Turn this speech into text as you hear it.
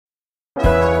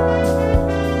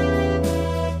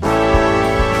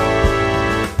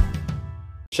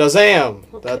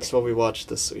Shazam! That's what we watched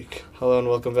this week. Hello and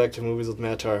welcome back to Movies with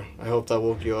Matar. I hope that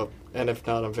woke you up, and if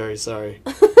not, I'm very sorry.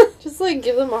 Just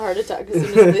give them a heart attack as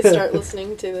soon as they start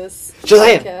listening to this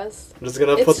Shazam! podcast. I'm just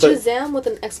gonna it's put the... Shazam with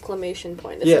an exclamation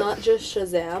point. It's not just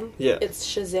Shazam. Yeah. It's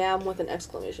Shazam with an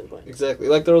exclamation point. Exactly.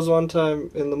 Like there was one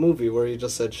time in the movie where he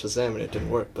just said Shazam and it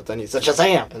didn't work, but then he said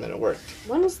Shazam! And then it worked.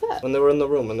 When was that? When they were in the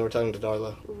room and they were talking to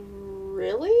Darla.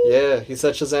 Really? Yeah, he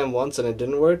said Shazam once and it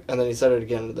didn't work, and then he said it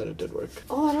again and then it did work.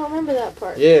 Oh, I don't remember that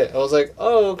part. Yeah, I was like,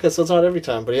 oh, okay, so it's not every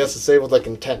time, but he has to say it with,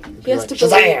 intent. He has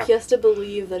to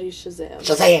believe that he's Shazam.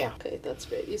 Shazam! Okay, that's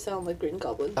great. You sound like Green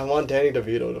Goblin. I want Danny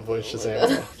DeVito to voice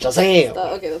Shazam. Shazam!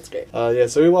 Okay, that's great. Yeah,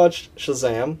 so we watched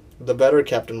Shazam, the better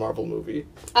Captain Marvel movie.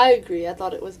 I agree. I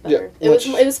thought it was better. Yeah,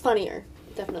 it was funnier,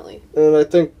 definitely. And I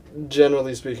think,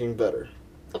 generally speaking, better.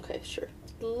 Okay, sure.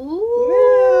 I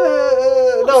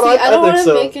don't want to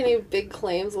so. make any big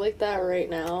claims like that right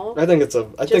now. I think it's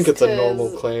a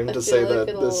normal claim to say that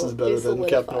this is better than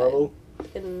Captain Marvel.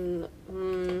 You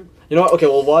know what? Okay,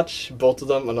 we'll watch both of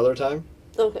them another time.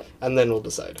 Okay. And then we'll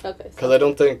decide. Okay. Because I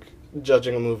don't think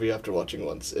judging a movie after watching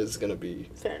once is going to be...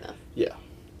 Fair enough. Yeah.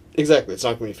 Exactly. It's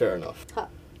not going to be fair enough. Ha.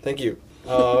 Thank you.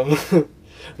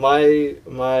 My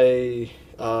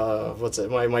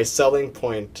selling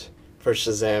point for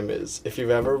Shazam is, if you've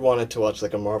ever wanted to watch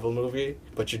a Marvel movie,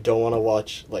 but you don't want to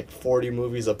watch 40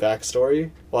 movies of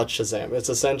backstory, watch Shazam. It's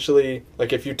essentially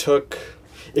if you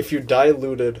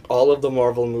diluted all of the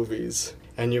Marvel movies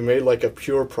and you made a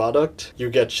pure product,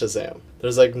 you get Shazam.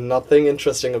 There's nothing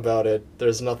interesting about it.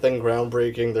 There's nothing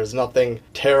groundbreaking. There's nothing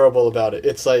terrible about it.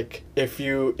 It's if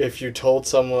you told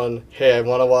someone, hey, I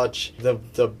want to watch the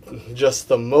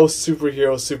most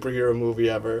superhero movie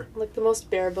ever. The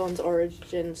most bare bones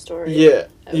origin story. Yeah,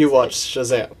 you watch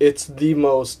Shazam. It's the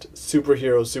most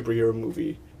superhero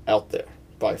movie out there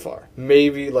by far.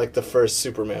 Maybe the first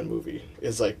Superman movie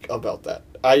is about that.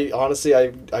 I honestly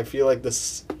feel like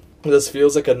this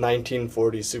feels like a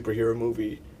 1940s superhero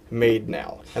movie made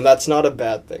now. And that's not a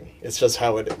bad thing. It's just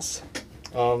how it is.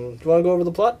 Do you want to go over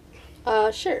the plot?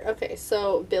 Sure. Okay,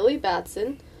 so Billy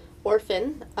Batson,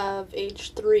 orphan of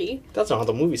age 3. That's not how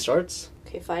the movie starts.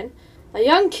 Okay, fine. A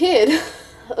young kid.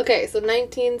 Okay, so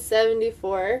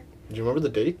 1974. Do you remember the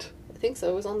date? I think so.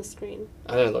 It was on the screen.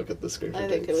 I didn't look at the screen for I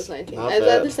think it was 19. Not it was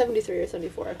bad. either 73 or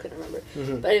 74. I couldn't remember.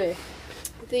 Mm-hmm. But anyway.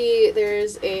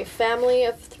 There's a family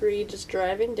of 3 just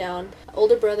driving down.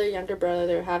 Older brother, younger brother.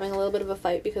 They're having a little bit of a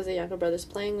fight because the younger brother's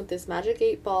playing with this magic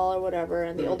 8-ball or whatever,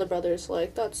 and the older brother's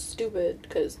like, that's stupid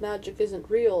because magic isn't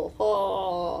real.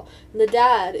 Oh. And the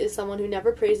dad is someone who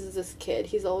never praises this kid.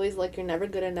 He's always like, you're never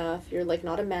good enough. You're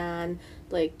not a man.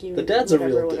 The dad's whatever,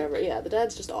 a real whatever. dick. Yeah, the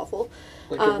dad's just awful.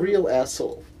 A real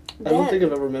asshole. I don't think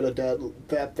I've ever met a dad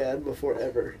that bad before,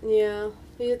 ever. Yeah.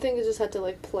 You'd think it just had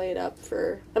to, play it up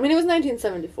for... I mean, it was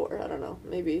 1974. I don't know.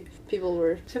 Maybe people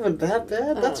were... It's even that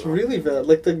bad? That's really bad.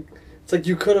 It's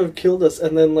you could have killed us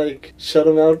and then, shut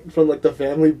him out from, the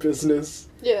family business.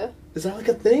 Yeah. Is that,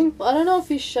 a thing? Well, I don't know if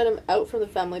he shut him out from the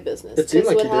family business. It seemed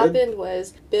like what he did. happened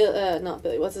was... not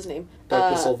Billy. What's his name?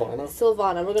 Dr. Sylvana?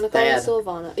 Sylvana. We're going to call him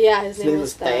Sylvana. Yeah, his name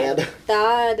was Thad.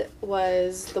 Thad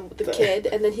was the kid,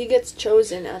 and then he gets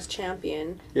chosen as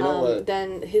champion. You know what?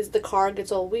 Then the car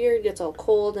gets all weird, gets all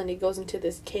cold, and he goes into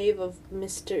this Cave of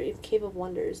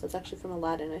Wonders. That's actually from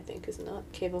Aladdin, I think, isn't it?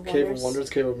 Cave of Wonders. Cave of Wonders,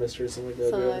 Cave of Mystery, something like that.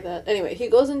 Something like that. Anyway, he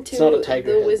goes into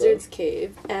the wizard's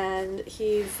cave, and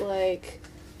he's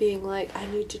being I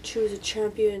need to choose a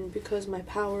champion because my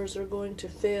powers are going to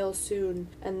fail soon.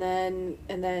 And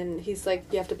then he's you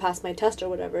have to pass my test or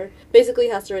whatever. Basically,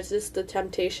 he has to resist the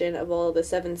temptation of all the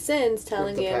 7 sins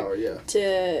telling him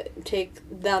to take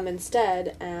them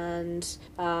instead and,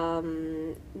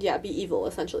 be evil,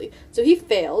 essentially. So he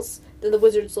fails. Then the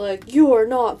wizard's you're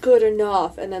not good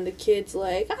enough. And then the kid's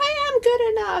I am good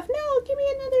enough. No, give me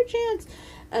another chance.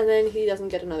 And then he doesn't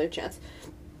get another chance.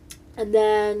 And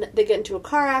then they get into a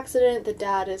car accident. The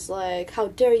dad is how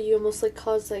dare you? Almost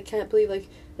caused, I can't believe,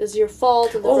 this is your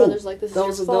fault. And the brother's this is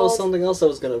your fault. That was something else I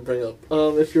was going to bring up.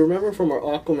 If you remember from our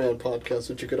Aquaman podcast,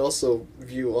 which you could also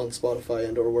view on Spotify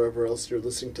and or wherever else you're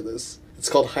listening to this, it's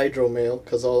called Hydro Mail,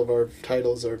 because all of our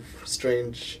titles are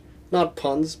strange, not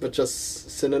puns, but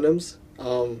just synonyms.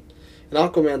 In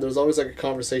Aquaman, there's always a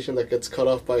conversation that gets cut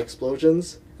off by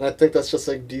explosions. And I think that's just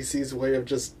DC's way of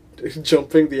just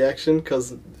jumping the action,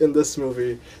 because in this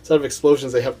movie, instead of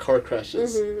explosions, they have car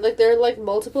crashes. Mm-hmm. There are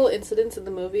multiple incidents in the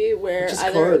movie where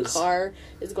either cars. a car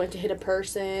is going to hit a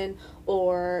person,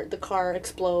 or the car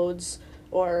explodes,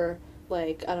 or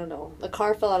I don't know, a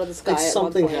car fell out of the sky.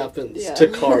 Something happens to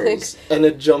cars, and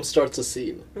it jumpstarts a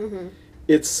scene. Mm-hmm.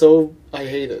 It's so... I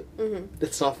hate it. Mm-hmm.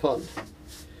 It's not fun.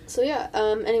 So yeah,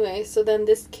 anyway, so then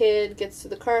this kid gets to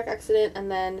the car accident,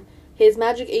 and then his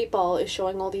magic 8-ball is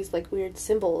showing all these, like, weird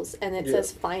symbols, and it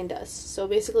says, find us. So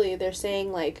basically, they're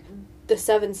saying, like, the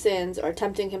 7 sins are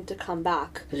tempting him to come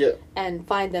back and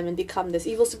find them and become this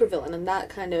evil supervillain, and that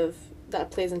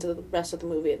plays into the rest of the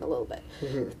movie in a little bit.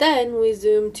 Then we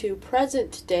zoom to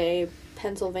present-day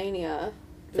Philadelphia.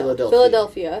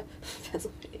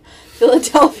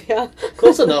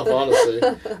 Close enough, honestly.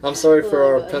 I'm sorry for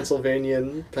our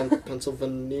Pennsylvanians.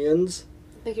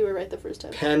 I think you were right the first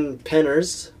time.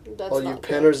 Penners. That's all you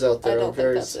penners out there. I don't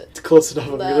think that's it. It's close enough.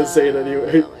 I'm going to say it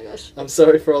anyway. Oh my gosh. I'm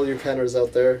sorry for all you penners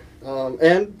out there.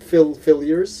 And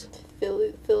Philliers.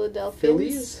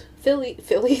 Philadelphians? Phillies.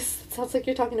 It sounds like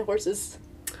you're talking to horses.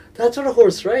 That's what a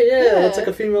horse, right? Yeah, it's like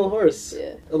a female horse.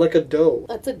 Yeah. Like a doe.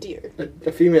 That's a deer.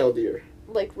 A female deer.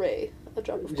 Like Ray. A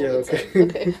drop of golden sun.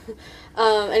 Okay.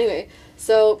 Anyway,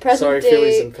 so present day... Sorry,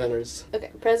 Phillies and Penners.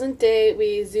 Okay, present day,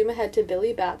 we zoom ahead to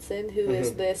Billy Batson, who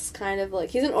is this kind of, like,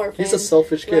 he's an orphan. He's a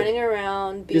selfish kid. Running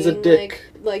around, being, he's a dick.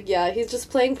 Like, he's just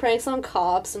playing pranks on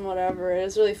cops and whatever. It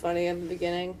was really funny in the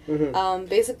beginning.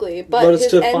 Basically. But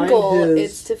his end goal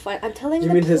is to find... I'm telling you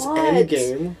the plot. You mean his end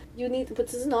game? You need... But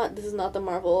this is not the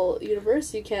Marvel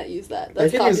universe. You can't use that.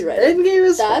 That's copyrighted. End game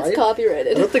is That's fine.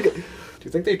 Copyrighted. I don't think... Do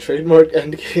you think they trademarked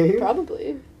Endgame?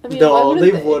 Probably. I mean, no, why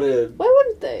they wouldn't. Why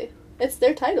wouldn't they? It's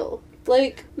their title.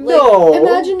 No.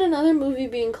 Imagine another movie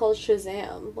being called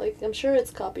Shazam. Like, I'm sure it's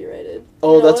copyrighted.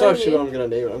 Oh, you know that's actually what I'm gonna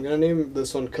name it. I'm gonna name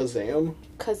this one Kazam.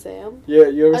 Kazam? Yeah,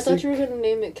 you ever I thought you were gonna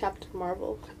name it Captain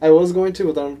Marvel. I was going to,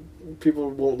 but then people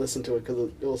won't listen to it because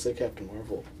it will say Captain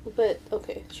Marvel. But,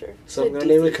 okay, sure. So I'm gonna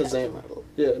name it Kazam.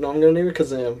 Yeah, no, I'm gonna name it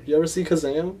Kazam. You ever see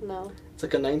Kazam? No. It's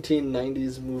like a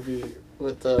 1990s movie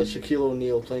with Shaquille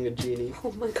O'Neal playing a genie.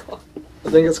 Oh my god.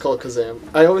 I think it's called Kazam.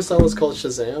 I always thought it was called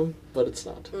Shazam, but it's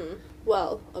not.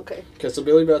 Well, okay. Okay, so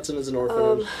Billy Batson is an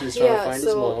orphan. He's trying to find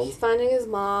his mom. He's finding his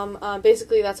mom.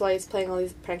 Basically, that's why he's playing all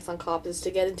these pranks on cops, is to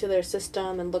get into their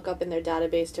system and look up in their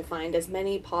database to find as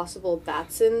many possible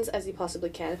Batsons as he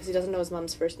possibly can, because he doesn't know his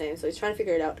mom's first name, so he's trying to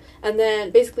figure it out. And then,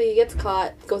 basically, he gets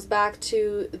caught, goes back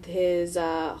to his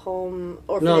home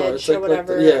orphanage or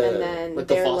whatever, and then like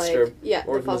they're the foster like...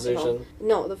 organization. The foster home.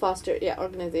 No, the foster,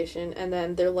 organization. And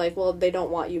then they're like, well, they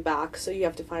don't want you back, so you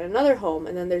have to find another home.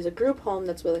 And then there's a group home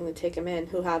that's willing to take him in,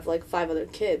 who have, like, 5 other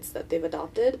kids that they've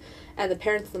adopted, and the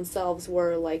parents themselves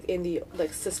were, like, in the,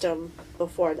 like, system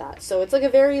before that. So it's, like, a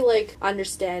very, like,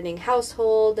 understanding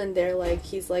household, and they're, like,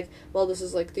 he's like, well, this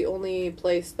is, like, the only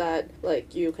place that,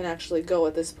 like, you can actually go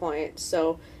at this point.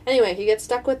 So anyway, he gets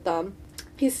stuck with them.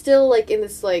 He's still, like, in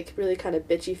this, like, really kind of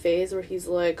bitchy phase where he's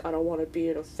like, I don't want to be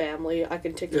in a family. I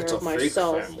can take care of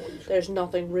myself. There's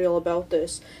nothing real about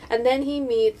this. And then he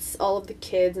meets all of the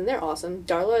kids, and they're awesome.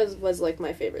 Darla was, like,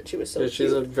 my favorite. She was so cute.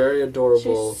 She's a very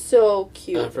adorable... She's so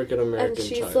cute. African-American And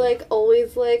she's, child. like,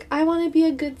 always like, I want to be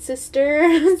a good sister.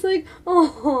 It's like,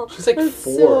 oh. She's, like, that's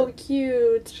 4. so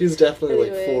cute. She's definitely,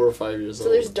 like, 4 or 5 years old.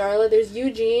 So there's Darla. There's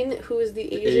Eugene, who is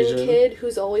the Asian kid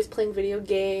who's always playing video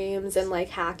games and, like,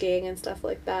 hacking and stuff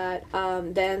like that.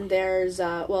 Then there's,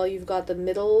 you've got the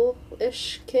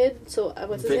middle-ish kid. So,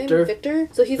 what's his name? Victor.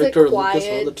 So he's, Victor, like,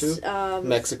 quiet. Lucas, one of the 2.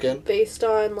 Mexican. Based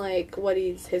on, like,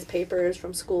 his papers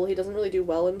from school. He doesn't really do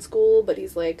well in school, but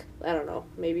he's, like, I don't know.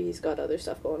 Maybe he's got other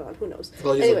stuff going on. Who knows?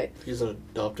 Well, anyway. He's an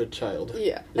adopted child.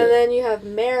 Yeah. And then you have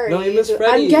Mary. No, you missed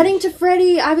Freddie. I'm getting to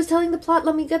Freddie. I was telling the plot.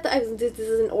 Let me get this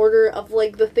is an order of,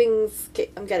 like, the things. Okay,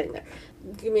 I'm getting there.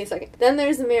 Give me a second. Then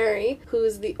there's Mary,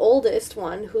 who's the oldest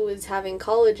one, who is having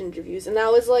college interviews. And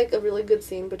that was, like, a really good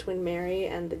scene between Mary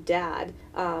and the dad,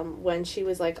 when she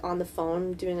was, like, on the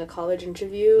phone doing a college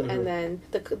interview. And then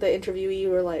the interviewee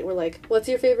were like, what's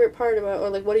your favorite part about,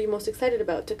 or, like, what are you most excited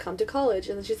about to come to college?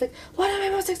 And then she's like, what am I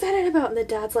most excited about? And the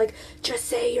dad's like, just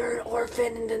say you're an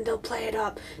orphan and then they'll play it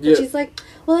up. And she's like,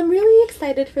 well, I'm really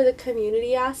excited for the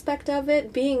community aspect of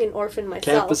it, being an orphan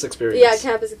myself. Campus experience. Yeah,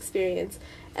 campus experience.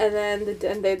 And then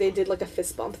they did, like, a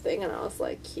fist bump thing, and I was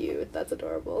like, cute, that's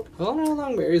adorable. I don't know how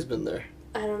long Mary's been there.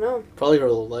 I don't know. Probably her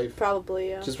whole life.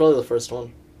 Probably, yeah. She's probably the first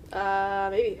one.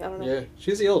 Maybe, I don't know. Yeah,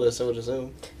 she's the oldest, I would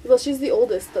assume. Well, she's the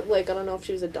oldest, but, like, I don't know if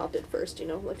she was adopted first, you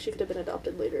know? Like, she could have been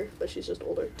adopted later, but she's just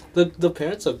older. The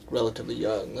parents are relatively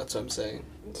young, that's what I'm saying.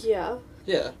 Yeah.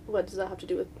 Yeah. What does that have to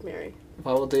do with Mary?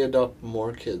 Why would they adopt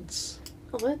more kids?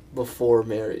 What? Before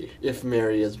Mary, if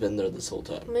Mary has been there this whole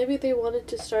time. Maybe they wanted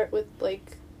to start with,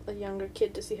 like, a younger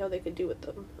kid to see how they could do with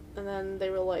them. And then they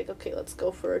were like, okay, let's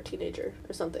go for a teenager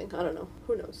or something. I don't know.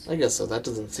 Who knows? I guess so. That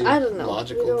doesn't seem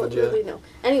logical, we don't really know.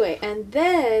 Anyway, and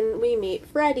then we meet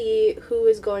Freddie, who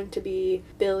is going to be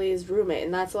Billy's roommate.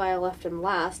 And that's why I left him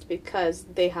last, because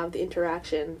they have the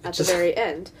interaction at the very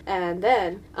end. And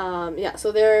then,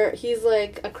 so he's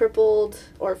like a crippled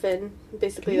orphan.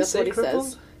 Basically, that's what he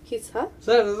says. He's, huh? Is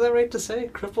that right to say?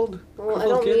 Crippled? Well, I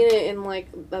don't mean it in, like,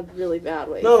 a really bad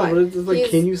way. No, but it's like,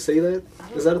 can you say that?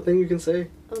 Is that a thing you can say?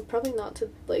 Probably not to,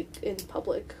 like, in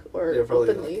public or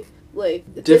openly. Not.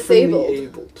 Like, Differently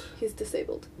abled. He's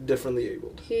disabled. Differently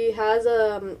abled. He has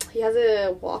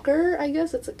a walker, I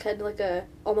guess. It's a kind of like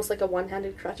almost like a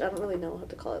one-handed crutch. I don't really know how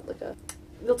to call it.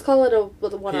 Let's call it a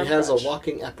one-arm crutch. He has a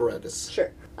walking apparatus.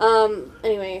 Sure.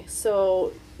 Anyway,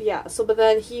 so... Yeah, but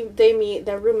then they meet,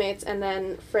 they're roommates, and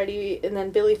then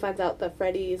Billy finds out that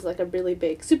Freddy's like a really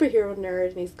big superhero nerd,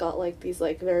 and he's got like these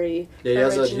like very he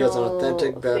has an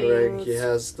authentic Batarang. He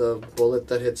has the bullet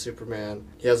that hit Superman.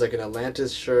 He has like an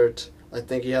Atlantis shirt. I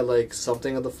think he had like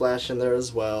something of the Flash in there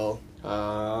as well.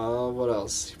 What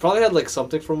else? He probably had like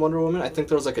something from Wonder Woman. I think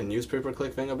there was like a newspaper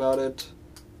clipping about it.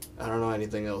 I don't know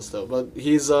anything else though, but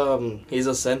he's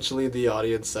essentially the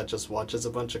audience that just watches a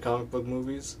bunch of comic book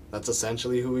movies. That's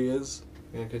essentially who he is.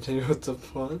 You gonna continue with the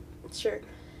plot? Sure.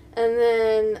 And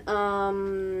then,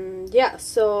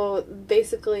 so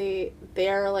basically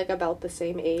they're like about the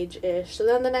same age-ish. So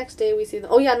then the next day we see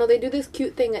them. Oh yeah, no, they do this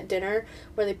cute thing at dinner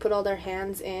where they put all their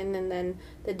hands in, and then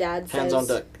the dad says... Hands on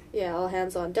deck. Yeah, all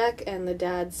hands on deck, and the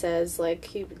dad says, like,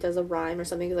 he does a rhyme or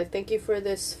something. He's like, thank you for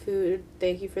this food,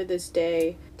 thank you for this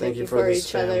day, thank you for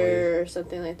each other, or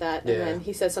something like that. Yeah. And then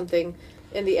he says something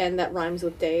in the end that rhymes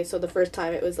with day. So the first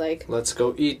time it was like... Let's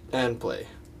go eat and play.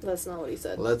 That's not what he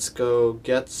said. Let's go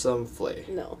get some flay.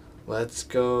 No. Let's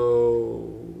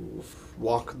go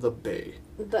walk the bay.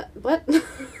 What?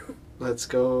 Let's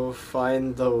go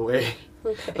find the way.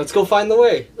 Okay. Let's go find the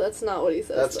way. That's not what he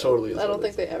says. That's totally. I don't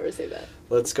think they ever say that.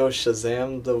 Let's go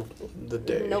Shazam the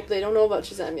day. Nope, they don't know about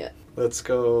Shazam yet. Let's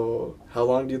go... How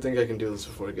long do you think I can do this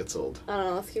before it gets old? I don't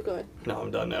know, let's keep going. No,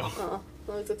 I'm done now. Oh,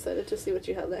 I was excited to see what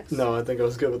you had next. No, I think I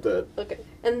was good with that. Okay.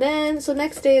 And then, so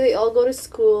next day they all go to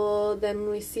school, then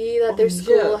we see that their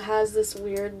school has this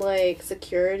weird, like,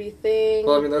 security thing.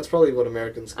 Well, I mean, that's probably what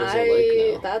American schools are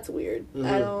like now. That's weird. Mm-hmm.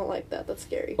 I don't like that. That's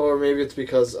scary. Or maybe it's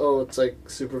because, it's like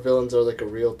supervillains are like a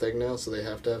real thing now, so they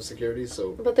have to have security,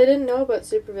 so... But they didn't know about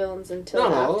supervillains until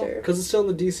after. No, because it's still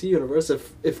in the DC universe.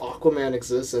 If Aquaman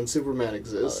exists and Superman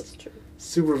exists... Oh, that's true.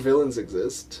 Supervillains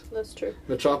exist. That's true.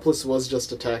 Metropolis was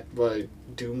just attacked by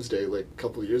Doomsday like a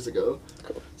couple years ago.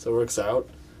 Cool. So it works out.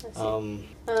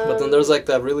 But then there's like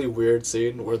that really weird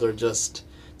scene where they're just...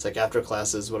 It's like after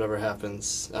classes, whatever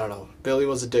happens. I don't know. Billy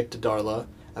was a dick to Darla.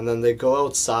 And then they go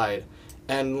outside.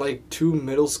 And like two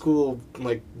middle school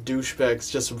like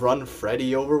douchebags just run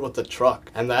Freddy over with a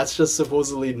truck. And that's just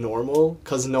supposedly normal.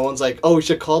 Because no one's like, oh, we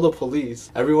should call the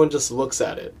police. Everyone just looks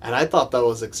at it. And I thought that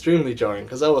was extremely jarring.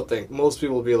 Because I would think most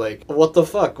people would be like, what the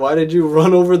fuck? Why did you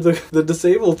run over the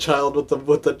disabled child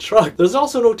with the truck? There's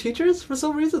also no teachers for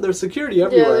some reason. There's security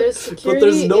everywhere. Yeah, there's security. But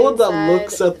there's no one that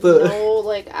looks at the... No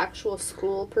like actual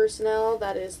school personnel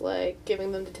that is like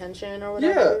giving them detention or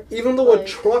whatever. Yeah, even though a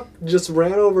truck just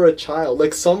ran over a child.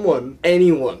 Like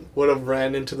anyone would have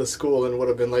ran into the school and would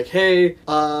have been like, hey,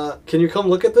 can you come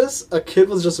look at this? A kid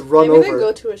was just run over. Maybe they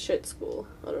go to a shit school.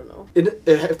 I don't know.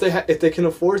 If they can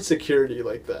afford security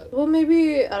like that. Well,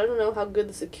 maybe, I don't know how good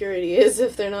the security is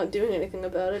if they're not doing anything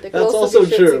about it. That's also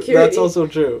true. That's also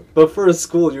true. But for a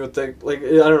school, you would think, like, I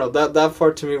don't know, that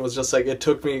part to me was just like, it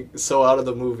took me so out of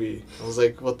the movie. I was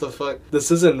like, what the fuck?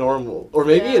 This isn't normal. Or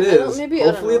maybe it is.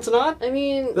 Hopefully it's not. I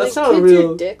mean, that's like, not kids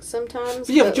real... are dicks sometimes.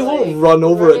 Yeah, but you won't run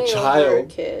over a child. Over a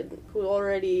kid who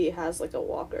already has like a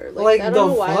walker. Like I don't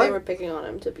know why they were picking on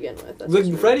him to begin with.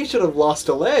 Like Freddy should have lost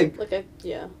a leg.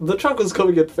 Yeah. The truck was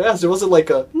coming in fast. It wasn't like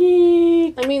a...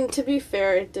 I mean, to be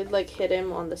fair, it did like hit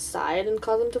him on the side and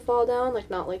cause him to fall down. Like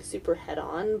not like super head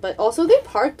on. But also they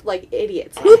parked like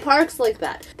idiots. Who parks like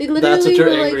that? They literally That's what you're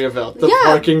angry about. The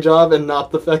parking job and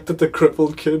not the fact that the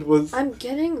crippled kid was... I'm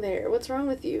getting there. What's wrong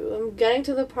with you? I'm getting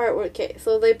to the part where... Okay,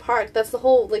 so they parked. That's the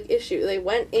whole like issue. They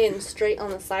went in straight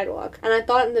on the sidewalk. And I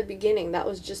thought in the beginning beginning that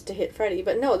was just to hit Freddy,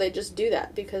 but no, they just do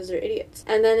that because they're idiots.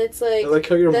 And then it's like... I like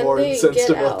how you're more incensed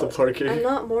about the parking. I'm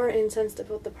not more incensed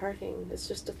about the parking. It's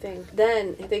just a thing.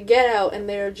 Then they get out and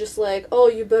they're just like, oh,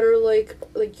 you better like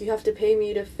you have to pay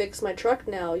me to fix my truck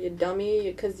now, you dummy,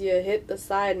 because you hit the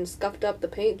side and scuffed up the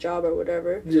paint job or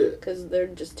whatever. Yeah. Because they're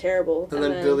just terrible. And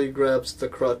then Billy grabs the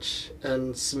crutch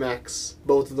and smacks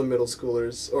both of the middle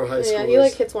schoolers or high schoolers. Yeah, he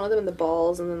like hits one of them in the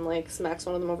balls and then like smacks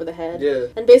one of them over the head. Yeah.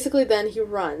 And basically then he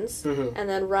runs and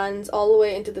then runs all the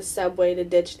way into the subway to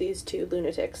ditch these two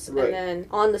lunatics. Right. And then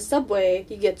on the subway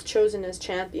he gets chosen as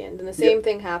champion. And the same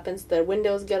thing happens. The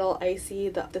windows get all icy.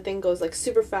 The thing goes like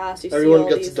super fast. Everyone see all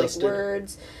gets these dusted. Like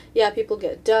words. Yeah, people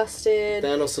get dusted.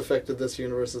 Thanos affected this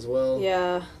universe as well.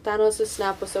 Yeah, Thanos'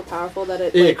 snap was so powerful that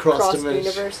it like, crossed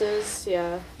universes.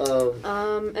 Yeah.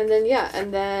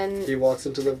 And then he walks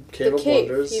into the Cave of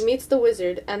Wonders. He meets the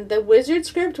wizard, and the wizard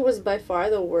script was by far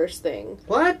the worst thing.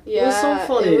 What? Yeah, it was so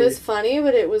funny. It was funny,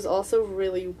 but it was also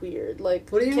really weird. Like,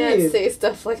 what do you can't mean? say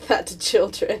stuff like that to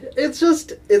children. It's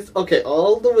okay.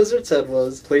 All the wizard said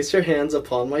was, "Place your hands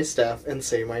upon my staff and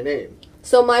say my name."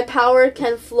 So my power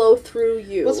can flow through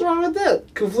you. What's wrong with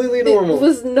that? Completely normal. It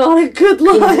was not a good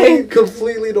line.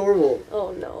 Completely normal.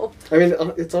 Oh no. I mean,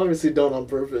 it's obviously done on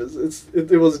purpose.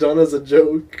 It was done as a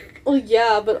joke. Well,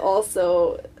 yeah, but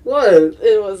also... What?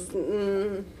 It was...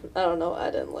 I don't know. I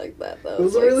didn't like that, though. It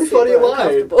was a really funny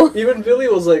line. Even Billy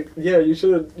was like, yeah, you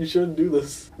shouldn't do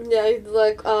this. Yeah, he's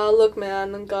like, look,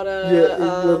 man, I'm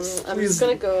just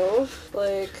gonna go.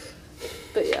 Like...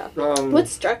 But yeah. What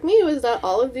struck me was that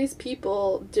all of these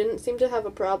people didn't seem to have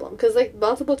a problem. Because, like,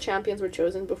 multiple champions were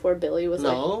chosen before Billy was,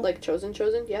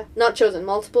 chosen? Yeah. Not chosen.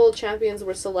 Multiple champions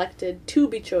were selected to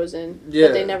be chosen,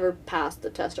 but they never passed the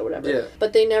test or whatever. Yeah.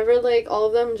 But they never, like, all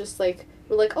of them just, like,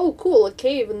 were like, oh, cool, a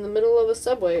cave in the middle of a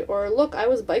subway. Or, look, I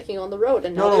was biking on the road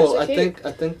and now there's a cave.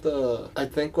 I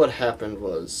think what happened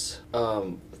was,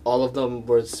 all of them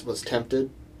was tempted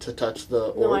to touch the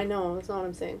orb. No, I know. That's not what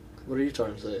I'm saying. What are you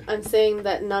trying to say? I'm saying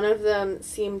that none of them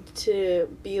seemed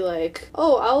to be like,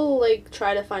 oh, I'll, like,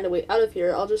 try to find a way out of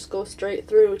here. I'll just go straight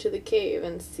through to the cave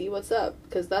and see what's up.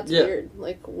 Because that's weird.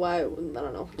 Like, why? I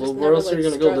don't know. Well, where else are you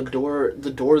going to go?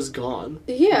 The door's gone.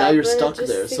 Yeah. Now you're stuck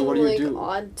there, so what do you do? It's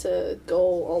odd to go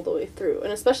all the way through.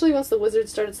 And especially once the wizard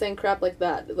started saying crap like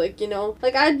that. Like, you know?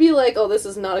 Like, I'd be like, oh, this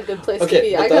is not a good place to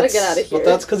be. I gotta get out of here. But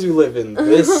that's because you live in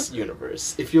this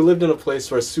universe. If you lived in a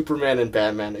place where Superman and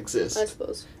Batman exist... I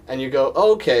suppose. And you go,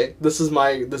 oh, okay, this is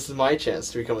my chance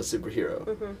to become a superhero.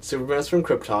 Mm-hmm. Superman's from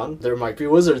Krypton. There might be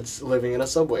wizards living in a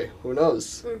subway. Who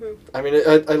knows? Mm-hmm. I mean,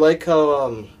 I like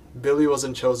how Billy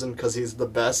wasn't chosen because he's the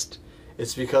best.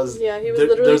 It's because he was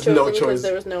literally chosen because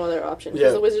there was no other option.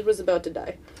 Because the wizard was about to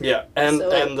die. Yeah, and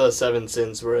the Seven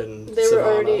Sins were in. They were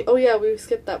already. Oh yeah, we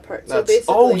skipped that part. So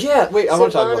basically. Oh yeah, wait, I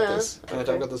want to talk about this. Can I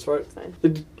talk about this part? Fine.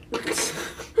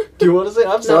 Do you want to say it?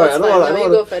 I'm sorry. No,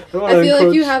 go for it. I feel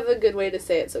like you have a good way to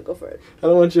say it, so go for it. I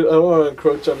don't want to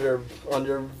encroach on your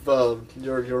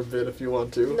bit if you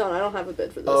want to. No, I don't have a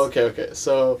bit for this. Oh, okay.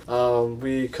 So,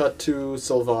 we cut to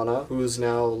Sylvana, who's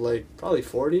now, like, probably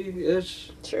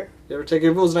 40-ish? Sure. If it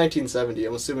was 1970,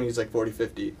 I'm assuming he's like 40,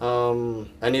 50.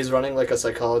 And he's running like a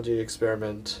psychology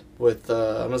experiment with,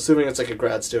 I'm assuming it's like a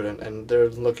grad student, and they're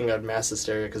looking at mass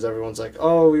hysteria because everyone's like,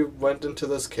 oh, we went into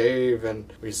this cave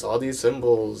and we saw these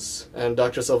symbols. And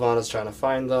Dr. Sylvana's trying to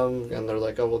find them, and they're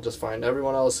like, oh, we'll just find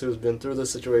everyone else who's been through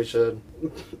this situation.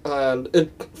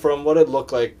 And from what it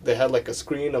looked like, they had like a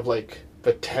screen of like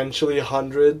potentially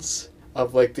hundreds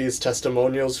of like these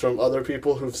testimonials from other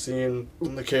people who've seen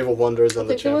the Cave of Wonders and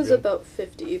the Champion. I think it was about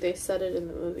 50. They said it in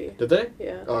the movie. Did they?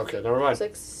 Yeah. Oh, okay, never mind.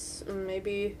 It's like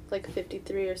maybe like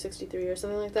 53 or 63 or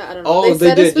something like that. I don't Oh, know.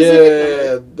 they did.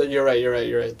 Yeah. You're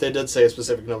right. They did say a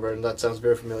specific number, and that sounds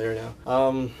very familiar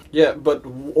now. Yeah, but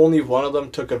only one of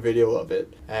them took a video of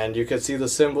it, and you could see the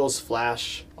symbols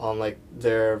flash on like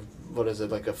their. What is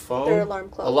it, like a phone? Their alarm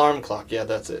clock. Alarm clock, yeah,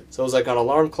 that's it. So it was like an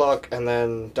alarm clock, and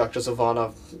then Dr.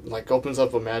 Sylvana, like, opens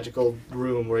up a magical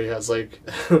room where he has, like,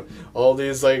 all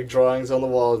these, like, drawings on the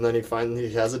wall, and then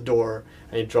he has a door,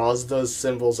 and he draws those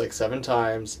symbols, like, 7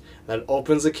 times, and then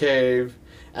opens a cave,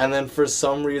 and then for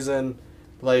some reason,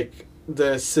 like,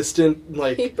 the assistant,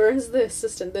 like... He burns the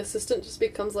assistant. The assistant just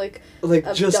becomes, like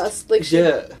just, dust. Like, she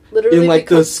in, literally like,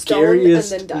 the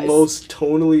scariest, and then dies. most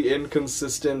tonally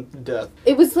inconsistent death.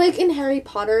 It was like in Harry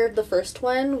Potter, the first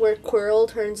one, where Quirrell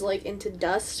turns, like, into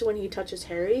dust when he touches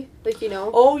Harry. Like, you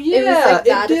know? Oh, yeah!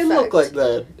 It did look like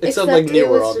that. Except like,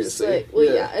 newer, obviously. Like,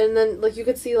 and then, like, you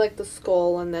could see, like, the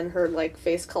skull and then her, like,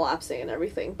 face collapsing and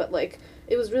everything. But, like...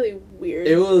 It was really weird.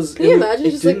 It was... Can you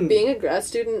imagine just, like, being a grad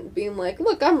student being like,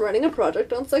 look, I'm running a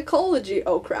project on psychology.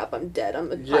 Oh, crap, I'm dead. I'm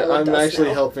a pile of dust actually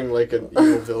now. helping, like, an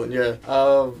evil villain, yeah.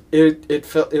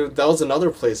 That was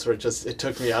another place where it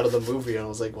took me out of the movie, and I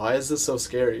was like, why is this so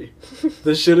scary?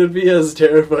 This shouldn't be as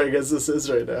terrifying as this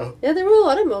is right now. Yeah, there were a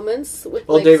lot of moments with,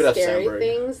 like, David scary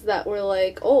things that were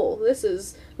like, oh, this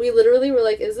is... We literally were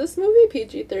like, is this movie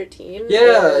PG-13?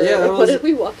 Yeah. What did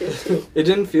we walk into? It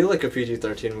didn't feel like a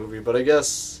PG-13 movie, but I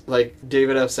guess, like,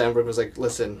 David F. Sandberg was like,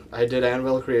 listen, I did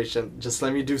Annabelle Creation, just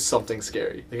let me do something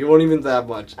scary. Like, it wasn't even that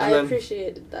much. And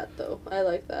appreciated that, though. I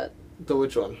like that. The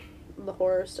which one? The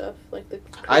horror stuff. Like, the...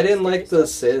 I didn't like the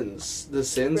Sins. The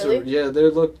Sins, really? They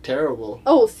looked terrible.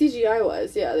 Oh,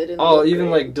 CGI-wise, yeah, they didn't look even,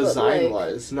 great, like,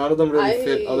 design-wise. None of them really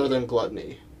fit other than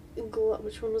Gluttony.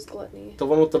 Which one was Gluttony? The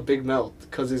one with the big mouth,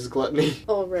 because he's Gluttony.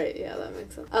 Oh, right, yeah, that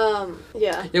makes sense.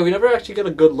 Yeah. Yeah, we never actually get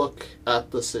a good look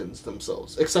at the Sins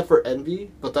themselves, except for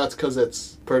Envy, but that's because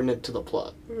it's pertinent to the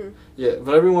plot. Mm-hmm. Yeah,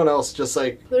 but everyone else just,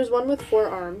 like... There's one with 4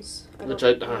 arms. I don't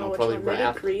know, probably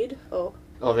Raph. Maybe Greed? Oh.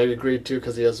 Oh, maybe Greed too,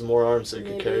 because he has more arms, so he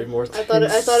can carry more things.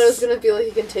 I thought it was gonna be like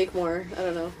he can take more. I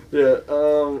don't know. Yeah,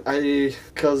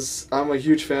 because I'm a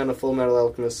huge fan of Full Metal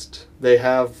Alchemist. They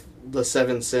have the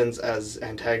 7 sins as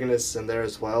antagonists in there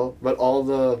as well, but all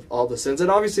the sins, and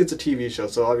obviously it's a TV show,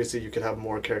 so obviously you could have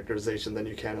more characterization than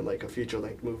you can in like a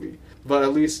feature-length movie. But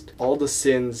at least all the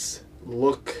sins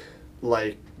look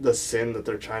like the sin that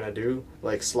they're trying to do.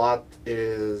 Like Sloth's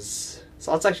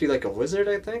actually like a wizard,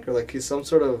 I think, or like he's some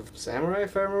sort of samurai,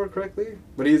 if I remember correctly.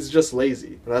 But he's just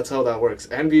lazy, and that's how that works.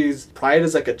 Envy's Pride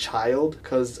is like a child,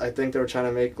 because I think they were trying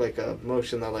to make like a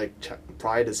motion that like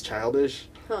Pride is childish.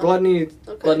 Huh.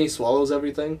 Gluttony swallows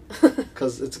everything,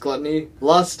 because it's gluttony.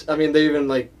 Lust, I mean, they even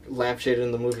like lampshaded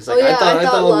in the movies. Like, I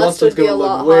thought Lust was gonna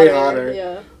look way hotter.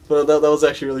 Yeah. But that was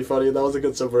actually really funny. That was a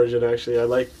good subversion, actually. I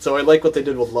like what they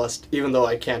did with Lust, even though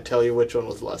I can't tell you which one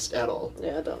was Lust at all.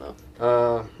 Yeah, I don't know.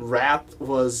 Raph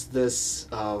was this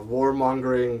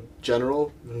warmongering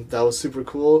general. That was super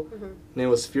cool. Mm-hmm. Name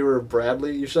was Führer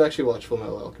Bradley. You should actually watch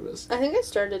Fullmetal Alchemist. I think I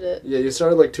started it. Yeah, you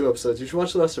started like 2 episodes. You should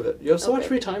watch the rest of it. You have so much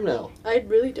free time now. I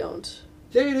really don't.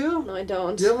 Yeah, you do. No, I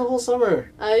don't. You have a whole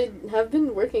summer. I have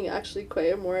been working actually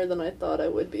quite more than I thought I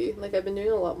would be. Like, I've been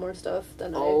doing a lot more stuff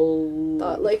than I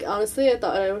thought. Like, honestly, I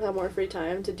thought I would have more free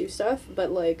time to do stuff,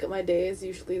 but, like, my day is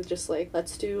usually just, like,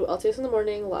 LTS in the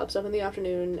morning, lab stuff in the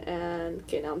afternoon, and,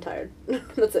 okay, now I'm tired.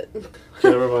 That's it. Okay,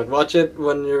 never mind. Watch it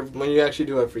when you actually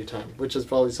do have free time, which is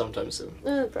probably sometime soon.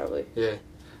 Probably. Yeah.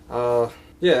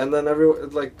 Yeah, and then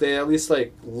they at least,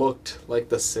 like, looked like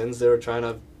the sins they were trying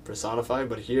to personify,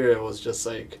 but here it was just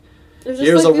like,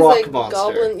 here's a rock monster.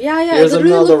 Goblin. Yeah, here's it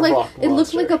another looked like, rock monster. It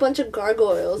looked like a bunch of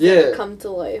gargoyles that would come to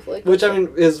life. Like, which, I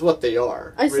mean, is what they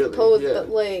are. I really. suppose, but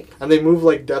like... And they move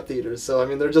like Death Eaters, so I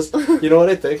mean, they're just... You know what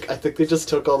I think? I think they just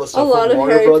took all the stuff from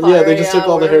Warner Bros. Yeah, they just took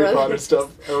all the Harry Potter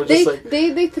stuff. And were just like...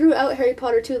 They threw out Harry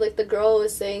Potter too. Like, the girl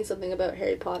was saying something about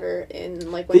Harry Potter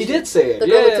in, like... They did say it, The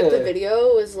girl that took the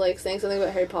video was, like, saying something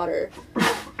about Harry Potter.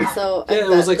 So yeah, it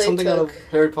was like something out of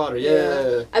Harry Potter.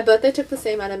 Yeah. I bet they took the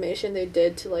same animation they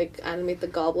did to like animate the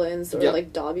goblins or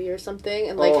like Dobby or something,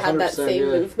 and like had that same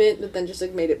movement, but then just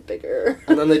like made it bigger.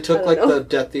 And then they took like the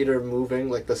Death Eater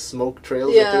moving, like the smoke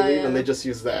trails that they leave, and they just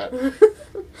used that.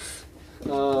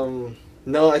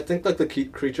 No, I think like the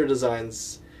creature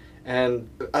designs, and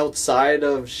outside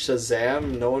of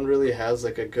Shazam, no one really has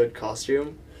like a good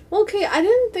costume. Okay, I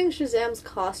didn't think Shazam's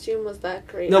costume was that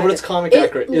great. No, but it's comic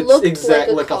accurate. It's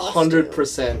exactly like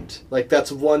 100%. Like, that's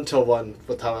 1-to-1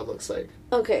 with how it looks like.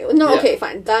 Okay, okay,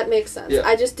 fine. That makes sense. Yeah.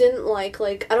 I just didn't like,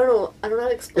 I don't know how to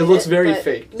explain it. It looks very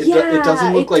fake. It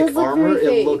doesn't look like armor.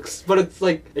 It looks, but it's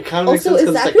like, it kind of makes sense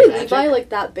because it's like magic. Also, is Zachary Levi like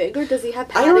that big, or does he have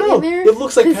padding in there? It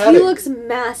looks like padding. Because he looks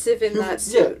massive in that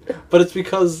suit. Yeah, but it's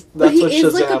because that's what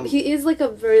Shazam... he is like a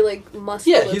very, like,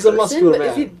 muscular he's a muscular man. But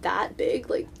is he that big?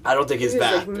 Like, I don't think he's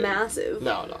that big. Massive.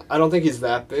 No. I don't think he's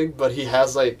that big, but he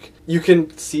has, like... You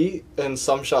can see in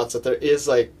some shots that there is,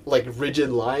 like rigid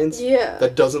lines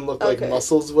that doesn't look like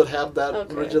muscles would have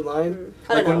that rigid line.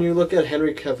 Like, when you look at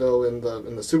Henry Cavill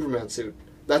in the Superman suit,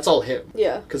 that's all him.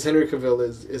 Yeah. Because Henry Cavill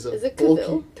is a Is it bulky...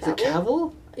 Cavill? Is it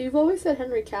Cavill? You've always said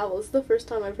Henry Cavill. It's the first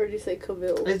time I've heard you say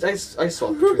Cavill. I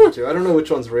swap between the two. I don't know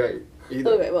which one's right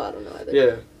either. Okay, well, I don't know either.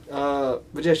 Yeah.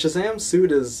 But yeah, Shazam's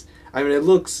suit is... I mean, it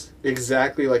looks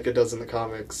exactly like it does in the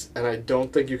comics, and I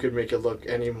don't think you could make it look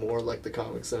any more like the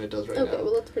comics than it does right now. Okay,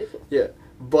 well, that's pretty cool. Yeah,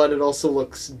 but it also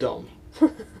looks dumb.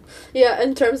 Yeah,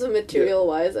 in terms of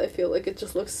material-wise, I feel like it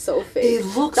just looks so fake. It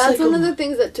looks That's like one of the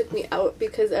things that took me out,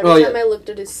 because every time I looked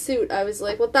at his suit, I was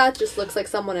like, well, that just looks like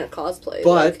someone in cosplay.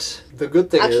 But the good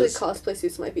thing is... Actually, cosplay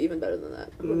suits might be even better than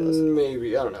that. Who knows?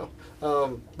 Maybe, I don't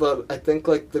know. But I think,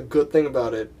 like, the good thing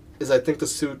about it is I think the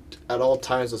suit at all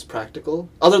times was practical.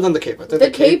 Other than the cape. I think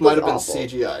the cape might have been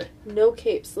CGI. No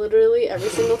capes. Literally every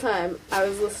single time I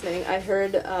was listening, I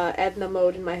heard Edna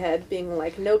Mode in my head being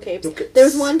like, no capes. There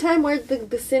was one time where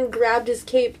the Sin grabbed his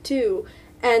cape too,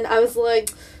 and I was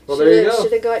like, well, there you go.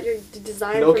 Should have got your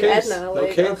design no from capes. Edna. No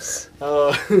capes.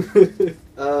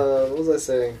 What was I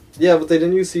saying? Yeah, but they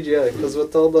didn't use CGI, because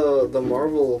with all the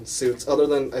Marvel suits, other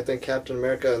than, I think, Captain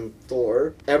America and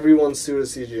Thor, everyone's suit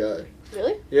is CGI.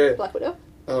 Really? Yeah. Black Widow?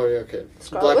 Oh, yeah, okay.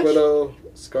 Scarlet Witch? Widow,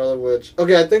 Scarlet Witch.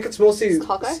 Okay, I think it's mostly...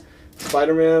 Hawkeye?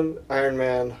 Spider-Man, Iron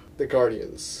Man, the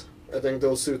Guardians. I think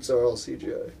those suits are all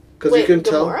CGI. Because you can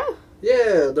Gamora? tell...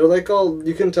 Yeah, they're like all...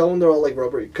 You can tell when they're all, like,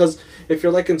 rubbery. Because if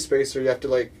you're, like, in space or you have to,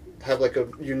 like, have, like, a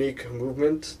unique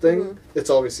movement thing, it's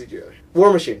always CGI.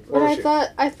 War Machine.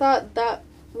 I thought that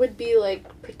would be, like,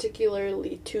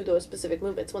 particularly to those specific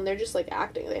movements. When they're just, like,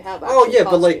 acting, they have actual costumes.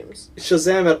 But, like,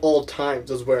 Shazam at all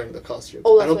times was wearing the costume.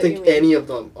 Oh, I don't think any of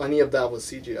that was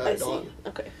CGI on.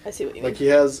 Okay, I see what you mean. Like, he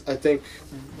has, I think,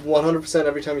 100%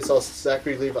 every time you saw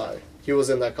Zachary Levi, he was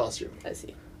in that costume. I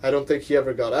see. I don't think he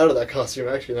ever got out of that costume,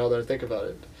 actually, now that I think about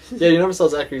it. Yeah, you never saw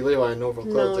Zachary Levi in normal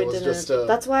clothes. No, we didn't.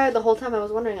 That's why the whole time I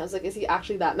was wondering, I was like, is he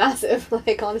actually that massive?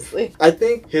 Like, honestly. I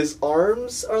think his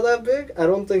arms are that big. I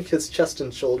don't think his chest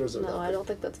and shoulders are that big. No, I don't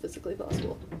think that's physically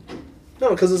possible. No,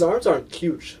 because his arms aren't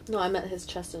huge. No, I meant his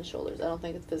chest and shoulders. I don't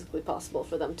think it's physically possible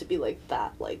for them to be like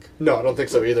that, like... No, I don't think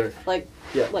so either. Like,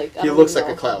 yeah. Like, he looks like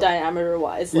a cloud.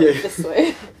 Diameter-wise, like, this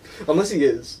way. Unless he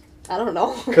is. I don't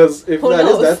know. Because if that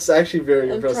is, that's actually very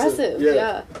impressive.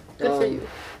 Yeah. Good for you.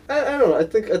 I don't know. I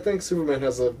think Superman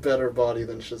has a better body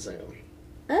than Shazam.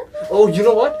 Oh, you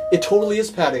know what? It totally is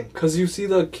padding. Because you see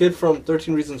the kid from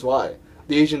 13 Reasons Why.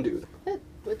 The Asian dude.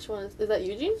 Which one? Is that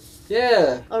Eugene?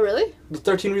 Yeah. Oh, really? The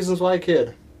 13 Reasons Why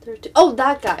kid. Oh,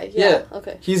 that guy. Yeah.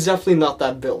 Okay. He's definitely not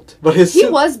that built. But he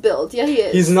was built. Yeah, he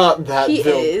is. He's not that built.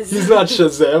 Is. He's not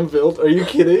Shazam built. Are you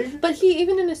kidding? But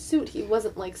even in a suit, he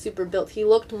wasn't, like, super built. He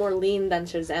looked more lean than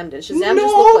Shazam did. Shazam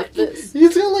just looked like this.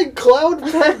 He's got, like, cloud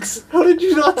pecs. How did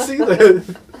you not see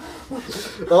that?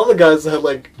 All the guys had,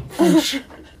 like...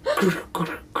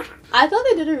 I thought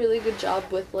they did a really good job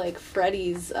with, like,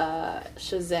 Freddy's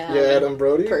Shazam Adam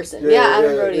Brody? person.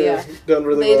 Adam Brody, yeah. Done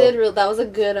really well. That was a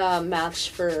good match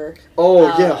for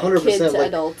 100%. kid to like,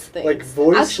 adult things. Like,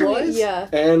 voice-wise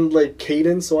and, like,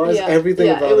 cadence-wise, everything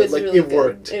about it. Like, it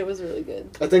worked. It was really good.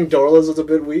 I think Darla's was a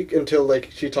bit weak until, like,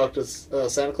 she talked to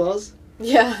Santa Claus.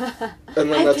 Yeah.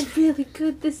 And then I've been really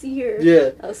good this year.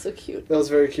 Yeah. That was so cute. That was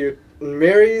very cute.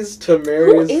 Mary's.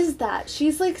 Who is that?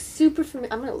 She's like super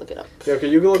familiar. I'm gonna look it up. Yeah, okay,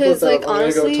 you go look that up. Because, like,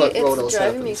 honestly, it's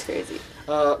driving me crazy.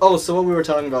 So what we were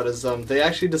talking about is they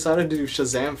actually decided to do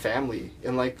Shazam Family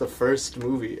in, like, the first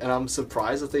movie, and I'm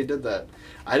surprised that they did that.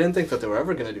 I didn't think that they were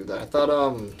ever gonna do that. I thought,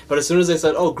 but as soon as they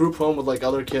said, group home with, like,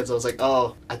 other kids, I was like,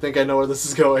 I think I know where this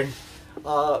is going.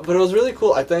 But it was really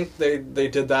cool. I think they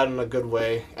did that in a good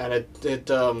way, and it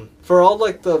for all,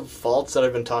 like, the faults that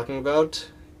I've been talking about,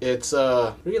 it's, what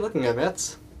are you looking at,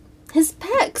 Mets? His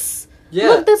pecs! Yeah.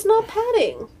 Look, that's not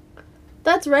padding.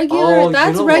 That's regular,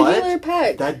 regular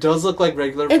pecs. That does look like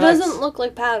regular pecs. It doesn't look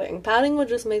like padding. Padding would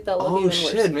just make that look even worse. Oh,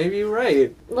 shit, maybe you're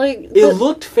right. Like, it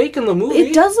looked fake in the movie.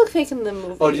 It does look fake in the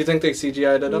movie. Oh, do you think they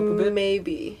CGI'd it up a bit?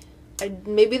 Maybe.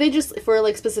 Maybe they just, for,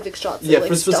 like, specific shots. Yeah,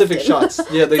 for specific shots.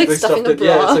 Yeah, they stuffed it.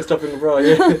 Yeah, it's like stuffing a bra,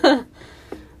 yeah.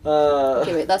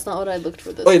 Okay, wait, that's not what I looked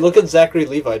for this. Wait, look at Zachary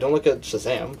Levi. Don't look at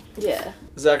Shazam. Yeah.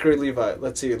 Zachary Levi.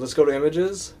 Let's see. Let's go to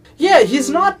images. Yeah, he's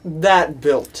not that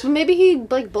built. Maybe he,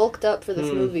 like, bulked up for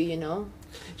this movie, you know?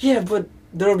 Yeah, but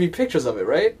there will be pictures of it,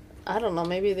 right? I don't know.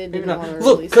 Maybe they didn't want to release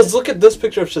Look, because look at this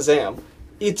picture of Shazam.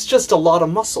 It's just a lot of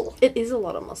muscle. It is a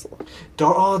lot of muscle.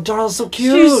 Darla's so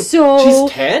cute.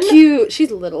 She's 10? Cute. She's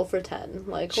little for 10.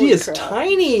 Like, she is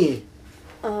tiny.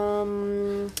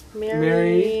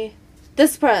 Mary.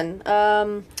 This friend.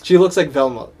 She looks like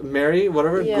Velma. Mary,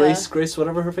 whatever. Yeah. Grace,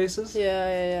 whatever her face is.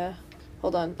 Yeah.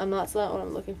 Hold on. That's not what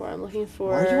I'm looking for. I'm looking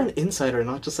for... Why are you an insider,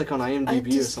 not just like on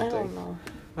IMDb or something? I don't know.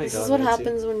 This is what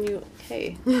happens when you...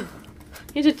 Hey. You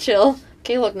need to chill.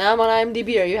 Okay, look, now I'm on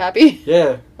IMDb. Are you happy?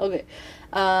 Yeah. Okay.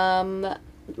 I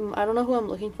don't know who I'm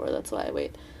looking for. That's why.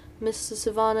 Wait. Mrs.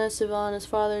 Savannah's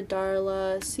father,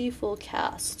 Darla, see full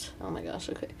cast. Oh my gosh,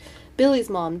 okay. Billy's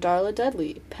mom, Darla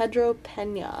Dudley. Pedro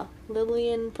Pena.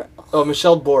 Lillian...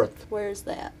 Michelle Borth. Where's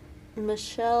that?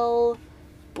 Michelle...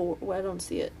 I don't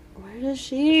see it. Where is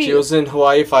she? She was in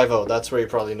Hawaii Five-0. That's where you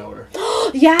probably know her.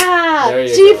 Yeah!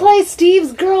 She plays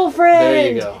Steve's girlfriend!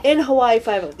 There you go. In Hawaii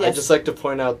Five-0. Yes. I'd just like to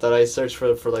point out that I searched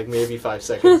for like maybe 5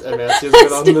 seconds, and Matthew's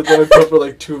been on the Deadpool for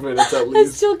like 2 minutes at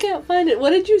least. I still can't find it.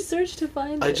 What did you search to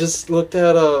find it? I just looked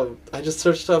at, I just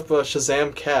searched up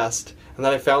Shazam cast, and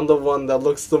then I found the one that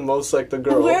looks the most like the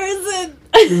girl. Where is it?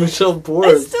 Michelle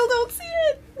Boers. I still don't see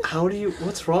it. How do you...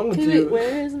 What's wrong with you? Wait,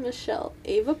 where is Michelle?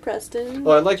 Ava Preston.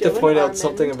 Oh, I'd like to point out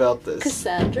something about this.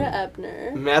 Cassandra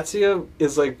Ebner. Mattia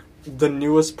is like the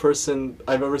newest person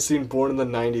I've ever seen born in the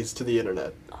 90s to the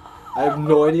internet. I have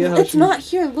no idea how It's not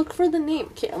here. Look for the name.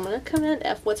 Okay, I'm gonna come in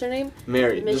F. What's her name?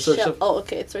 Mary. Michelle. Oh,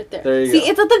 okay, it's right there. There you See, go.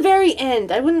 it's at the very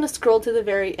end. I wouldn't have scrolled to the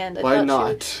very end. Why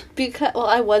not? Because, well,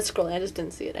 I was scrolling. I just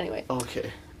didn't see it. Anyway.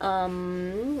 Okay.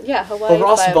 Yeah, Hawaii. Oh,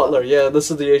 Ross Butler. Yeah, this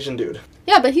is the Asian dude.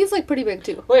 Yeah, but he's like pretty big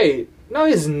too. Wait, no,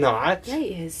 he's not. Yeah,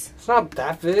 he is. It's not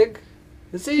that big.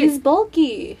 Is he? He's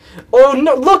bulky. Oh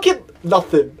no! Look at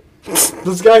nothing.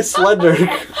 This guy's slender.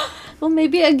 Well,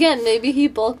 maybe he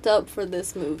bulked up for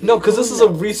this movie. No, because this is a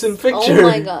recent picture. Oh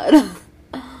my god.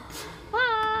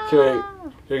 Okay, wait.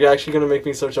 You're actually gonna make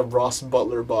me search up Ross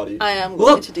Butler body. I am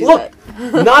going to do that.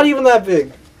 Not even that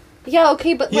big. Yeah,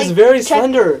 okay, but he's very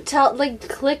slender.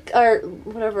 Click or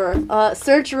whatever.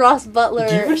 Search Ross Butler.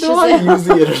 Do you even know how to use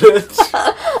the internet?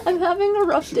 I'm having a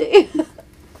rough day.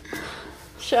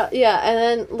 Yeah, and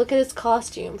then look at his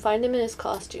costume. Find him in his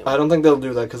costume. I don't think they'll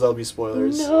do that because that'll be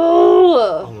spoilers.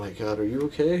 No. Oh my god, are you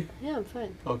okay? Yeah, I'm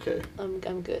fine. Okay. I'm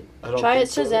good. Try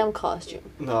his Shazam costume.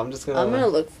 No, I'm gonna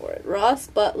look for it. Ross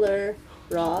Butler,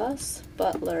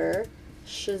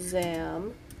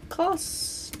 Shazam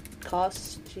costume.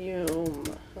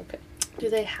 Okay. Do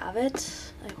they have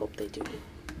it? I hope they do.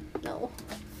 No.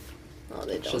 No,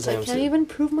 they don't. Shazam I can't even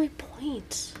prove my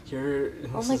point.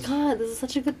 Oh my god, this is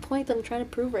such a good point that I'm trying to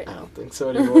prove right now. I don't think so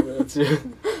anymore, that's you.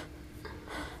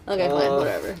 Okay, fine,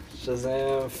 whatever.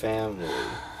 Shazam family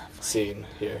scene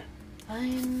here.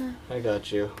 Fine. I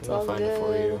got you. I'm gonna find it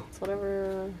for you. It's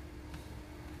whatever.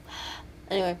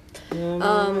 Anyway,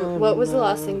 what was the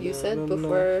last thing you said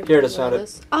before? Here it is, found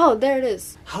it. Oh, there it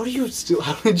is. How did you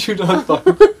not find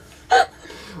it?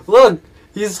 Look!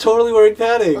 He's totally wearing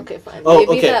padding. Okay, fine. Oh,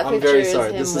 maybe okay. That I'm very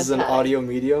sorry. is This is an padding. audio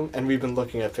medium, and we've been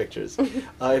looking at pictures.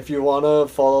 If you want to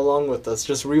follow along with us,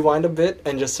 just rewind a bit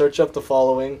and just search up the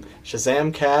following: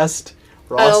 Shazam cast,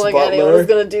 Ross Butler. God, I was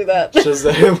gonna do that.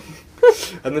 Shazam,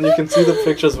 and then you can see the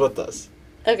pictures with us.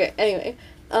 Okay. Anyway,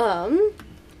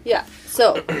 yeah.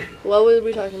 So, what were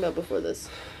we talking about before this?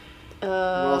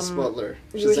 Ross Butler.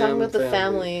 We were talking about the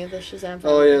family, the Shazam family.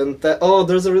 Oh yeah, and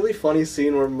there's a really funny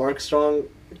scene where Mark Strong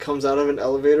comes out of an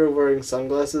elevator wearing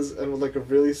sunglasses and with like a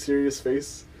really serious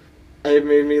face. It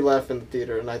made me laugh in the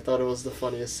theater, and I thought it was the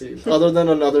funniest scene. Other than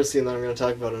another scene that I'm going to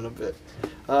talk about in a bit.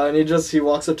 And he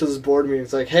walks up to this board meeting.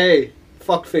 He's like, "Hey,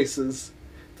 fuck faces.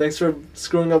 Thanks for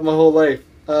screwing up my whole life.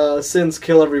 Sins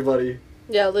kill everybody."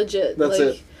 Yeah, legit. That's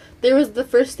it. There was the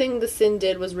first thing the Sin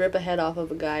did was rip a head off of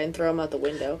a guy and throw him out the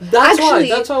window. That's why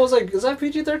I was like, is that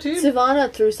PG-13? Savannah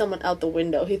threw someone out the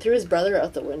window. He threw his brother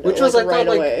out the window. Which was, I right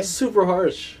thought, away. super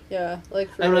harsh. Yeah, I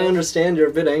mean, I understand you're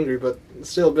a bit angry, but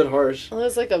it's still a bit harsh. Well, it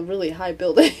was like a really high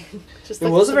building. It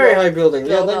was a very high building.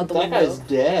 Yeah, that guy's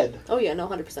dead. Oh yeah, no,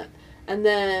 100%. And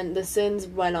then the Sins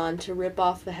went on to rip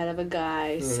off the head of a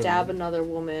guy, stab another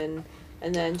woman,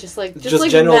 and then just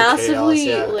massively chaos,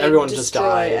 yeah. Everyone just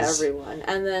dies. Everyone,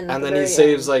 and then he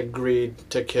saves Greed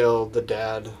to kill the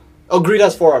dad. Oh, Greed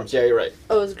has forearms. Yeah, you're right.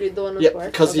 Oh, is Greed the one with forearms? Yeah,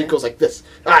 because he goes like this.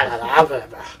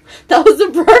 That was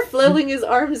the Brar flailing his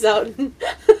arms out.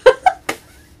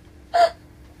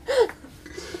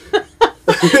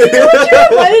 You know what you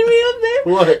reminded me of there?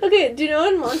 What? Okay, do you know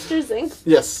in Monsters, Inc.?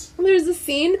 Yes. There's a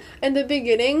scene in the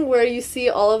beginning where you see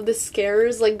all of the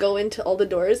scarers go into all the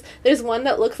doors. There's one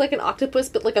that looks like an octopus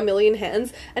but like a million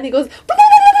hands, and he goes.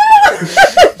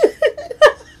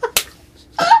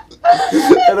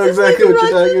 I know exactly what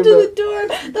you're talking about. The door.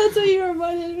 That's what you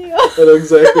reminded me of. I know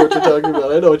exactly what you're talking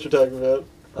about. I know what you're talking about.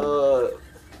 Oh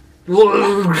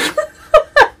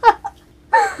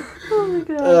my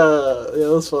god. Yeah,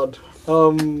 that was fun.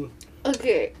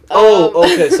 Okay.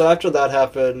 Okay, so after that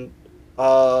happened,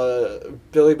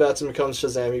 Billy Batson becomes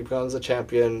Shazam, he becomes a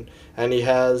champion, and he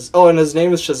has... Oh, and his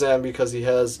name is Shazam because he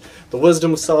has the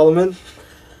wisdom of Solomon,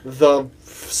 the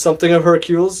something of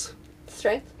Hercules.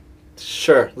 Strength?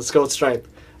 Sure, let's go with strength.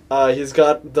 He's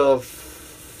got the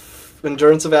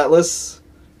endurance of Atlas,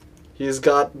 he's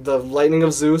got the lightning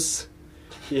of Zeus,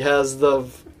 he has the...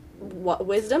 What,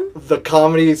 wisdom? The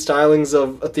comedy stylings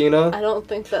of Athena. I don't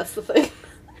think that's the thing.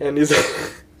 And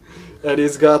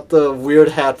he's got the weird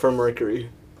hat from Mercury.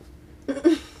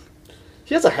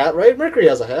 He has a hat, right? Mercury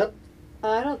has a hat.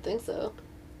 I don't think so.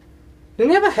 Didn't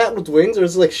he have a hat with wings, or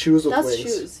is it like shoes with wings? That's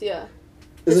shoes, yeah.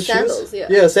 Is it sandals, shoes? Yeah.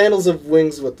 Yeah, sandals of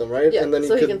wings with them, right? Yeah, and then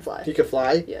so he can fly. He can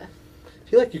fly? Yeah. I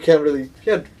feel like you can't really...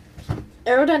 Yeah.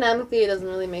 Aerodynamically, it doesn't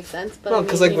really make sense, but... No,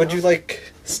 because, like, would you,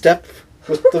 like, step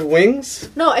with the wings?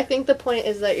 No, I think the point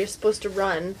is that you're supposed to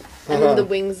run, and then the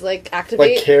wings, like,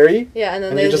 activate. Like, carry? Yeah, and then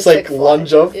and they you just like,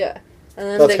 lunge up? Yeah. And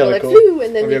then That's they go, like, cool. phew,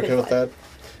 and then you okay can with fly.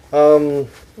 that.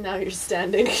 Now you're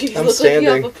standing. You I'm look standing.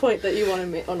 like you have a point that you want to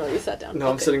make. Oh, no, you sat down. No,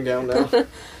 okay. I'm sitting down now.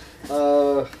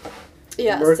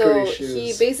 Yeah, Mercury so shoes.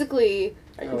 he basically...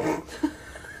 Oh.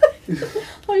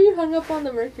 Why are you hung up on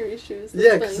the Mercury shoes?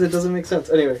 Yeah, because it doesn't make sense.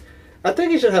 Anyway, I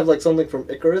think he should have, like, something from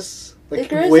Icarus. Like,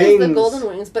 Icarus wings. is the golden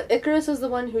wings, but Icarus is the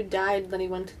one who died. Then he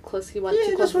went too close to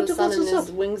the sun, and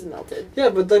his wings melted. Yeah,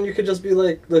 but then you could just be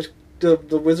like, the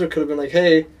wizard could have been like,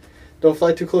 hey, don't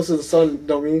fly too close to the sun,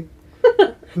 dummy.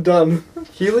 Done.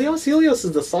 Helios? Helios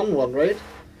is the sun one, right?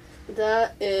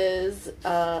 That is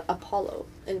Apollo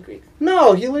in Greek.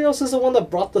 No, Helios is the one that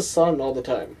brought the sun all the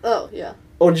time. Oh, yeah.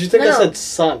 Oh, did you think I No. said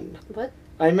sun? What?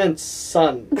 I meant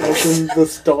sun, as in the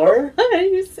star, What are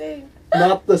you saying?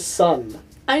 not the sun.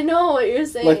 I know what you're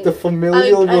saying. Like the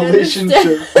familial I relationship.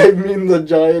 understand. I mean the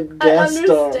giant gas I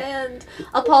star. understand.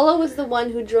 Apollo was the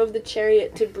one who drove the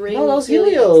chariot to bring... No, that was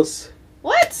Helios.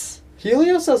 What?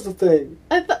 Helios has the thing.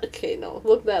 I thought... Okay, no.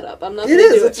 Look that up. I'm not It going to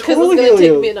is, do it it's because totally it's going to take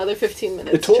Helios. me another 15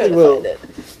 minutes It totally to try will. to find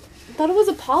it. I thought it was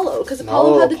Apollo, because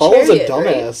Apollo had the Apollo's chariot, a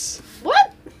dumbass. Right?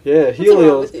 What? Yeah, What's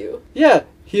Helios. wrong with you? Yeah,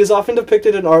 he is often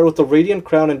depicted in art with a radiant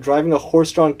crown and driving a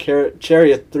horse-drawn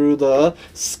chariot through the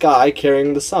sky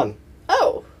carrying the sun.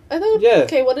 Oh. I thought... Yeah.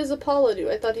 Okay, what does Apollo do?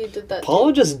 I thought he did that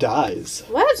Apollo too. just dies.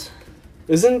 What?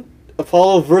 Isn't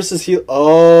Apollo versus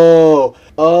Oh,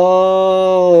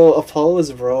 Apollo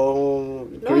is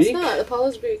Greek? No, it's not.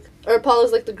 Apollo's Greek. Or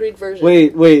Apollo's like the Greek version.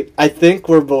 Wait, I think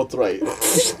we're both right.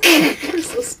 You're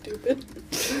so stupid.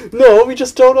 No, we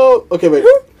just don't know. Okay, wait.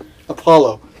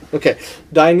 Apollo. Okay.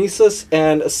 Dionysus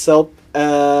and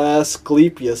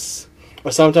Asclepius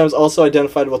are sometimes also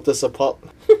identified with this Apollo.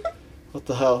 What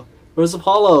the hell? Where's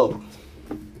Apollo?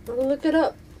 I'll look it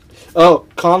up. Oh,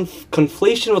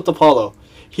 conflation with Apollo.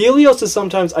 Helios is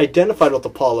sometimes identified with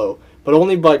Apollo, but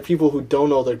only by people who don't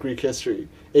know their Greek history,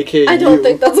 aka I don't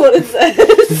think that's what it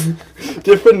says.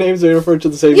 Different names may refer to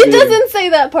the same It being. doesn't say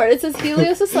that part. It says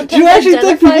Helios is sometimes you actually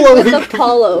think identified people with are-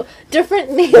 Apollo.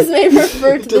 Different names may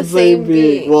refer to the same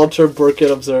being. Walter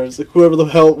Burkett observes, whoever the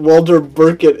hell Walter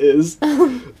Burkett is,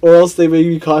 or else they may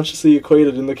be consciously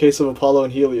equated in the case of Apollo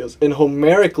and Helios. In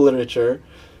Homeric literature,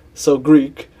 so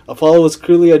Greek, Apollo was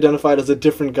clearly identified as a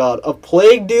different god, a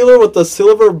plague dealer with a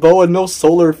silver bow and no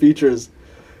solar features.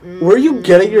 Where are you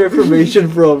getting your information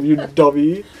from, you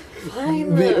dummy?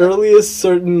 The earliest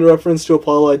certain reference to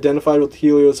Apollo identified with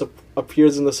Helios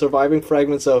appears in the surviving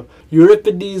fragments of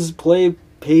Euripides' play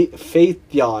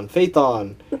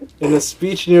Phaethon. In a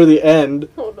speech near the end,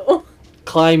 Oh no.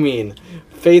 Clymene,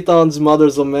 Phaethon's mother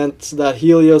laments that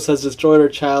Helios has destroyed her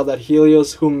child, that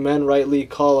Helios, whom men rightly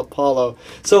call Apollo.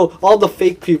 So, all the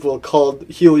fake people called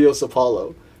Helios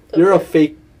Apollo. You're a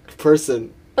fake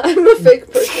person. I'm a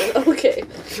fake person. Okay.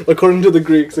 According to the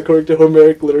Greeks, according to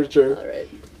Homeric literature. Alright.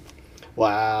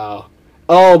 Wow.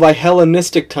 Oh, by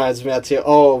Hellenistic times, Mattia.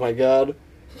 Oh my god.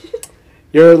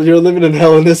 You're living in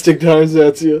Hellenistic times,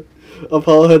 Mattia.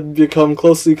 Apollo had become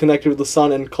closely connected with the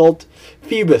sun and cult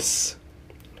Phoebus,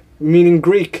 meaning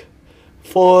Greek,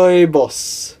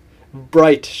 Phoebos,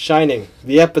 bright, shining,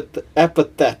 the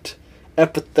epithet.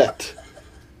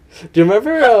 Do you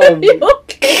remember? Are you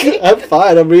okay? I'm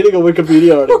fine. I'm reading a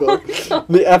Wikipedia article. Oh my God.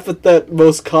 The epithet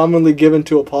most commonly given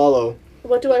to Apollo.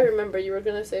 What do I remember? You were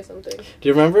gonna say something. Do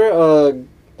you remember?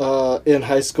 In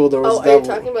high school there was. Oh, are you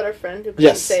talking about our friend who couldn't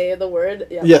Yes. say the word?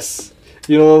 Yeah. Yes.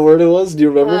 You know what word it was? Do you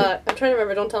remember? I'm trying to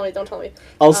remember. Don't tell me.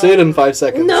 I'll say it in 5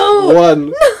 seconds. No! 1,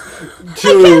 2, I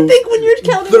can't think when you're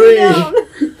counting 3, me down.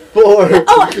 4.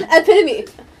 Oh, epitome.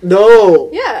 No.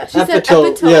 Yeah, she said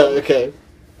epitome. Yeah, okay.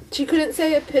 She couldn't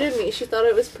say epitome. She thought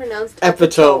it was pronounced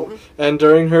Epitome. And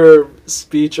during her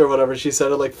speech or whatever, she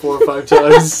said it like 4 or 5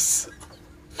 times.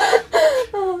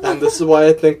 And this is why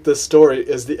I think this story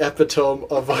is the epitome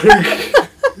of our...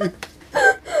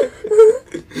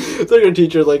 So your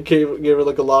teacher like gave her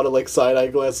like a lot of like side-eye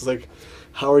glances like,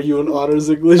 how are you in honors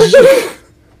English?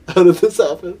 How did this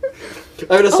happen? She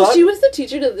was the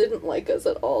teacher that didn't like us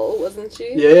at all, wasn't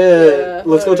she? Yeah.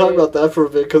 Let's go talk about that for a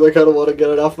bit because I kind of want to get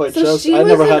it off my chest. I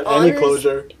never had any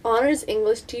closure. Honors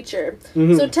English teacher.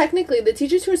 Mm-hmm. So technically, the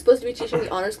teachers who are supposed to be teaching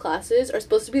the honors classes are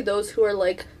supposed to be those who are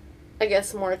like I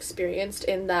guess, more experienced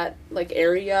in that, like,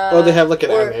 area. Or they have, like, an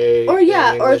MA. Or,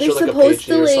 yeah, or they're like supposed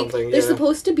to, like, they're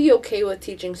supposed to be okay with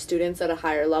teaching students at a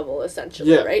higher level,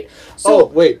 essentially, right? So,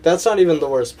 wait, that's not even the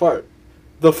worst part.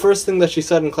 The first thing that she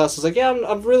said in class was like, yeah,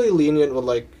 I'm really lenient with,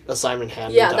 like, assignment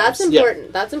handling times. That's important.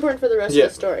 Yeah. That's important for the rest of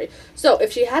the story. So,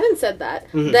 if she hadn't said that,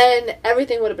 then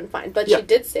everything would have been fine. But she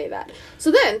did say that. So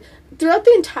then, throughout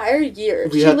the entire year,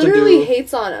 she literally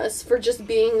hates on us for just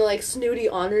being, like, snooty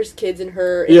honors kids in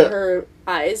her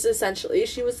eyes, essentially.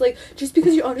 She was like, just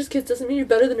because you're honors kids doesn't mean you're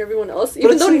better than everyone else,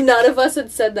 even though none of us had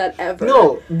said that ever.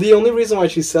 No, the only reason why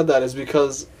she said that is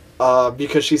because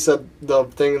she said the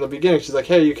thing in the beginning. She's like,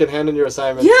 hey, you can hand in your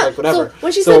assignments, like, whatever. So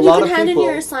when she said you can hand in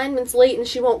your assignments late and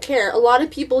she won't care, a lot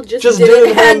of people just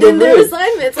didn't hand in their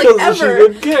assignments, like, ever. She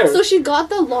didn't care. So she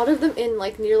got a lot of them in,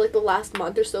 like, near, like, the last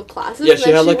month or so classes. Yeah, she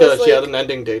had, she had an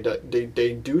ending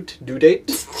due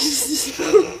date.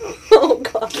 Oh,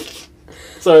 God.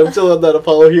 Sorry, I'm still on that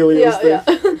Apollo Helios thing.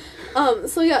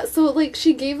 So, like,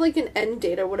 she gave, like, an end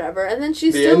date or whatever, and then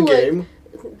she's the still, end like... game.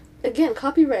 Again,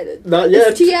 copyrighted. Not yet.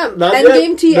 It's TM. Not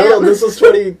Endgame TM. No, this was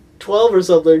 2012 or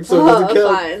something, so it doesn't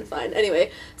count. Fine. Anyway,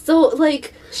 so,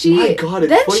 like, she... My God,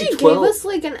 then she gave us,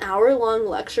 like, an hour-long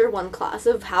lecture, one class,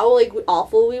 of how, like,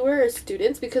 awful we were as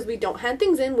students because we don't hand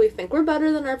things in, we think we're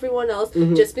better than everyone else,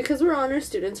 just because we're honor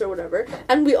students or whatever,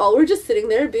 and we all were just sitting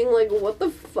there being like, what the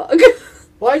fuck?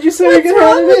 Why'd you say I can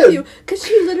hand it in? Because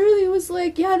she literally was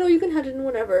like, yeah, no, you can hand it in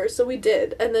whenever. So we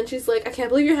did. And then she's like, I can't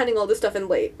believe you're handing all this stuff in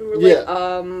late. And we're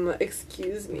like,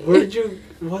 excuse me.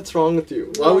 What's wrong with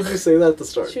you? Why would you say that at the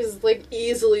start? She was, like,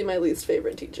 easily my least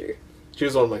favorite teacher. She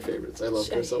was one of my favorites. I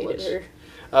loved her so much. Her.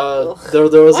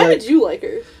 There was, why did you like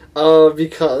her?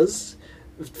 Because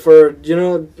we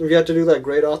had to do that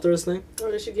grade authors thing.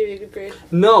 Or did she give you a good grade?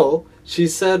 No. She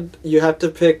said you had to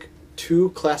pick 2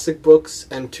 classic books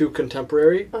and 2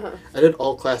 contemporary. I did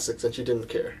all classics and she didn't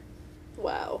care.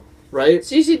 Wow. Right?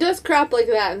 She does crap like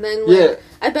that, and then, like,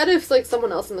 I bet if, like,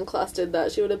 someone else in the class did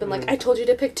that, she would have been like, I told you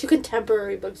to pick 2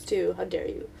 contemporary books too, how dare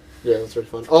you. Yeah, it was really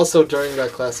fun. Also, during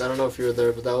that class, I don't know if you were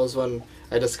there, but that was when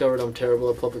I discovered I'm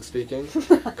terrible at public speaking,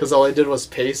 because all I did was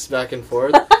pace back and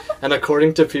forth, and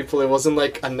according to people, it wasn't,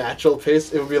 like, a natural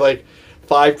pace, it would be, like,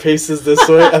 5 paces this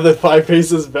way, and then 5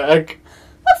 paces back.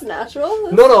 That's natural.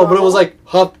 That's no, normal. But it was like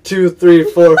hop 2, 3,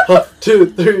 4, hop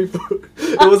 2, 3, 4.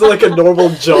 It wasn't like a normal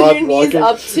jog your walking. Knees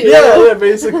up too. Yeah,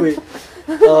 basically.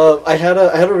 I had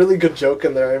a really good joke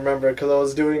in there. I remember because I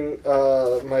was doing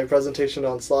my presentation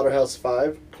on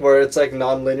Slaughterhouse-5, where it's like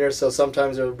non-linear. So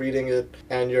sometimes you're reading it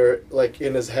and you're like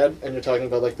in his head, and you're talking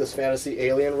about like this fantasy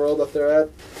alien world that they're at,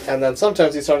 and then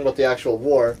sometimes he's talking about the actual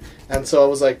war. And so I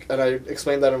was like, and I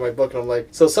explained that in my book, and I'm like,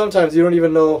 so sometimes you don't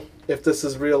even know if this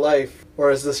is real life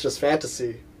or is this just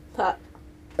fantasy. Huh.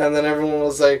 And then everyone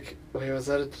was like, wait, was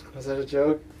that a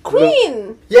joke? Queen!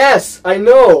 No. Yes, I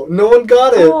know. No one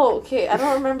got it. Oh, okay. I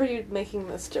don't remember you making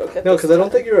this joke at No, because I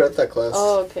don't think you were at that class.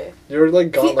 Oh, okay. You were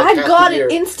like gone. See, like I got it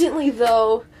instantly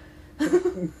though.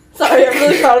 Sorry, I'm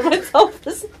really proud of myself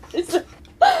for some reason.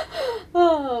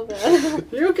 Oh man.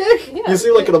 You okay? Yeah, you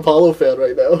seem like an Apollo fan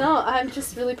right now. No, I'm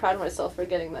just really proud of myself for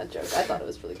getting that joke. I thought it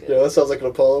was really good. Yeah, that sounds like an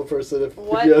Apollo person if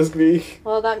you ask me.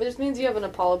 Well, that just means you have an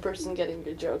Apollo person getting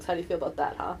your jokes. How do you feel about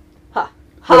that, huh? Ha.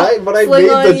 But I made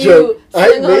the joke.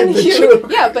 I made the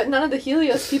joke. Yeah, but none of the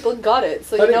Helios people got it,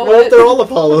 so you know what? They're all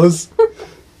Apollos.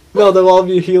 No, they'll all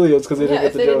be Helios because they didn't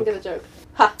get the joke. Yeah, if they didn't get the joke.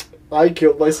 Ha. I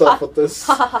killed myself with this.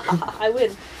 Ha ha ha ha. I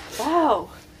win. Wow.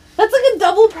 That's like a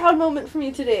double proud moment for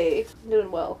me today. I'm doing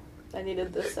well. I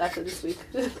needed this after this week.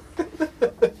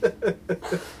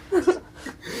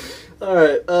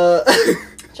 Alright,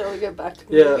 Shall we get back to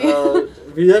the movie?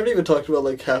 We haven't even talked about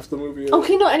like half the movie yet.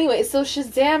 Okay, no, anyway, so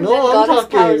Shazam then got his powers. No, I'm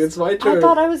talking. It's my turn. I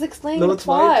thought I was explaining the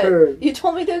plot. No, it's my turn. You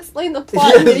told me to explain the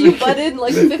plot and you butted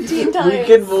like 15 times. We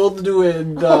can both do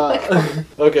it.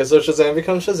 Okay, so Shazam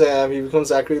becomes Shazam, he becomes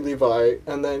Zachary Levi,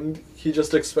 and then he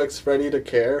just expects Freddy to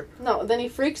care. No, then he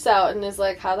freaks out and is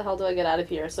like, how the hell do I get out of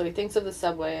here? So he thinks of the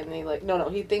subway and he like,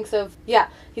 he thinks of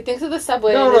the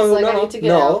subway and is like, I need to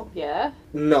get out. Yeah?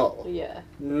 No. Yeah.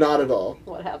 Not at all.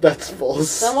 What happened? That's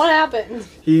false. Then what happened?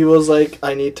 He was like,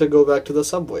 I need to go back to the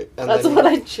subway. And that's what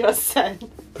I just said.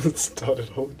 It's not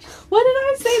at all. What did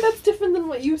I say? That's different than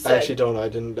what you said. I actually don't. I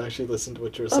didn't actually listen to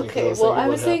what you were saying. Okay, I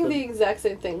was saying the exact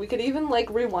same thing. We could even like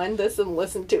rewind this and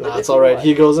listen to it. That's alright.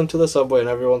 He goes into the subway and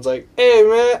everyone's like, hey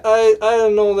man, I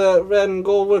didn't know that red and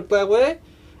gold worked that way.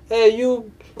 Hey,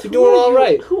 you doing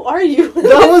alright. Who are you?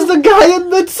 That was the guy in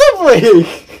the subway!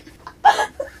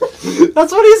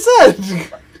 That's what he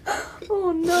said!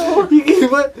 Oh no. He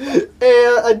went,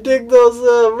 hey, I dig those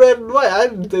red and white. I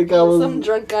didn't think I was... Some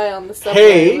drunk guy on the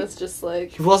subway was just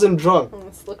like... He wasn't drunk.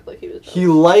 Almost looked like he was drunk. He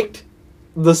liked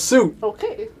the suit.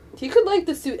 Okay. He could like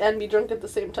the suit and be drunk at the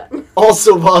same time.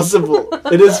 Also possible.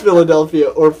 It is Philadelphia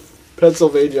or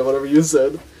Pennsylvania, whatever you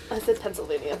said. I said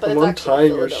Pennsylvania, but I'm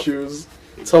untying your shoes.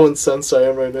 That's how incensed I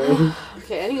am right now.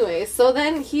 Okay, anyway, so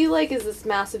then he, like, is this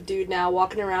massive dude now,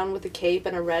 walking around with a cape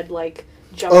and a red, like,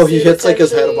 jumpsuit. Oh, he hits, like,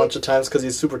 his head a bunch of times because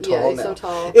he's super tall now. Yeah, he's so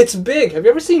tall. It's Big. Have you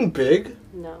ever seen Big?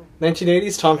 No.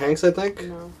 1980s, Tom Hanks, I think?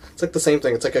 No. It's, like, the same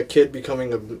thing. It's, like, a kid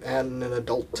becoming an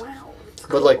adult. Wow.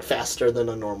 Cool. But, like, faster than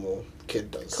a normal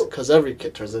kid does. Because every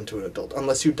kid turns into an adult,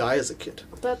 unless you die as a kid.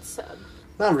 That's sad.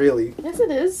 Not really. Yes, it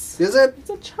is. Is it? It's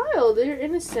a child. They're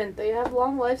innocent. They have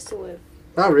long lives to live.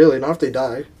 Not really. Not if they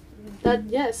die.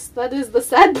 Yes, that is the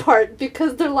sad part,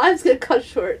 because their lives get cut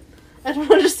short. I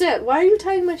don't understand. Why are you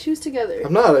tying my shoes together?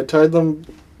 I'm not. I tied them...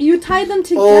 You tied them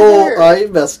together! Oh, I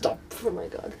messed up. Oh my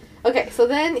god. Okay, so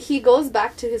then he goes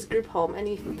back to his group home, and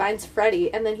he finds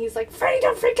Freddy, and then he's like, Freddy,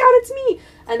 don't freak out, it's me!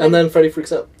 And then Freddy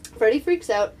freaks out. Freddy freaks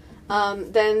out.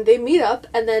 Then they meet up,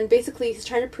 and then basically he's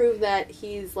trying to prove that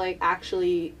he's, like,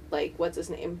 actually, like, what's his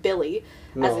name? Billy,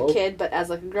 as a kid, but as,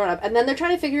 like, a grown-up. And then they're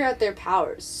trying to figure out their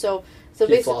powers. So he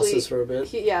basically... flosses for a bit.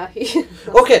 He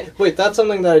okay, wait, that's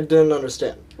something that I didn't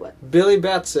understand. What? Billy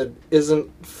Batson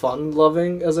isn't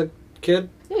fun-loving as a kid?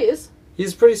 Yeah, he is.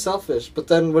 He's pretty selfish, but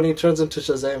then when he turns into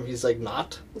Shazam, he's, like,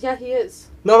 not? Yeah, he is.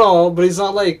 No, but he's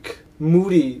not, like,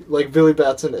 moody like Billy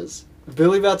Batson is.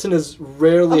 Billy Batson is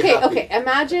rarely happy. Okay,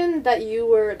 imagine that you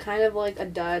were kind of like a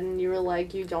dud and you were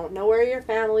like, you don't know where your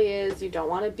family is, you don't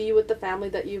want to be with the family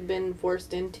that you've been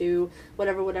forced into,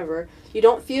 whatever. You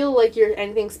don't feel like you're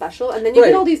anything special, and then you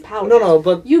get all these powers. No,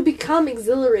 but... You become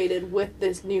exhilarated with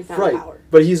this newfound power.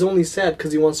 But he's only sad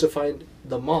because he wants to find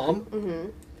the mom. Mm-hmm.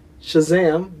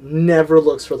 Shazam never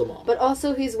looks for the mom. But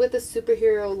also he's with a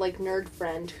superhero, like, nerd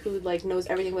friend who, like, knows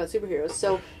everything about superheroes,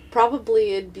 so...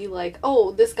 Probably it'd be like,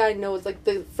 oh, this guy knows, like,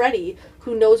 the Freddy,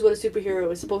 who knows what a superhero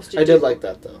is supposed to do. I did like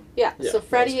that, though. Yeah, so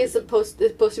Freddy is supposed to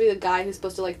be the guy who's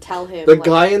supposed to, like, tell him. The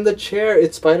guy in the chair,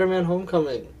 it's Spider-Man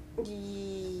Homecoming.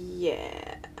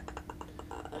 Yeah.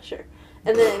 Sure.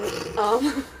 And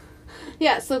then,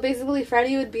 yeah, so basically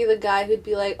Freddy would be the guy who'd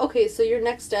be like, okay, so your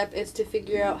next step is to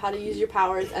figure out how to use your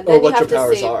powers, and then what your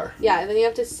powers are. Yeah, and then you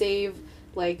have to save...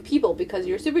 like, people, because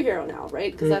you're a superhero now,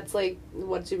 right? Because that's, like,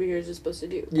 what superheroes are supposed to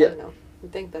do. Yeah. I don't know. I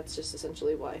think that's just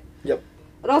essentially why. Yep.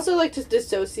 I'd also like to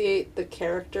dissociate the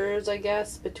characters, I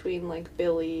guess, between, like,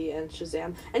 Billy and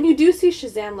Shazam. And you do see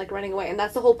Shazam, like, running away, and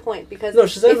that's the whole point, because no,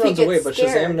 Shazam runs away, but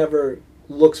Shazam never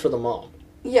looks for the mom.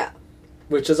 Yeah.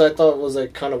 Which is, I thought, was,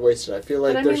 like, kind of wasted. I feel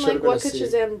like there should have been what could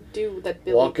Shazam do that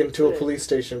Billy walk into a police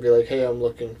station and be like, hey, I'm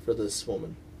looking for this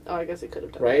woman. Oh, I guess he could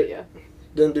have done that, yeah.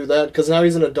 Didn't do that, because now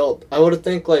he's an adult. I would have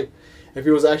think, like, if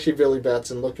he was actually Billy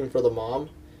Batson looking for the mom,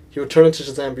 he would turn into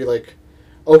Shazam and be like,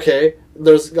 okay,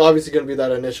 there's obviously going to be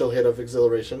that initial hit of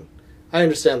exhilaration. I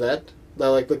understand that. That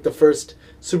like the first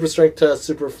super strength test,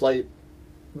 super flight,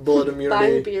 bullet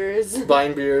immunity.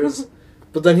 Buying beers.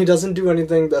 But then he doesn't do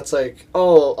anything that's like,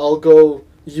 oh, I'll go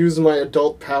use my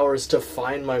adult powers to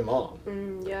find my mom.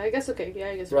 Yeah, I guess okay. Yeah,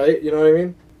 I guess. Right? You know what I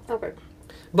mean? Okay.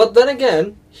 But then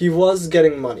again, he was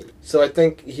getting money. So I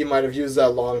think he might have used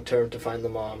that long term to find the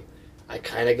mom. I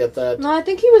kind of get that. No, I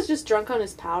think he was just drunk on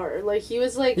his power. Like, he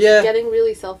was, like, getting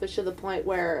really selfish to the point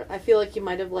where I feel like he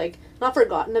might have, like, not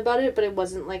forgotten about it, but it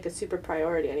wasn't, like, a super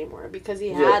priority anymore. Because he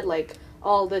had, like,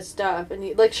 all this stuff. And,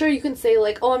 he, like, sure, you can say,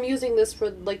 like, oh, I'm using this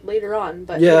for, like, later on.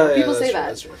 But people say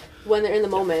that when they're in the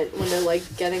moment, when they're,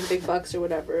 like, getting big bucks or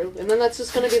whatever. And then that's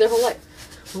just going to be their whole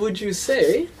life. Would you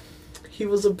say he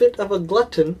was a bit of a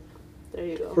glutton there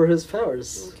you go. For his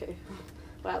powers? Okay.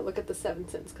 Wow, look at the 7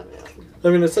 cents coming out. I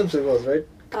mean, essentially was, right?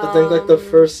 I think, like, the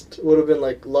first would have been,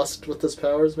 like, lust with his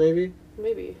powers, maybe?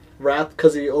 Maybe. Wrath,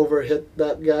 because he overhit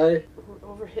that guy.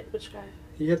 Overhit which guy?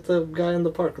 He hit the guy in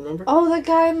the park, remember? Oh, the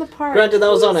guy in the park. Granted,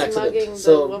 that was on accident. Mugging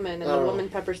the woman, and the woman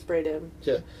pepper sprayed him.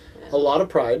 Yeah. A lot of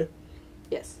pride.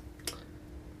 Yes.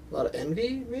 A lot of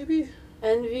envy, maybe?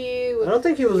 Envy. I don't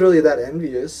think he was really that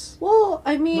envious. Well,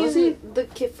 I mean,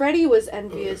 Freddy was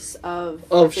envious of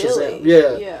Shazam.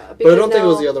 Yeah. Yeah. But I don't think it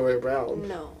was the other way around.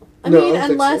 No. I mean,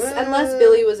 unless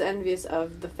Billy was envious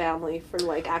of the family for,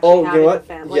 like, actually having a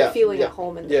family, like, feeling at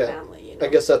home in the family, you know? I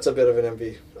guess that's a bit of an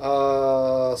envy.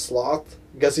 Sloth.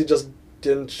 I guess he just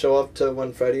didn't show up to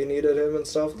when Freddy needed him and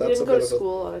stuff. He didn't go to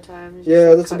school all the time.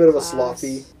 Yeah, that's a bit of a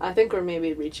slothy. I think we're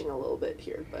maybe reaching a little bit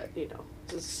here, but, you know,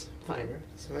 it's fine.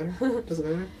 Doesn't matter. Doesn't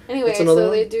matter. Anyway,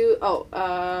 so they do...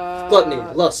 Gluttony,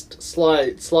 lust,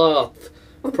 sloth,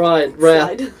 pride,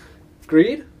 wrath,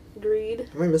 greed? Greed.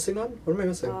 Am Am I missing one? What am I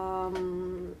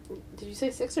missing? Did you say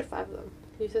 6 or 5 of them?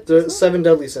 You said the 7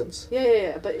 deadly sins.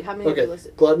 Yeah. But how many have you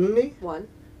listed? Gluttony. 1.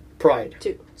 Pride.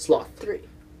 2. Sloth. 3.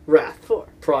 Wrath. 4.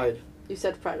 Pride. You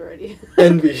said pride already.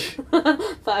 Envy.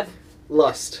 5.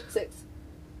 Lust. 6.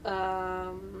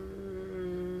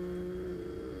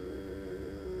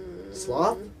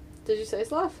 Sloth? Did you say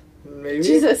sloth? Maybe.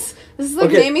 Jesus. This is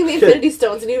like naming the Infinity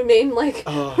Stones and you name like...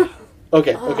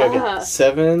 Okay.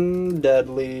 7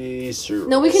 deadly sins.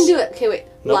 No, we can do it. Okay, wait.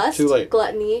 Nope, Lust, too late.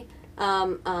 gluttony,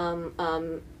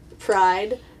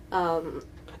 pride,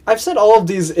 I've said all of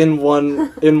these in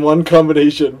one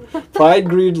combination. Pride,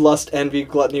 greed, lust, envy,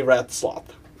 gluttony, wrath,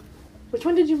 sloth. Which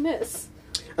one did you miss?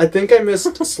 I think I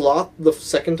missed sloth the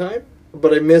second time,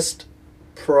 but I missed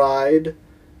pride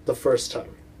the first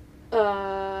time.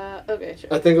 Okay,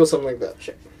 sure. I think it was something like that.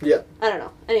 Sure. Yeah. I don't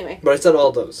know. Anyway. But I said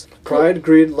all those. Pride,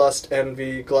 greed, lust,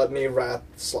 envy, gluttony, wrath,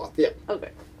 sloth. Yeah.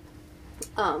 Okay.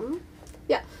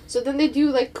 Yeah. So then they do,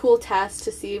 like, cool tests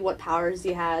to see what powers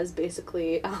he has,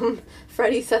 basically.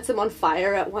 Freddy sets him on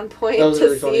fire at one point that was to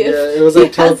really see funny. if yeah, it was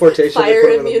like teleportation. Fire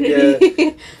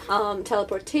immunity.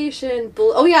 Teleportation.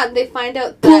 Oh, yeah, they find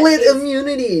out that bullet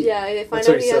immunity! Yeah, they find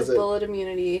out he has bullet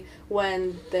immunity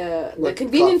when the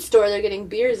convenience store they're getting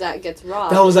beers at gets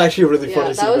robbed. That was actually a really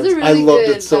funny sequence. Was a really I loved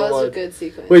good, it so much. That was a good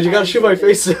sequence. Wait, you gotta shoot my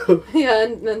face though. Yeah,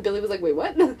 and then Billy was like, wait,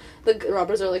 what? The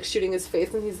robbers are like shooting his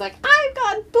face and he's like, I've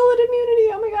got bullet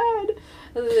immunity, oh my god.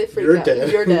 And then they freak out.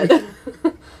 You're dead.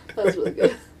 That was really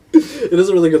good. It is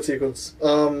a really good sequence.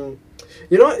 You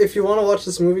know what? If you want to watch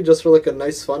this movie just for like a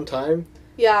nice fun time,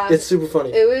 yeah, it's super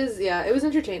funny. It was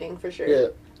entertaining for sure. Yeah.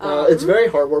 It's very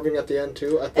heartwarming at the end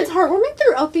too. I think. It's heartwarming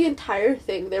throughout the entire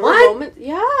thing. There were moments.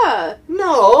 Yeah.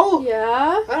 No.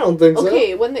 Yeah. I don't think so.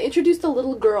 Okay, when they introduced the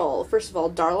little girl, first of all,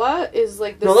 Darla is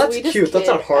like the sweetest kid. No, that's cute. That's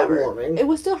not heartwarming. Ever. It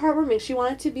was still heartwarming. She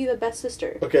wanted to be the best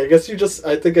sister. Okay, I guess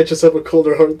I think I just have a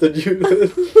colder heart than you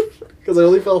did. Because I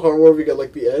only felt heartwarming at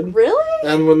like the end. Really?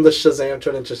 And when the Shazam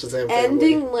turned into Shazam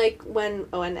Ending family. like when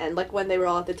like when they were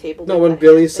all at the table. No, when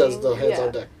Billy says the hands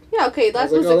on deck. Yeah, okay, that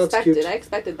was expected. I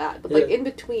expected that. But, like, in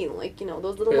between, like, you know,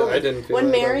 those little moments. I didn't feel when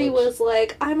Mary was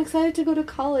like, I'm excited to go to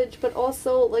college, but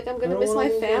also, like, I'm going to miss my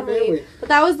family. But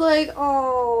that was like,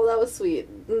 oh, that was sweet.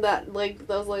 And that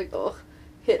was like, oh,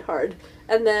 hit hard.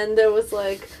 And then there was,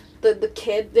 like, the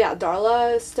kid,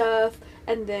 Darla stuff.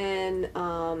 And then,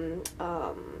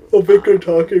 Victor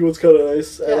talking was kind of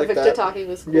nice. Yeah, like Victor talking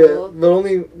was cool. Yeah, but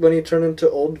only when he turned into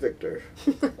old Victor.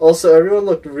 Also, everyone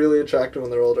looked really attractive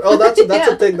when they're older. Oh, that's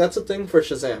a thing. That's a thing for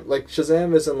Shazam. Like,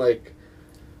 Shazam isn't like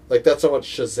that's not what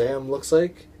Shazam looks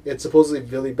like. It's supposedly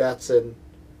Billy Batson.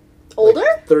 Older?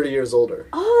 Like 30 years older.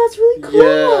 Oh, that's really cool.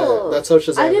 Yeah, that's how Shazam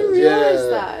is. I didn't realize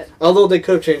that. Although they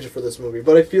could have changed it for this movie,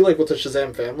 but I feel like with the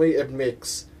Shazam family, it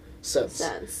makes sense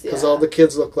because all the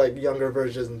kids look like younger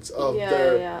versions of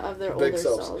their big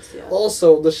selves. Yeah.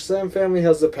 Also, the Shazam family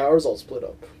has the powers all split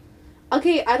up.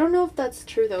 Okay, I don't know if that's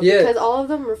true though because all of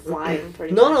them were flying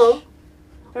pretty much. No.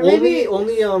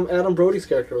 Only Adam Brody's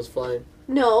character was flying.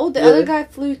 No, the other guy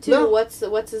flew too. No. What's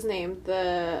his name?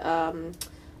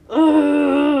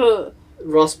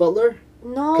 Ross Butler?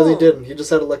 No, because he didn't. He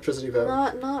just had electricity power.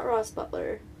 Not Ross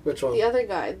Butler. Which one? The other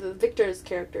guy, the Victor's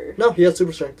character. No, he had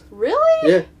super strength.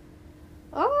 Really? Yeah.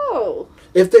 Oh.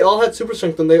 If they all had super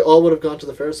strength, then they all would have gone to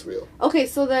the Ferris wheel. Okay,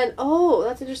 so then,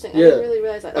 that's interesting. Yeah. I didn't really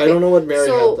realize that. Okay. I don't know what Mary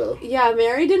had, though. Yeah,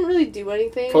 Mary didn't really do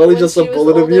anything. Probably just a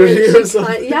bullet immunity or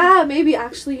something. Yeah, maybe.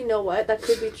 Actually, you know what? That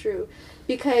could be true.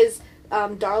 Because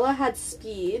Darla had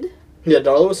speed. Yeah,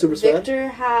 Darla was super strength. Victor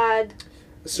had...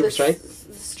 Super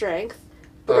strength.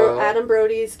 Adam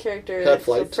Brody's character had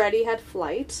flight. So Freddy had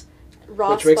flight.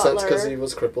 Ross Which makes Butler, sense because he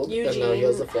was crippled, and now he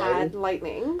has the flying. Had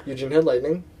lightning. Eugene had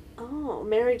lightning. Oh,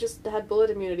 Mary just had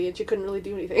bullet immunity and she couldn't really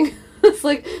do anything. It's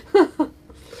like...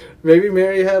 Maybe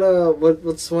Mary had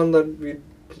what's one that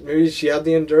maybe she had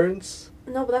the endurance?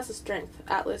 No, but that's a strength.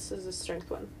 Atlas is a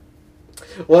strength one.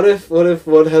 What if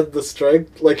one had the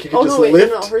strength? Like he could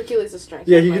lift? No, Hercules is strength.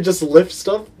 Yeah, he could just lift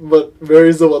stuff, but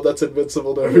Mary's the one that's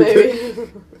invincible to everything.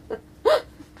 Maybe.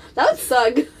 That would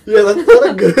suck. Yeah, that's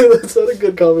not a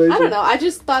good combination. I don't know. I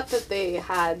just thought that they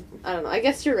had. I don't know. I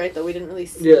guess you're right though. We didn't really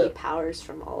see powers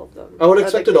from all of them. I would have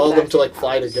expected all of them to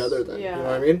fly together. Then you know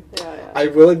what I mean? Yeah. I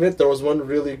will admit there was one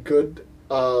really good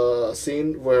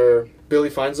scene where Billy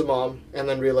finds a mom and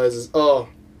then realizes, oh,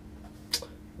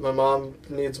 my mom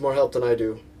needs more help than I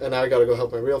do, and I gotta go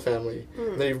help my real family.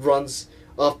 And then he runs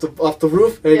off the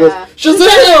roof and he goes,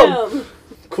 Shazam!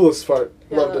 Coolest part.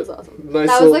 Loved that was it. Awesome. Nice.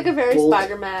 That was like a very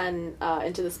Spider-Man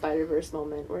Into the Spider-Verse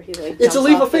moment where he like. It's a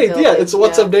leap of faith. Yeah, it's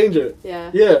What's Up Danger.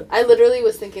 Yeah. Yeah. I literally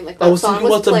was thinking like that song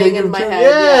was playing in my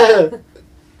head.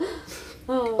 Yeah.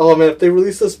 Oh man, if they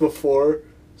released this before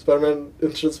Spider-Man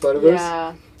Into the Spider-Verse,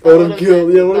 yeah, I would have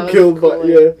killed. Yeah, would have killed. But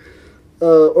yeah,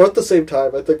 or at the same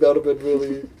time, I think that would have been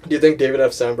really. Do you think David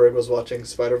F. Sandberg was watching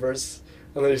Spider-Verse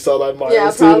and then he saw that Miles?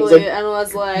 Yeah, probably, and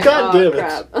was like, God damn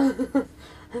crap.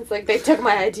 It's like they took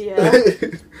my idea.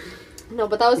 No,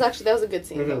 but that was a good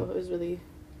scene though. It was really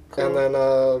cool. And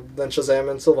then Shazam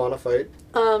and Sylvana fight.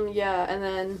 Yeah, and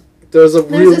then there's a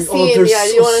scene.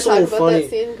 You want to talk about that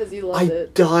scene because you loved it.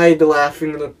 I died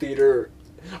laughing in the theater.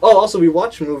 Oh, also we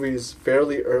watch movies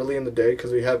fairly early in the day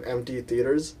because we have empty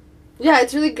theaters. Yeah,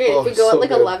 it's really great. If we go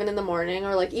at 11 in the morning,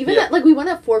 or even at we went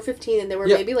at 4:15 and there were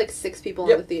maybe 6 people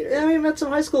in the theater. Yeah, we met some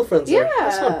high school friends. Yeah, there.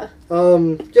 That's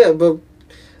fun. Yeah, but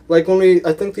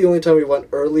I think the only time we went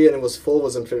early and it was full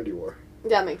was Infinity War.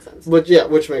 That makes sense. But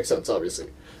which makes sense obviously.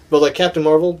 But Captain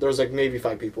Marvel, there was maybe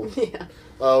 5 people. Yeah.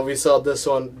 We saw this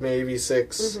one maybe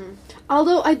 6. Mm-hmm.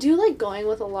 Although I do like going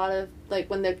with a lot of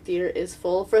when the theater is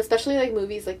full for especially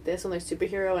movies like this when they're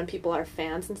superhero and people are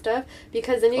fans and stuff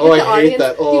because then you get the audience.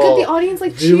 You get the audience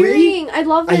cheering. I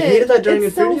love it. I hated that during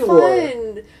Infinity War.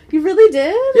 Fun. You really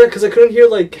did? Yeah, because I couldn't hear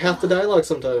half the dialogue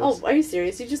sometimes. Oh, are you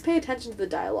serious? You just pay attention to the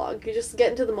dialogue. You just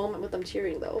get into the moment with them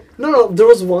cheering, though. No, there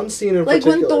was one scene in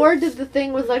particular. When Thor did the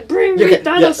thing with bring me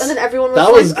Thanos, yes. And then everyone was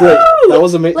that was great. Oh! That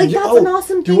was amazing. That's an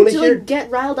awesome thing to get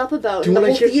riled up about. And the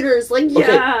whole theater's yeah.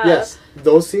 Okay, yes,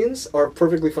 those scenes are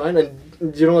perfectly fine. And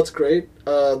you know what's great?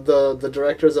 The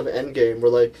directors of Endgame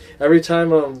were every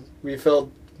time we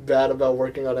felt bad about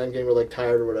working on Endgame or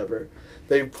tired or whatever,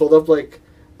 they pulled up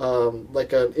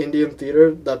an Indian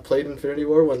theater that played Infinity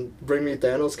War when Bring Me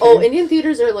Thanos came. Oh, Indian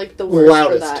theaters are the worst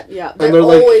loudest. For that. Yeah, they're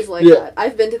always that.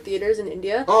 I've been to theaters in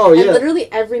India. Oh, yeah. And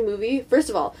literally every movie, first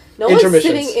of all, no one's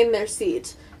sitting in their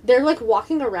seat. They're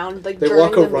walking around during the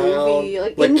movie,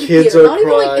 in the kids theater. Are not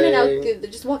crying. Even in and out. They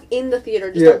just walk in the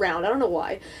theater, just around. I don't know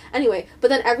why. Anyway, but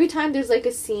then every time there's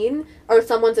a scene or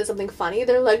someone says something funny,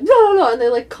 they're blah, blah, blah, and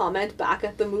they comment back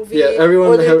at the movie. Yeah, everyone.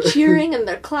 Or they're cheering and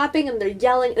they're clapping and they're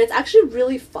yelling, and it's actually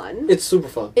really fun. It's super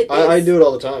fun. I do it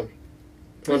all the time.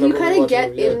 You kind of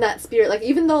get in that spirit,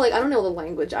 even though I don't know the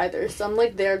language either, so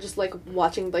I'm there just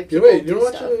watching people. Wait, you don't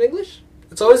watch it in English?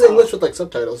 It's always English with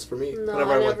subtitles for me. No,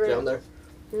 whenever I went down there.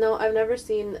 No, I've never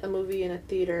seen a movie in a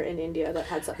theater in India that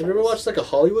had subtitles. Have you ever watched a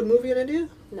Hollywood movie in India?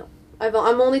 No.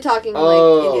 I'm only talking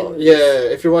Indian movies.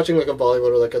 Yeah, if you're watching a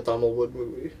Bollywood or a Tamilwood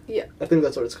movie. Yeah. I think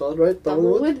that's what it's called, right?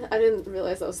 Tamilwood? I didn't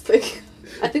realize that was thick.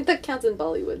 I think that counts in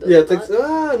Bollywood, yeah,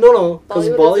 no. Because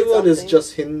Bollywood is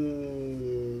just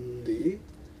Hindi.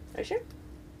 Are you sure?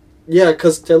 Yeah,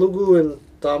 because Telugu and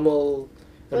Tamil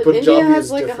and Punjabi India has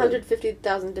is different.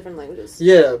 150,000 different languages.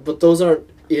 Yeah, but those aren't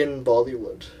in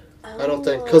Bollywood. I don't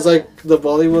think. Because, the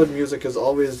Bollywood music is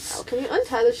always... Oh, can you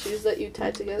untie the shoes that you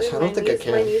tied together? I don't think I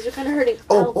can. My knees are kind of hurting.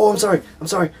 Oh, I'm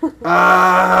sorry.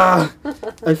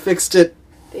 I fixed it.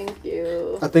 Thank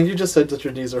you. I think you just said that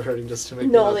your knees are hurting just to make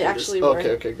me No, they actually were.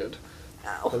 Okay, good.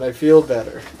 Ow. And I feel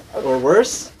better. Okay. Or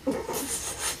worse?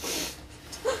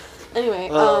 Anyway,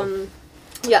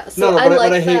 yeah, so no,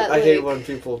 but I hate when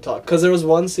people talk. Because there was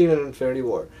one scene in Infinity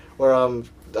War where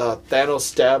Thanos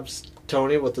stabs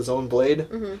Tony with his own blade,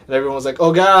 and everyone was like,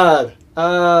 "Oh God!"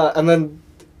 And then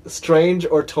Strange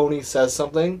or Tony says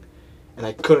something, and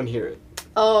I couldn't hear it.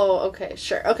 Oh, okay,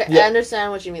 sure, okay, yeah. I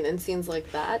understand what you mean in scenes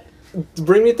like that.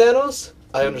 Bring Me Thanos,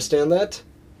 I understand that.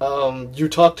 You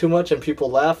talk too much and people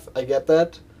laugh. I get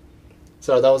that.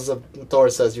 So that was Thor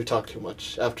says you talk too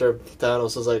much after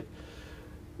Thanos was like,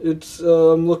 "It's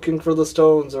I'm looking for the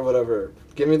stones or whatever.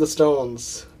 Give me the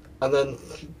stones." And then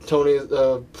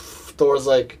Thor's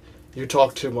like, "You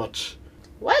talk too much."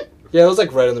 What? Yeah, it was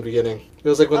right in the beginning. It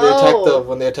was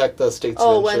when they attacked the statesmanship.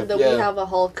 Oh, when we have a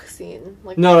Hulk scene.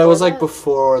 No, it was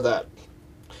before that.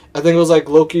 I think it was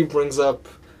Loki brings up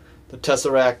the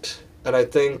Tesseract, and I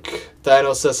think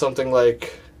Thanos says something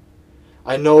like,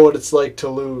 "I know what it's like to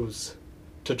lose,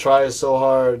 to try so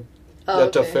hard,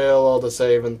 yet to fail all the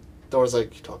same." And Thor's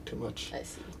like, "You talk too much." I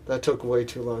see. That took way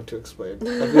too long to explain.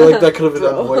 I feel that could have been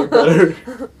done way better.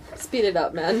 Speed it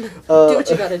up, man. Do what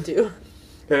you gotta do.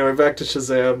 Anyway, back to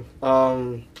Shazam.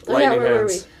 Lightning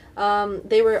hands.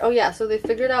 So they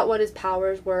figured out what his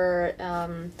powers were.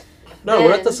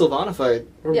 We're at the Sylvana fight.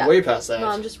 We're way past that. No,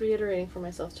 I'm just reiterating for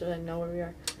myself so I know where we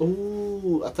are.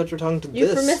 Ooh, I thought you were talking to this.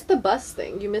 You missed the bus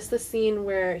thing. You missed the scene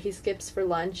where he skips for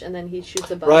lunch and then he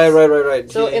shoots a bus. Right.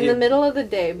 So in the middle of the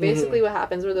day, basically what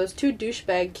happens were those 2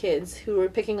 douchebag kids who were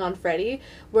picking on Freddy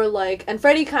were and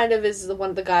Freddy kind of is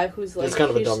the guy who's he's kind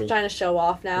of a dummy. Trying to show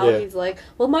off now. Yeah. He's like,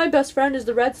 well, my best friend is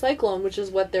the Red Cyclone, which is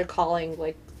what they're calling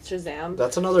Shazam.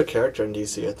 That's another character in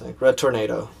DC, I think. Red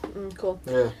Tornado. Cool.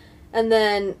 Yeah. And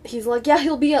then he's like, yeah,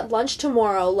 he'll be at lunch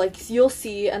tomorrow, like, you'll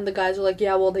see. And the guys are like,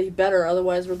 yeah, well, they better,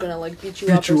 otherwise we're gonna, like, beat you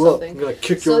up or something. I'm gonna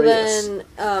kick your ass. So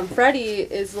then, Freddy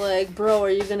is like, bro, are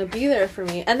you gonna be there for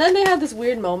me? And then they have this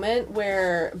weird moment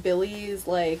where Billy's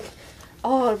like,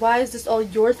 oh, why is this all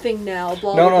your thing now?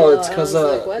 Blah, blah, blah. No,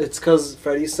 it's because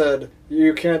Freddy said,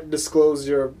 you can't disclose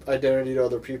your identity to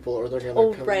other people or they're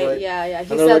gonna come, right, yeah, he and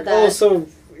said like, that. oh, so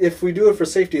if we do it for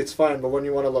safety, it's fine, but when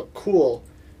you want to look cool,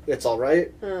 it's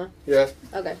alright. Yeah.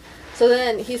 Okay. So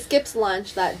then he skips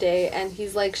lunch that day and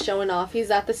he's like showing off. He's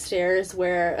at the stairs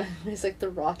where there's like the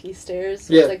rocky stairs.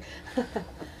 Yeah. It's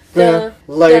like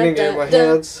lightning in my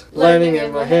hands. Lightning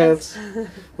in my hands.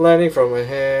 Lightning from my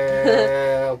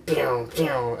hand. Pew,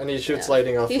 pew. And he shoots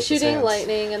lightning off. He's shooting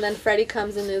lightning, and then Freddy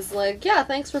comes and is like, yeah,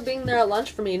 thanks for being there at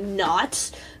lunch for me.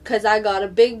 Not, because I got a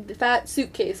big fat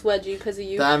suitcase wedgie because of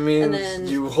you. That means and then,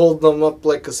 you hold them up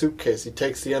like a suitcase. He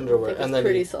takes the underwear. And then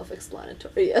pretty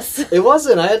self-explanatory, yes. It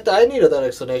wasn't. I needed that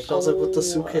explanation. I was like, with the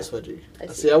suitcase wedgie.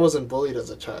 I wasn't bullied as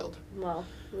a child. Well,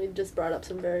 we just brought up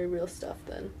some very real stuff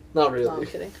then. Not really. No, I'm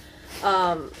kidding.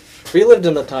 We lived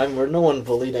in a time where no one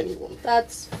bullied anyone.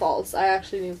 That's false. I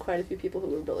actually knew quite a few people who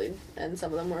were bullied, and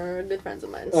some of them were good friends of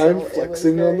mine. So I'm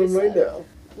flexing on them right now.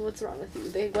 What's wrong with you?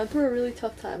 They went through a really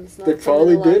tough time. It's not they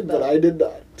probably did, but I did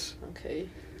not. Okay.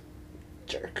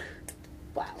 Jerk.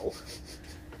 Wow.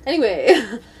 Anyway,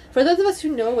 for those of us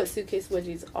who know what suitcase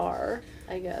wedgies are,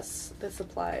 I guess this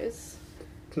applies.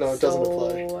 No, it doesn't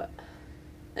apply.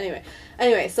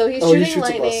 Anyway, so he's shooting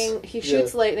lightning. He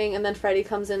shoots lightning, and then Freddy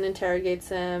comes in and interrogates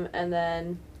him, and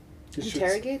then...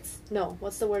 Interrogates? No,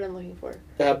 what's the word I'm looking for?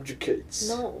 Abjugates.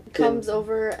 No. Comes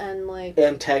over and, like...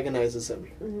 Antagonizes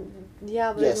him.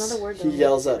 Yeah, but there's another word. He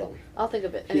yells at him. I'll think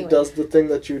of it. Anyway. He does the thing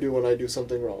that you do when I do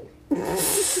something wrong.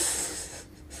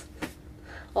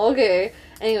 Okay.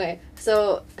 Anyway,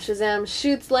 so Shazam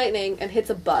shoots lightning and hits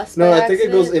a bus. No, I think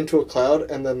it goes into a cloud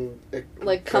and then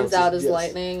it comes out as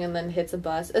lightning and then hits a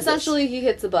bus. Essentially, he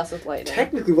hits a bus with lightning.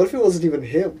 Technically, what if it wasn't even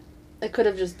him? It could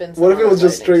have just been. What if it was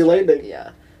just straight lightning?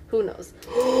 Yeah, who knows?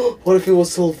 What if it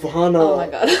was Sylvana? Oh my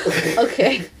god.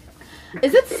 Okay.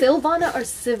 Is it Sylvana or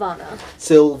Sivana?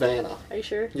 Sylvana. Are you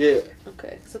sure? Yeah.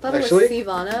 Okay. So I thought it was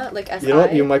Sivana, like S-I. You know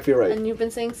what? You might be right. And you've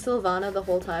been saying Sylvana the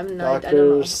whole time, and Dr. I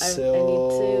don't know.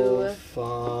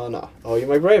 Sylvana. Oh, you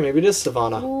might be right. Maybe it is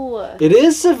Sivana. Ooh. It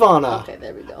is Sivana. Okay,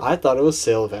 there we go. I thought it was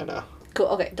Sylvana. Cool.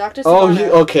 Okay, Dr.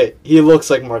 Sivana. Oh, he looks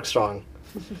like Mark Strong.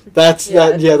 That's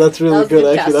that's really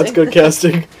good actually. That's good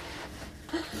casting.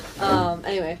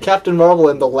 Anyway. Captain Marvel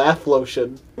and the laugh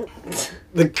lotion.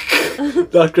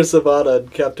 Dr. Sivana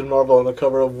and Captain Marvel on the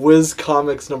cover of Whiz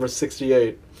Comics number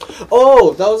 68.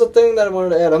 Oh, that was a thing that I wanted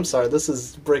to add. I'm sorry, this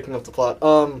is breaking up the plot.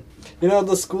 You know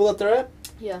the school that they're at?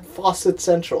 Yeah. Fawcett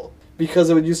Central. Because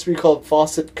it used to be called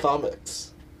Fawcett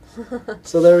Comics.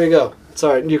 So there we go.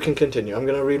 Sorry, you can continue. I'm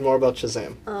going to read more about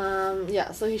Shazam.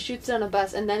 Yeah, so he shoots down a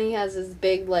bus, and then he has this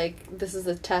big, this is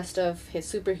a test of his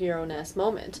superhero-ness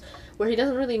moment, where he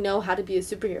doesn't really know how to be a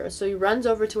superhero. So he runs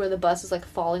over to where the bus is,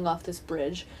 falling off this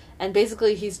bridge, and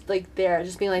basically he's, there,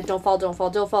 just being like, don't fall, don't fall,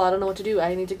 don't fall, I don't know what to do,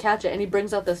 I need to catch it. And he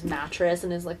brings out this mattress,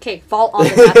 and is like, okay, fall on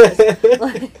the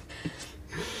mattress.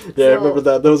 Yeah, I remember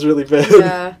that. That was really bad.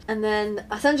 Yeah. And then,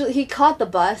 essentially, he caught the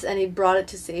bus and he brought it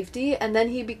to safety. And then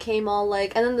he became all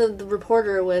and then the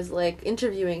reporter was,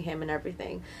 interviewing him and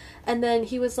everything. And then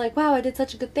he was like, wow, I did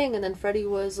such a good thing. And then Freddy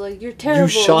was like, you're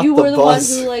terrible. You were the one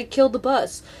who, killed the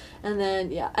bus. And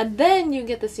then, yeah. And then you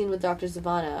get the scene with Dr.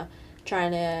 Sivana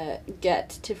trying to get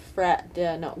to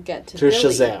Billy.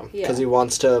 Shazam. Because he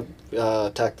wants to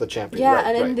attack the champion. Yeah,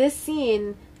 in this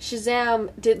scene...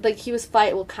 Shazam did, he was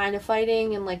kind of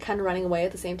fighting and, kind of running away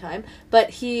at the same time.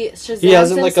 But he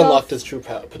hasn't, unlocked his true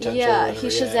potential. Yeah, he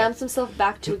Shazams himself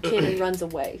back to a kid and runs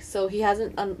away. So he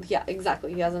hasn't,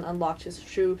 exactly. He hasn't unlocked his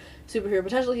true superhero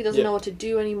potential. He doesn't know what to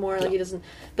do anymore. He doesn't.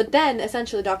 But then,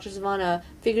 essentially, Dr. Sivana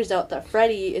figures out that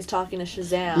Freddy is talking to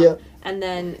Shazam. And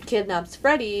then kidnaps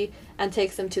Freddy and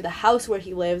takes him to the house where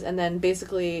he lives, and then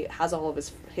basically has all of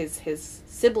his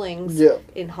siblings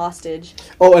in hostage.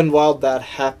 Oh, and while that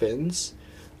happens,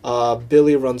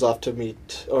 Billy runs off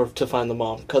to find the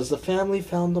mom, because the family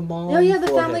found the mom. Oh yeah, the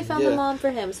family found the mom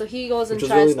for him. So he goes and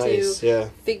tries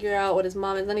to figure out what his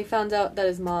mom is. Then he found out that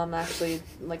his mom actually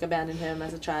abandoned him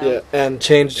as a child. Yeah, and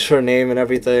changed her name and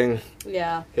everything.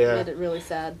 Yeah, made it really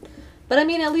sad. But I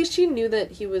mean, at least she knew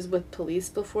that he was with police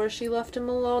before she left him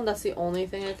alone. That's the only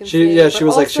thing I can say. Yeah, she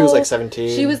was like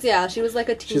 17. She was like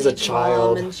a teenage She's a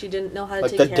child, mom, and she didn't know how to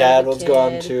like take care of the kid. Like the dad was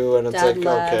gone too, and it's dad like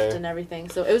left okay, and everything.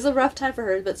 So it was a rough time for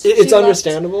her. But it's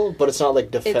understandable, but it's not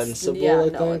like defensible. I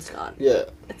think. No, it's not. Yeah,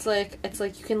 it's like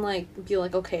you can like be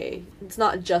like, okay, it's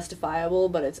not justifiable,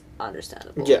 but it's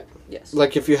understandable. Yeah. Yes.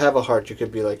 Like if you have a heart, you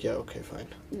could be like, yeah, okay, fine.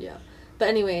 Yeah. But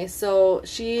anyway, so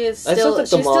she is still she's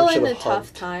still in a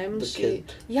tough time. She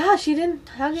didn't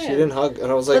hug him. She didn't hug,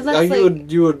 and I was like,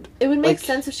 you would. It would make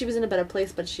sense if she was in a better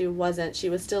place, but she wasn't. She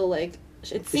was still like.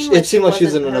 It seemed like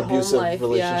she's in an abusive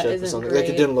relationship or something. Great. Like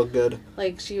it didn't look good.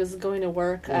 Like she was going to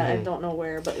work. I don't know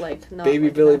where, but like not. Baby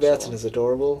like Billy Batson is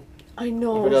adorable. I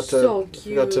know, so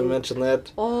cute. Forgot to mention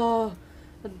that. Oh,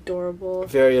 adorable.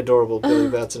 Very adorable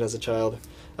Billy Batson as a child.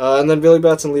 And then Billy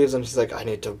Batson leaves, and she's like, I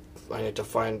have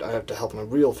to help my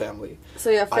real family. So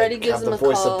yeah, Freddy gives him a call.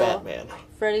 I have the voice of Batman.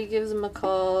 Freddy gives him a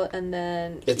call, and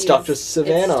then it's Dr.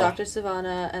 Savannah. It's Dr.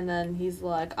 Savannah, and then he's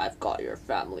like, I've got your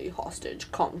family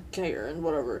hostage, come here, and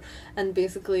whatever. And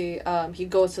basically, he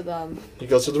goes to them. He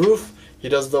goes to the roof. He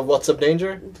does the What's Up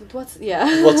Danger. What's up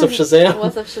Shazam?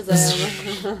 What's up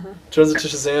Shazam? Turns into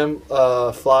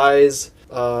Shazam, flies,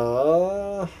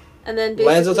 and then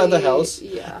lands outside the house.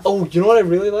 Yeah. Oh, you know what I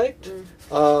really liked?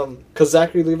 Because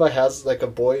Zachary Levi has like a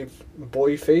boy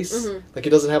face. Mm-hmm. Like he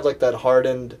doesn't have like that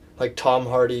hardened like Tom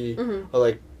Hardy or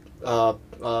like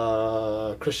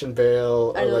Christian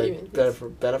Bale or like Ben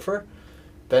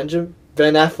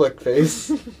Affleck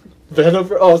face.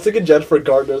 Bennifer. Oh, I was thinking Jennifer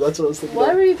Gardner. That's what I was thinking.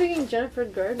 Why were you thinking Jennifer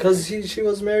Gardner? Because she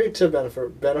was married to Bennifer.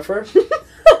 Bennifer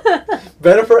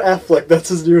Affleck. That's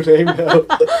his new name now.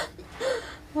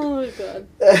 Oh my god.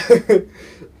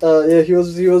 Yeah, she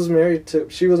was married to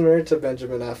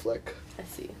Benjamin Affleck. I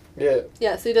see. Yeah.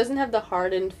 Yeah, so he doesn't have the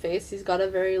hardened face. He's got a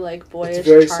very like boyish,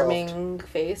 charming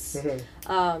face.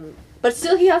 Mm-hmm. But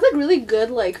still, he has like really good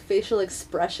like facial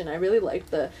expression. I really like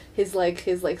his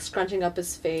scrunching up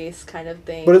his face kind of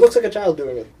thing. But it looks like a child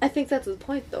doing it. I think that's the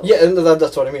point, though. Yeah, and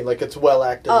that's what I mean. Like it's well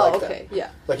acted. Oh, like okay, that. Yeah.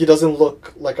 Like he doesn't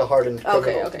look like a hardened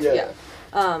criminal. Okay, yeah.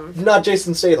 Not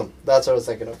Jason Statham. That's what I was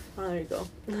thinking of. Oh, there you go.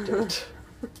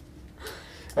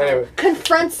 Anyway.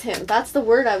 Confronts him. That's the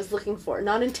word I was looking for.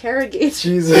 Not interrogate.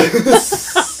 Jesus.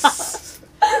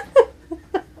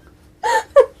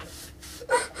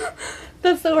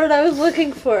 That's the word I was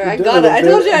looking for. I got it. I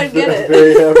told you I'd get it.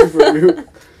 Very happy for you.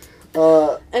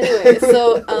 Anyway,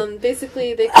 so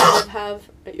basically they kind of have...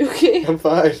 Are you okay? I'm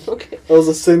fine. Okay. That was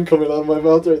a sin coming out of my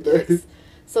mouth right there. Yes.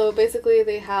 So basically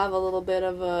they have a little bit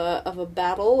of a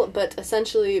battle, but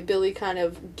essentially Billy kind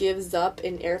of gives up,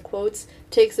 in air quotes,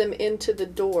 takes him through the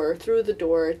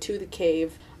door to the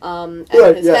cave, and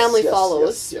his family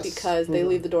follows because they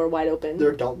leave the door wide open.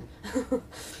 They're dumb.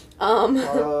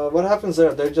 What happens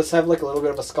there? They just have like a little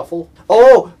bit of a scuffle.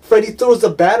 Oh, Freddy throws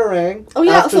the batarang. Oh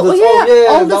yeah, after all the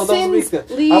sins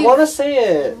leave. I want to say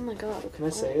it. Oh my god. Can I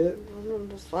say it?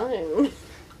 It's fine.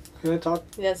 Can I talk?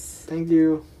 Yes. Thank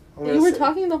you. You were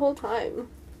talking the whole time.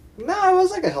 No, it was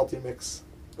like a healthy mix.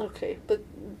 Okay, but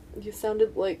you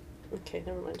sounded like... Okay,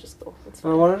 never mind, just go. It's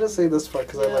fine. I wanted to say this part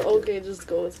because I like okay, just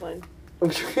go, it's fine. You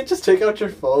can just take out your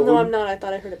phone. No, I'm not. I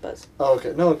thought I heard it buzz. Oh,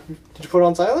 okay. No, did you put it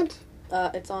on silent?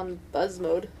 It's on buzz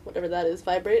mode, whatever that is.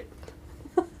 Vibrate.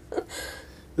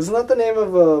 Isn't that the name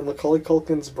of Macaulay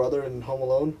Culkin's brother in Home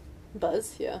Alone?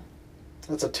 Buzz, yeah.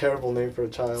 That's a terrible name for a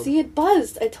child. See, it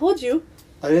buzzed. I told you.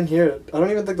 I didn't hear it. I don't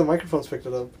even think the microphones picked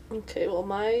it up. Okay, well,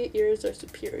 my ears are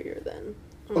superior then.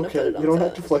 Okay, you don't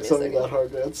have to flex on me that hard,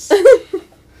 Vance.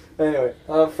 Anyway,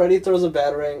 Freddy throws a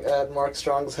batarang at Mark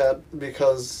Strong's head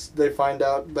because they find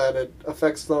out that it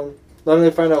affects them. Then they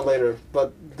find out later,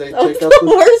 but they take out the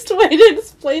worst way to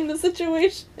explain the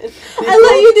situation. I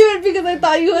let you do it because I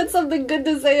thought you had something good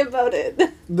to say about it.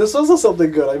 This wasn't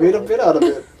something good. I made a bit out of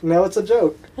it. Now it's a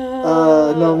joke.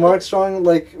 No, Mark Strong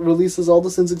releases all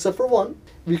the sins except for one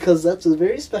because that's a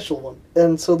very special one.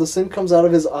 And so the sin comes out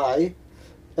of his eye,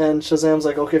 and Shazam's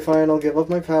like, "Okay, fine, I'll give up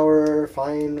my power.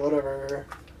 Fine, whatever."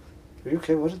 Are you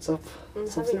okay? What is up? I'm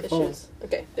having issues.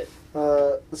 Okay, good.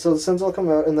 So the sins all come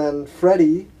out, and then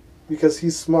Freddy, because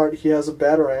he's smart, he has a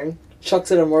batarang,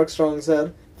 chucks it at Mark Strong's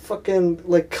head, fucking,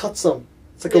 cuts him.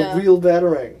 It's like a real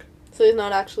batarang. So he's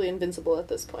not actually invincible at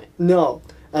this point. No.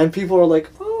 And people are like,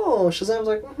 oh, Shazam's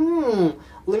like,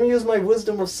 let me use my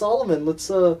wisdom of Solomon. Let's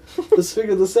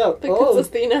figure this out. Because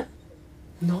Athena.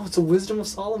 No, it's a wisdom of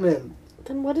Solomon.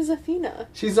 Then what is Athena?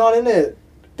 She's not in it.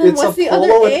 Then it's what's Apollo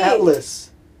the other and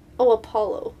Atlas. Oh,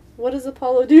 Apollo. What does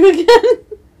Apollo do again?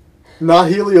 Not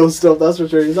Helios stuff, that's for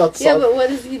sure. He's not Yeah, but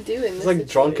what is he doing? He's like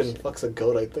drunk and fucks a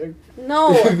goat, I think.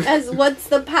 No, as what's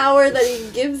the power that he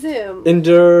gives him?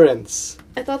 Endurance.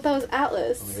 I thought that was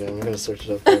Atlas. Oh, yeah, I'm gonna search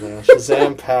it up right now.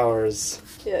 Shazam powers.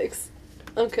 Yikes.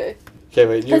 Okay. Okay,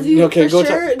 wait.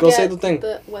 Go say the thing.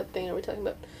 What thing are we talking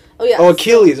about? Oh, yeah. Oh,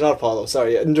 Achilles, not Apollo.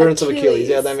 Sorry, endurance of Achilles.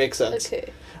 Yeah, that makes sense.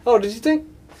 Okay. Oh, did you think...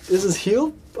 Is his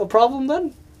heel a problem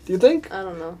then? Do you think? I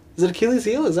don't know. Is it Achilles'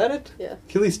 heel? Is that it? Yeah.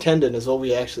 Achilles tendon is what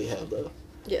we actually have, though.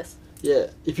 Yes. Yeah.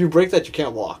 If you break that, you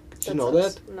can't walk. Did you know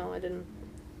sucks. that? No, I didn't.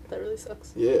 That really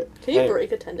sucks. Yeah. Can you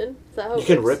break a tendon? Is that how you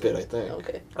can rip it, I think.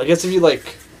 Okay. I guess if you,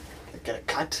 like get a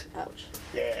cut. Ouch.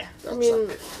 Yeah. I mean,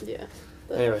 yeah.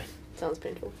 Anyway. Sounds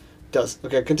painful. Does.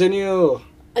 Okay, continue.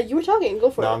 You were talking. Go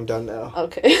for it. No, I'm done now.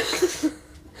 Okay.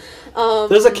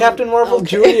 There's a Captain Marvel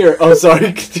Jr. Oh,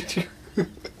 sorry. Continue.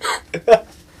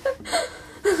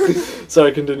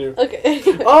 Sorry, continue. Okay.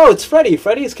 Oh, it's Freddy.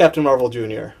 Freddy is Captain Marvel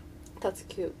Jr. That's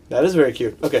cute. That is very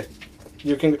cute. Okay.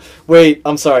 You can... Wait,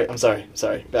 I'm sorry.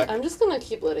 Back. I'm just gonna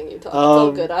keep letting you talk. It's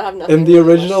all good. I have nothing. In the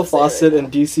original Fawcett and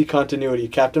DC continuity,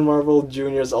 Captain Marvel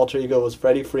Jr.'s alter ego was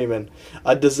Freddie Freeman,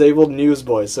 a disabled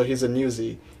newsboy, so he's a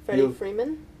newsie. Freddie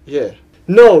Freeman? Yeah.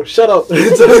 No, shut up.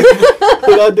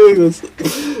 We're not doing this.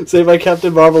 Saved by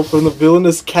Captain Marvel from the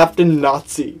villainous Captain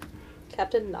Nazi.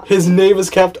 Captain Nazi? His name is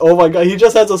Captain... Oh my god, he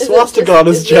just has a swastika on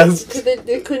his chest.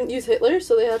 They couldn't use Hitler,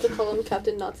 so they had to call him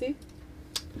Captain Nazi?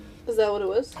 Is that what it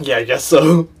was? Yeah, I guess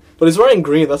so. But he's wearing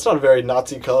green. That's not a very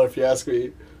Nazi color, if you ask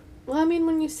me. Well, I mean,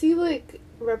 when you see, like,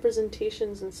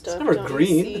 representations and stuff... It's never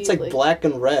green. It's like black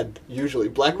and red, usually.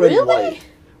 Black, red, and white.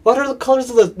 What are the colors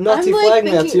of the Nazi flag,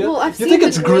 Matthew? Well, you think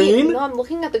it's green? No, I'm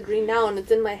looking at the green now, and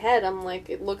it's in my head. I'm like,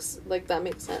 it looks like that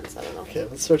makes sense. I don't know. Okay,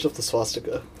 let's search up the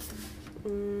swastika.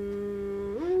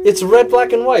 It's red,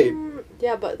 black, and white.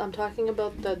 Yeah, but I'm talking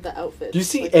about the outfit. Do you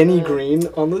see any green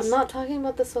on this? I'm not talking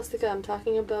about the swastika. I'm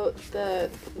talking about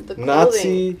the clothing.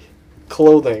 Nazi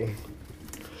clothing.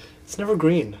 It's never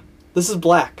green. This is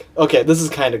black. Okay, this is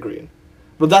kind of green.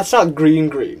 But that's not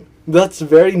green. That's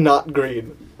very not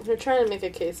green. You're trying to make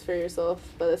a case for yourself,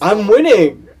 but it's I'm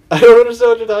winning! I don't understand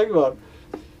what you're talking about.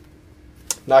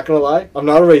 Not gonna lie, I'm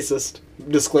not a racist.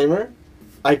 Disclaimer,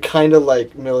 I kind of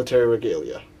like military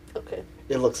regalia. Okay.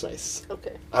 It looks nice.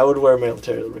 Okay. I would wear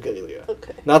military regalia.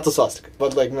 Okay. Not the swastika,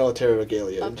 but like military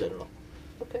regalia in general.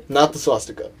 Okay. Not the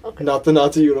swastika. Okay. Not the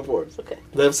Nazi uniforms. Okay.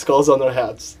 They have skulls on their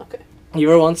hats. Okay.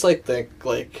 You ever once think they're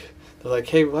like,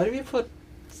 hey, why do we put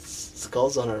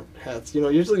skulls on our hats?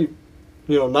 Usually,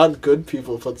 not good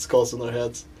people put skulls on their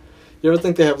heads. You ever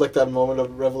think they have like that moment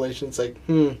of revelation? It's like,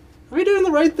 are we doing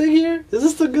the right thing here? Is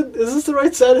this the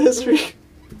right side of history?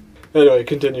 Anyway,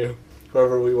 continue.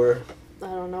 Wherever we were. I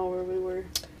don't know where we were.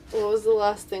 What was the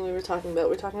last thing we were talking about?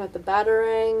 We were talking about the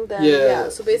Batarang.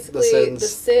 Then, so basically, the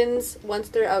sins, once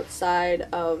they're outside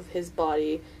of his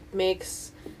body,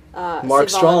 makes Mark Sivana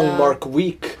strong, Mark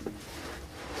weak.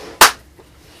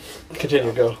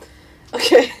 Continue, go.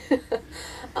 Okay.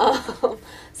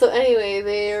 So anyway,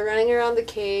 they're running around the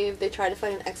cave. They try to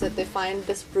find an exit. They find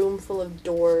this room full of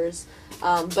doors.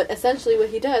 But essentially what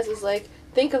he does is like,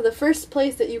 think of the first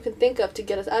place that you can think of to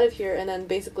get us out of here, and then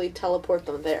basically teleport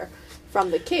them there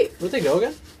from the cave. Where'd they go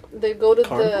again? They go to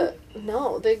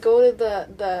they go to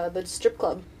the strip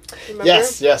club. Remember?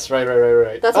 Yes,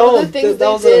 right. That's one of the things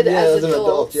they did as adult,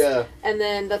 adults. yeah. And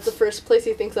then that's the first place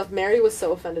he thinks of. Mary was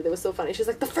so offended. It was so funny. She's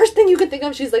like, the first thing you could think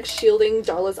of, she's like shielding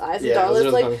Darla's eyes. And Darla's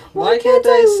really like, funny. Why can't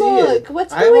I see it?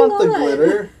 What's going on? I want the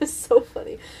glitter. It's so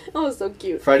funny. That was so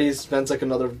cute. Freddy spends like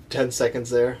another 10 seconds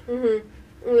there.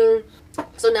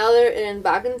 So now they're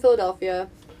back in Philadelphia.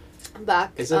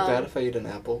 Is it bad if I eat an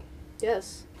apple?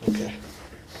 Yes. Okay.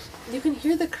 You can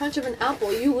hear the crunch of an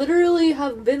apple. You literally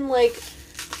have been like...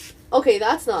 Okay,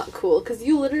 that's not cool, because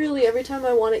you literally, every time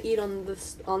I want to eat on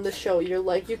the show, you're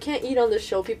like, you can't eat on the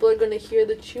show, people are going to hear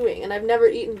the chewing, and I've never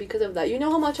eaten because of that. You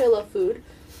know how much I love food?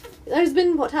 There's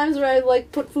been times where I've,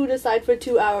 like, put food aside for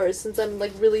 2 hours since I'm,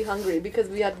 like, really hungry, because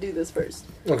we had to do this first.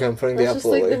 Okay, I'm putting the apple away. That's just,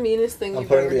 like, the meanest thing you've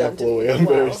ever done to me. I'm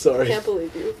very sorry. I can't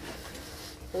believe you.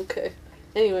 Okay.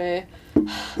 Anyway,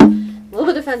 a little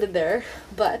bit offended there,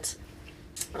 but...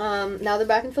 now they're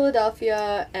back in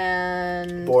Philadelphia,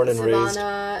 and born and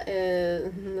Savannah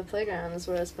is the playground is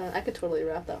where I spent. I could totally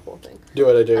wrap that whole thing. Do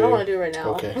it, I do. I don't want to do it right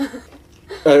now. Okay.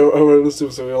 Let's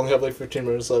do so. We only have like 15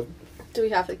 minutes left. Do we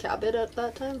have to cap it at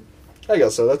that time? I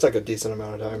guess so. That's like a decent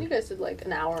amount of time. You guys did like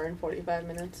an hour and 45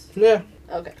 minutes. Yeah.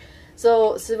 Okay.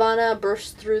 So Savannah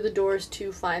bursts through the doors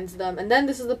to finds them, and then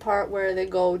this is the part where they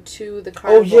go to the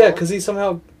carnival. Oh yeah, because he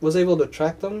somehow was able to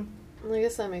track them. I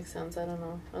guess that makes sense. I don't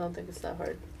know. I don't think it's that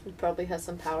hard. He probably has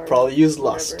some power. Probably use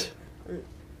lust.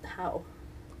 How?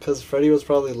 because Freddy was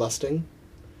probably lusting,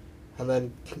 and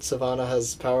then Sivana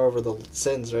has power over the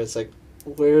sins, right? It's like,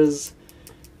 where's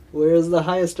the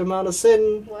highest amount of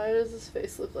sin? Why does his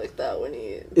face look like that when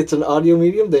he... It's an audio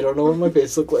medium. They don't know what my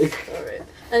face look like. Alright.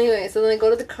 Anyway, so then they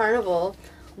go to the carnival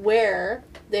where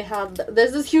they have...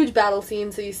 There's this huge battle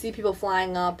scene, so you see people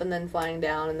flying up and then flying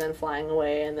down and then flying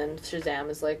away, and then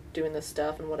Shazam is, like, doing this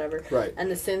stuff and whatever. Right.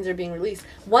 And the sins are being released.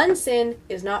 One sin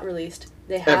is not released.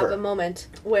 They have a moment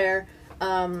where...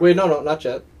 Wait, no, not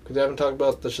yet. Because we haven't talked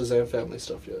about the Shazam family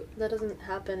stuff yet. That doesn't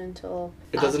happen until...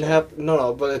 It doesn't happen...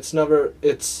 No, but it's never...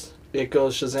 It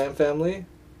goes Shazam family,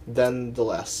 then the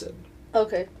last sin.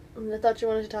 Okay. I thought you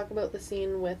wanted to talk about the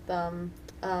scene with them,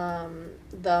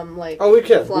 like,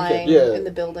 flying in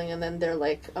the building, and then they're,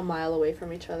 like, a mile away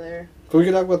from each other. But we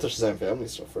can talk about the Shazam family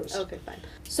stuff first. Okay, fine.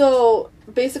 So,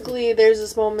 basically, there's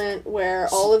this moment where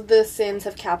all of the sins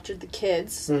have captured the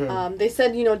kids. Mm-hmm. They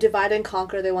said, divide and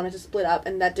conquer, they wanted to split up,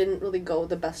 and that didn't really go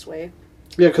the best way.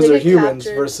 Yeah, because they're humans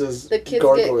versus the kids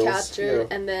gargoyles. get captured,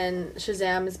 and then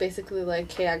Shazam is basically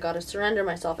like, hey, I gotta surrender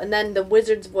myself. And then the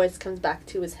wizard's voice comes back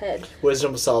to his head.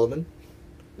 Wisdom of Solomon.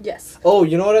 Yes. Oh,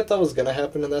 you know what I thought was going to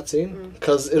happen in that scene?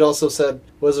 Because it also said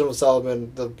Wisdom of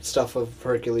Solomon, the stuff of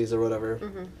Hercules or whatever.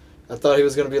 Mm-hmm. I thought he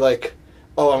was going to be like,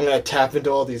 oh, I'm going to tap into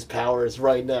all these powers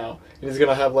right now. And he's going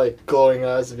to have, like, glowing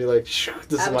eyes and be like,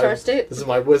 this is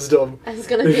my wisdom. And he's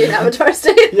going to be an Avatar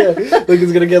state. Yeah, like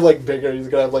he's going to get, like, bigger. He's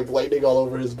going to have, like, lightning all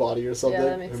over his body or something. Yeah,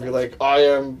 that makes and sense. be like, I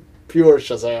am pure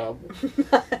Shazam.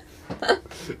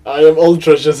 I am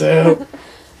Ultra Shazam.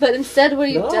 But instead what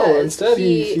he does,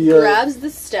 he grabs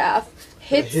the staff,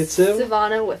 hits him.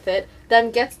 Sivana with it, then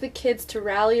gets the kids to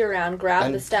rally around,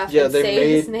 grab the staff, and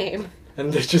say his name.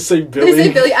 And they just say Billy. They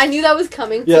say Billy. I knew that was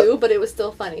coming too, but it was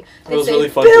still funny. They say really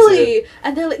fun Billy!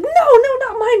 And they're like, no,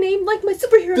 not my name, like my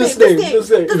superhero name. This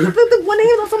name. The one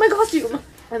name that's on my costume.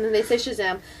 And then they say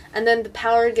Shazam. And then the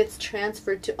power gets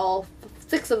transferred to all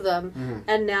 6 of them,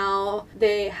 and now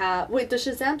they have... Wait, does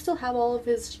Shazam still have all of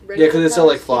his regular powers? Yeah, because it still,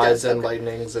 like, flies and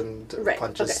lightnings and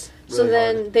punches. Okay. So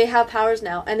then they have powers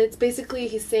now, and it's basically,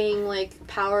 he's saying, like,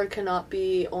 power cannot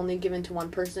be only given to one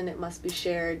person, it must be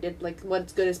shared.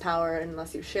 What's good is power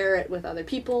unless you share it with other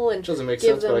people and doesn't make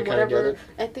give sense, them but I kind of get it.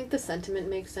 I think the sentiment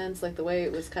makes sense, like, the way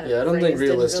it was kind of I don't think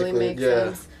realistically, didn't really make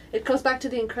sense. It goes back to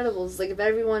The Incredibles, like, if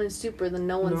everyone is super, then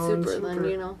no one's super,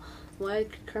 then, why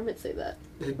did Kermit say that?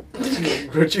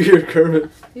 Where'd you hear Kermit?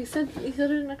 He said it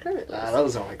in a Kermit voice. That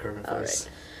was not my Kermit voice.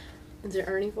 Right. Is there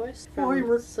Ernie voice?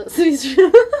 Is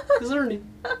Ernie?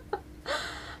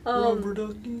 Rubber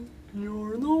ducky,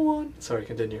 you're the one. Sorry,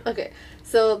 continue. Okay,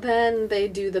 so then they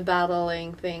do the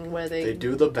battling thing where they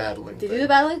do the battling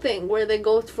thing where they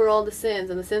go for all the sins,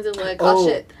 and the sins are like, oh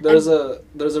shit. There's a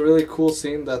really cool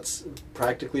scene that's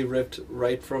practically ripped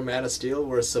right from Man of Steel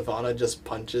where Sivana just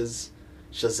punches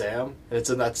Shazam, and it's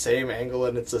in that same angle,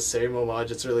 and it's the same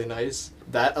homage. It's really nice.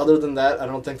 Other than that, I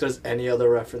don't think there's any other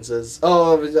references.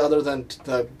 Oh, other than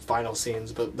the final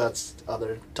scenes, but that's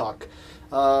other talk.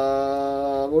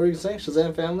 What were you saying?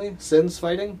 Shazam family? Sins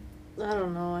fighting? I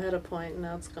don't know. I had a point, and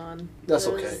now it's gone. That's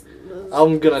okay.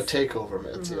 I'm gonna take over,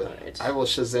 Metzia. Right. I will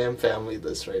Shazam family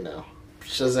this right now.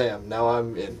 Shazam. Now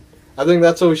I'm in. I think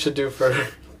that's what we should do for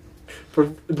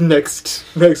next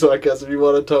podcast. If you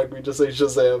want to talk, we just say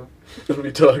Shazam. And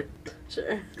we talk.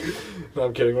 Sure. No,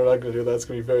 I'm kidding. We're not going to do that. It's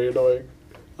going to be very annoying.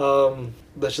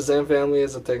 The Shazam family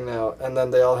is a thing now. And then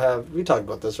they all have... We talked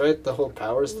about this, right? The whole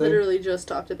powers thing? Literally just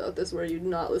talked about this. Were you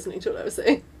not listening to what I was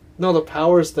saying? No, the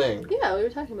powers thing. Yeah, we were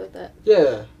talking about that.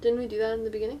 Yeah. Didn't we do that in the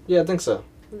beginning? Yeah, I think so.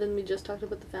 And then we just talked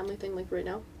about the family thing, like, right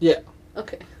now? Yeah.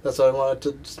 Okay. That's what I wanted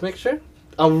to just make sure.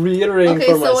 I'm reiterating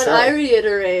for myself. Okay, so when I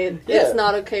reiterate, it's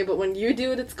not okay, but when you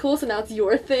do it, it's cool, so now it's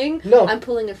your thing? No. I'm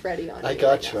pulling a Freddy on you. I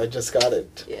got you. I just got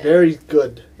it. Yeah. Very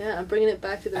good. Yeah, I'm bringing it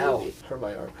back to the movie. Hurt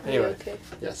my arm. Anyway. Okay.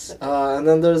 Yes. Okay. And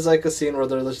then there's, like, a scene where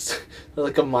they're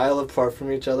like a mile apart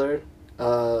from each other.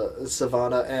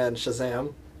 Sivana and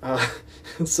Shazam.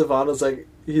 Savannah's like...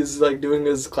 He's, like, doing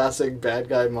his classic bad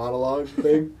guy monologue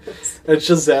thing. And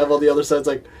Shazam on the other side's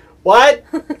like, what?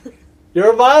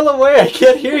 You're a mile away. I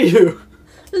can't hear you.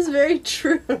 That's very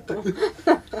true. And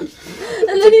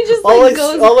then he just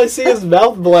goes... All I see is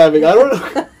mouth blabbing. I don't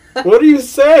know. What are you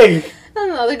saying?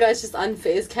 And the other guy's just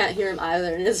unfazed, can't hear him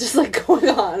either, and it's just, like, going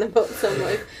on about some,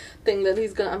 like, thing that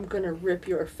I'm gonna rip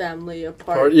your family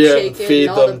apart, shake it,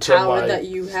 and all the power that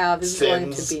you have is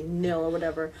going to be nil or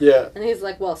whatever. Yeah. And he's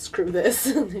like, well, screw this.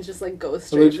 And he just, like, goes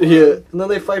straight for him. And then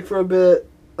they fight for a bit,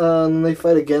 and they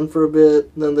fight again for a bit,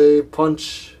 and then they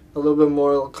punch... A little bit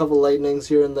more, a couple lightnings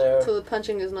here and there. So the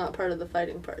punching is not part of the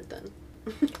fighting part, then?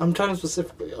 I'm talking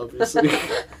specifically, obviously.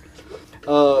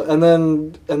 And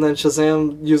then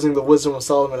Shazam, using the wisdom of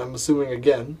Solomon, I'm assuming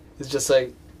again, is just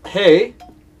like, hey,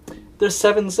 there's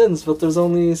 7 sins, but there's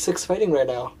only 6 fighting right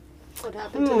now. What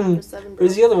happened to number 7, bro?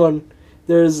 Where's the other one?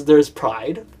 There's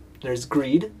pride, there's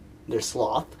greed, there's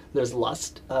sloth, there's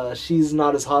lust. She's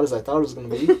not as hot as I thought it was going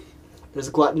to be. There's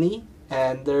gluttony,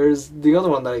 and there's the other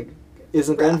one that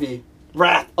isn't Wrath. envy.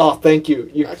 Wrath! Oh, thank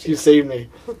you. You saved me.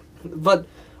 But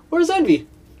where's envy?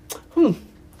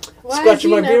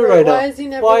 Scratching my beard right now. Why is he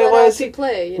never let out to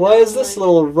play? Why is this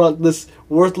little this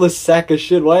worthless sack of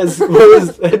shit? Why is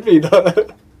envy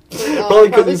not? Probably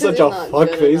because he's such a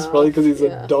fuckface. Probably because he's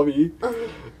a dummy.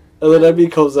 And then Envy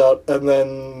comes out, and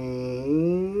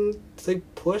then they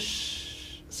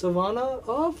push Sivana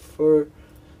off, or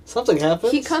something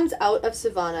happens. He comes out of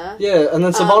Sivana. Yeah, and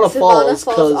then Sivana falls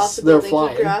because they're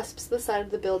flying. He grasps the side of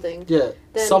the building. Yeah,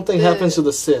 then something happens to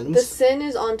the Sins. The Sin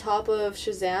is on top of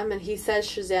Shazam, and he says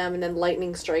Shazam, and then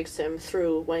lightning strikes him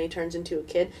through when he turns into a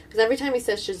kid. Because every time he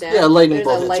says Shazam, lightning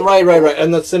bolt hits. Right.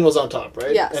 And the Sin was on top,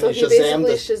 right? Yeah, and so he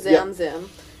basically Shazams him.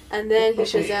 And then he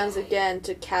Shazams again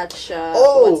to catch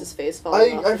what's his face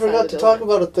falling off the I forgot to talk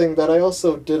about a thing that I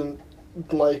also didn't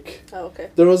like. Oh, okay.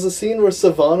 There was a scene where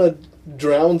Sivana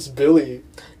drowns Billy.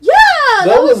 Yeah!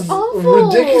 That was awful.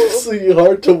 Ridiculously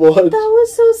hard to watch. That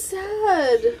was so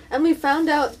sad. And we found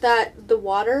out that the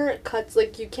water cuts,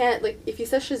 you can't, if you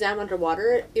set Shazam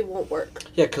underwater, it won't work.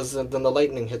 Yeah, because then the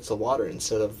lightning hits the water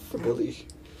instead of Billy.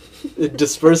 It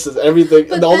disperses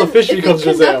everything, and all the fish becomes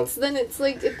Shazam. Then it's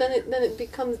then it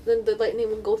becomes, then the lightning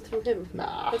will go through him.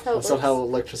 Nah, that's not how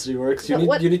electricity works. You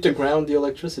need to ground the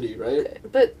electricity, right? Okay.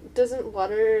 But doesn't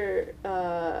water?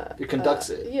 It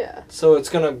conducts it. Yeah. So it's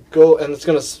gonna go and it's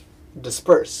gonna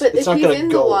disperse. But it's if not he's gonna in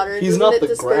go. the water, he's doesn't not it the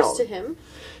disperse ground. to him?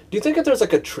 Do you think if there's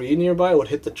a tree nearby, it would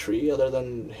hit the tree other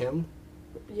than him?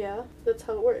 Yeah, that's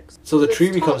how it works. So the tree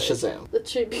becomes Shazam. The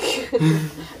tree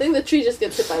I think the tree just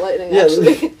gets hit by lightning,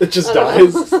 actually. It just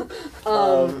dies.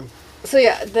 So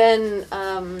yeah, then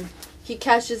he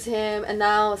catches him, and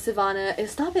now Sivana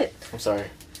is... Stop it! I'm sorry.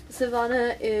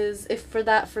 Sivana is... For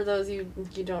those you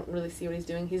don't really see what he's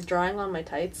doing, he's drawing on my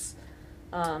tights.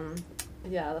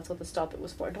 Yeah, that's what the stop it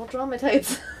was for. Don't draw on my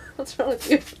tights. What's wrong with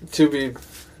you?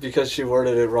 Because she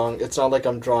worded it wrong, it's not like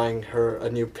I'm drawing her a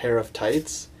new pair of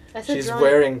tights. I said she's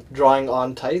drawing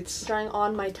on tights. Drawing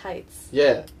on my tights.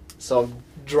 Yeah, so I'm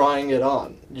drawing it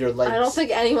on your legs. I don't think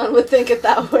anyone would think it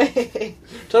that way.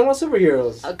 Talking about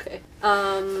superheroes. Okay.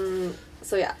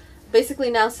 So yeah, basically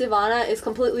now Sivana is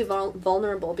completely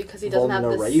vulnerable because he doesn't have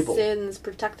the Sins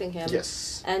protecting him.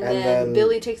 Yes. And then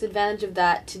Billy takes advantage of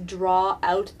that to draw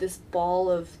out this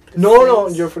ball of No,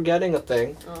 you're forgetting a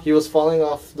thing. Oh. He was falling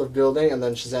off the building, and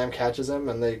then Shazam catches him,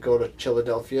 and they go to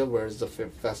Philadelphia, where it's the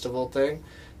festival thing.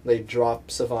 They drop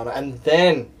Sivana, and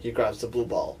then he grabs the blue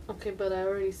ball. Okay, but I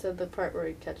already said the part where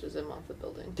he catches him off the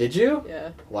building. Did you?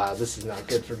 Yeah. Wow, this is not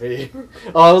good for me.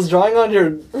 Oh, I was drawing on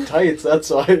your tights,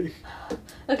 that's why.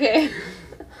 Okay.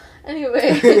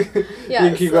 Anyway. Yeah,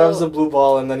 he grabs the blue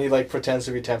ball, and then he, pretends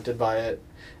to be tempted by it.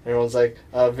 Everyone's like,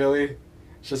 Billy,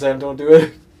 Shazam, don't do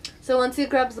it. So once he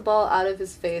grabs the ball out of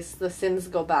his face, the Sins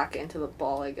go back into the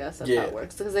ball, I guess. That's how it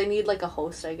works. Because they need, a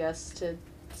host, I guess, to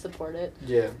support it.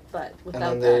 Yeah. But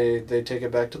without and then they take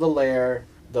it back to the lair,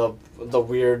 the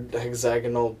weird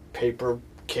hexagonal paper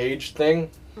cage thing,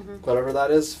 whatever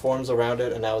that is, forms around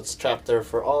it, and now it's trapped there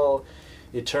for all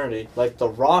eternity. Like the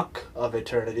Rock of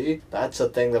Eternity. That's a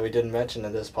thing that we didn't mention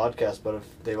in this podcast, but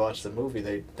if they watched the movie,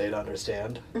 they'd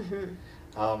understand.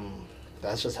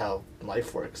 That's just how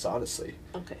life works, honestly.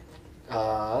 Okay.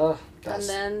 And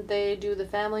then they do the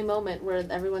family moment where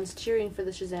everyone's cheering for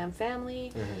the Shazam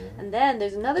family. And then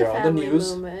there's another family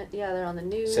moment. Yeah, they're on the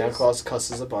news. Santa Claus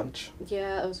cusses a bunch.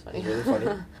 Yeah, that was funny. It was really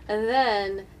funny. And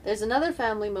then there's another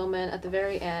family moment at the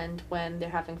very end when they're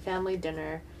having family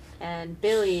dinner. And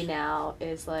Billy now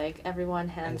is like, everyone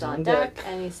hands on deck.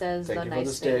 And he says the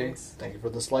nice things. Thank you for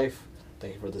this life.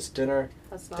 Thank you for this dinner.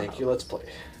 That's not Thank you, let's play.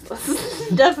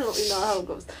 Definitely not how it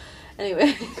goes.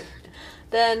 Anyway.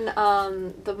 Then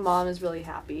the mom is really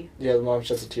happy. Yeah, the mom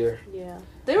sheds a tear. Yeah.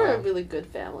 They were a really good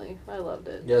family. I loved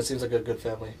it. Yeah, it seems like a good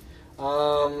family.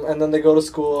 And then they go to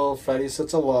school. Freddy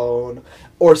sits alone.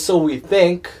 Or so we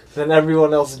think. Then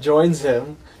everyone else joins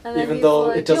him. Even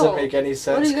though it doesn't make any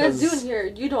sense. What are you guys doing here?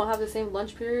 You don't have the same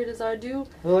lunch period as I do.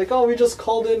 They're like, oh, we just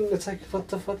called in. It's like, what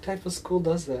the fuck type of school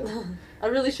does that? A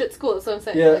really shit school, that's what I'm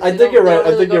saying. Yeah, I think you're right.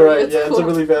 Yeah, it's a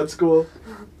really bad school.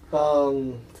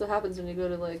 So what happens when you go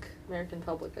to, like, American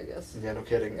Public, I guess. Yeah, no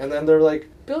kidding. And then they're like,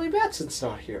 Billy Batson's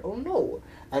not here. Oh, no.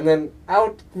 And then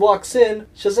out walks in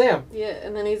Shazam. Yeah,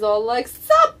 and then he's all like,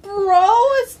 "Sup, bro?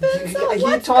 It's been so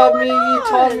He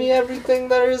taught me everything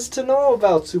there is to know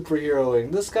about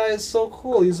superheroing. This guy is so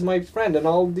cool. He's my friend and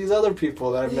all these other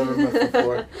people that I've never met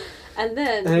before." And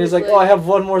he's like, "Oh, I have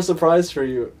one more surprise for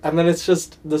you." And then it's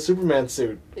just the Superman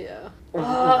suit. Yeah.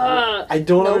 I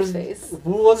don't know.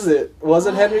 Who was it? Was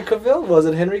it Henry Cavill? Was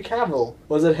it Henry Cavill?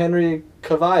 Was it Henry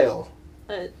Cavill?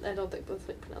 I don't think that's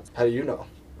what you pronounce it. How do you know?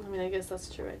 I mean, I guess that's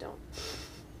true. I don't.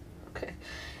 Okay.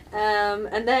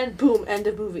 And then, boom, end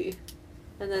of movie.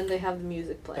 And then they have the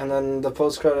music playing. And then the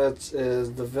post-credits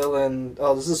is the villain...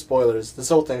 Oh, this is spoilers. This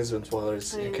whole thing has been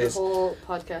spoilers. I mean, the whole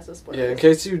podcast is spoilers. Yeah, in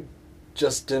case you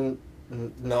just didn't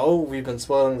know, we've been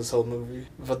spoiling this whole movie.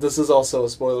 But this is also a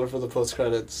spoiler for the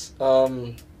post-credits.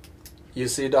 You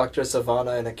see Dr.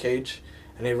 Savannah in a cage,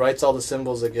 and he writes all the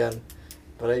symbols again.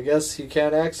 But I guess he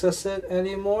can't access it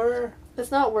anymore? It's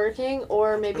not working,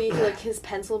 or maybe like his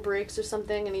pencil breaks or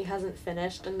something and he hasn't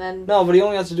finished, and then... No, but he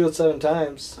only has to do it 7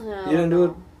 times. No, you didn't do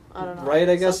it I don't know. Right,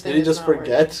 I guess? Something Did he just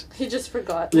forget? Working. He just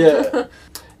forgot. Yeah.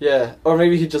 Yeah. Or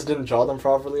maybe he just didn't draw them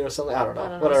properly or something. I don't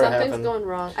know. Whatever Something's happened. going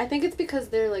wrong. I think it's because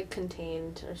they're like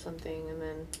contained or something, and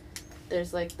then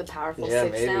there's like the powerful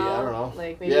six maybe. now. I don't know.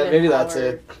 Like, maybe maybe that's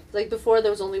it. Like before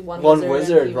there was only one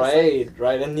wizard,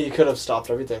 right. And he could have stopped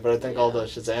everything, but I think all the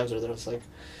Shazams are there. It's like,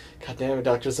 God damn it,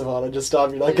 Dr. Savannah, just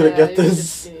stop. You're not going to get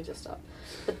this. You need to stop.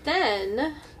 But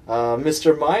then...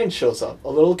 Mr. Mind shows up. A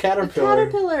little caterpillar. A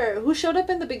caterpillar, who showed up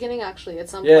in the beginning, actually, at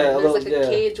some point. There's like a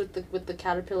cage with the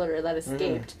caterpillar that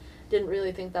escaped. Didn't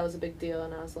really think that was a big deal,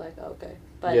 and I was like, okay.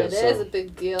 But it is a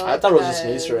big deal. I thought it was just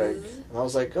an Easter egg. And I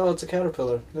was like, oh, it's a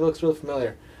caterpillar. It looks really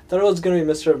familiar. I thought it was going to be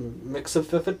Mr.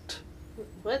 Mixifivit.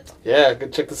 What? Yeah, go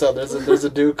check this out. There's a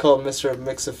dude called Mr.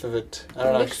 Mixifivit. I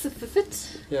don't know.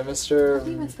 Mixifivit? Yeah, Mr. How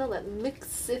do you even spell that?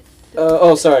 Mixifivit.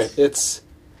 Oh, sorry. It's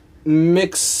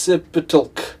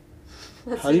Mixipitulk.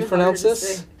 How do you pronounce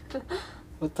this?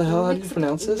 What the hell? How do you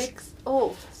pronounce this?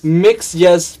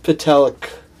 Mixyezpitalik.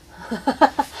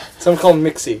 Someone called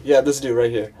Mixie. Yeah, this dude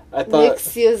right here. I thought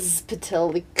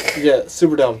Mixyezpitalik. Yeah,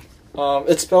 super dumb.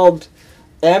 It's spelled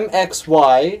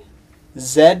MXYZPTLK.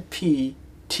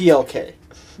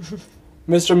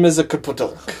 Mr.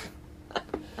 Mizakaputuk.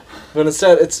 But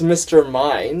instead, it's Mr.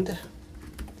 Mind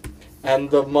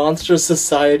and the Monstrous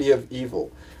Society of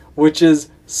Evil, which is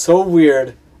so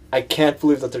weird. I can't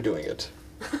believe that they're doing it.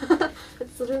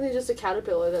 It's literally just a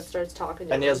caterpillar that starts talking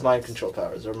to And he has mind control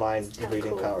powers, or mind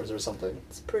reading powers, or something.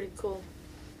 It's pretty cool.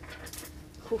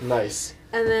 Nice.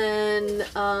 And then,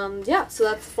 so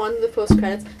that's one of the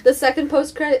post-credits. The second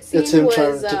post-credit scene was... It's him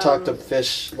trying to talk to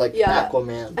fish, like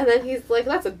Aquaman. And then he's like,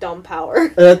 that's a dumb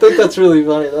power. And I think that's really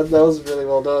funny. That was really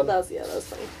well done. That was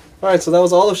funny. Alright, so that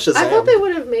was all of Shazam. I thought they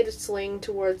would have made a swing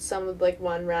towards some of, like,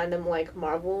 one random, like,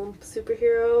 Marvel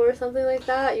superhero or something like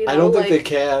that. You know, I don't think they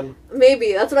can.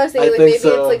 Maybe. That's what I was saying. Maybe it's,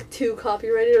 like, too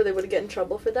copyrighted or they would get in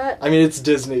trouble for that. I mean, it's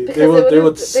Disney. They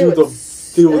would sue the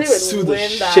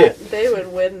shit. They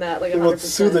would win that, like, 100%. They would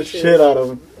sue the shit out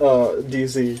of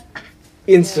DC.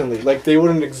 Instantly. Yeah. Like, they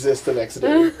wouldn't exist the next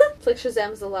day. It's like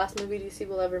Shazam's the last movie DC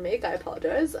will ever make. I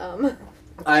apologize.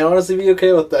 I'd honestly be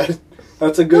okay with that.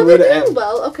 That's a good way to end.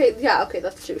 Well, okay,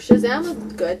 that's true. Shazam is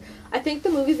good. I think the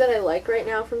movies that I like right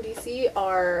now from DC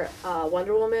are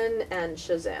Wonder Woman and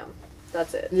Shazam.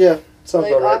 That's it. Yeah, sounds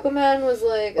like right. Aquaman was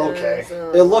like okay.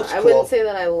 It looks cool. I wouldn't say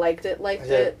that I liked it like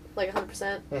 100%.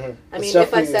 Mm-hmm. I mean,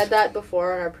 if I said that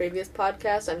before on our previous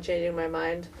podcast, I'm changing my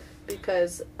mind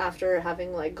because after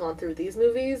having like gone through these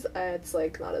movies, it's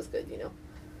like not as good, you know.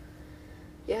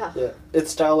 Yeah. Yeah, it's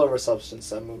style over substance,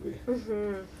 that movie.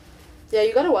 Mm-hmm. Yeah,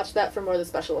 you gotta watch that for more of the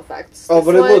special effects. Oh,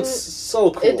 but it looks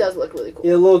so cool. It does look really cool.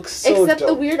 It looks so Except dope.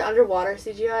 The weird underwater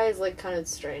CGI is, like, kind of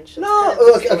strange.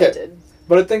 Okay.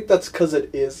 But I think that's because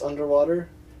it is underwater.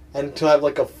 And to have,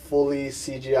 like, a fully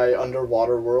CGI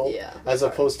underwater world. Yeah. As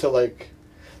opposed to, like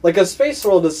a space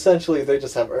world, essentially, they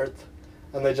just have Earth.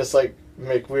 And they just, like,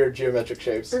 make weird geometric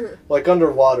shapes. Mm-hmm. Like,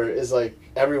 underwater is, like,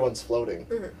 everyone's floating.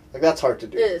 Mm-hmm. Like, that's hard to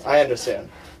do. It is. I understand.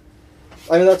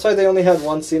 I mean, that's why they only had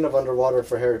one scene of underwater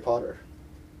for Harry Potter.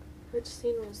 Which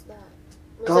scene was that?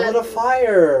 Goblet of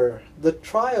Fire! The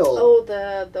trial! Oh,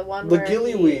 the one where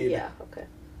Gillyweed. Yeah, okay.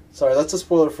 Sorry, that's a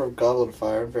spoiler for Goblet of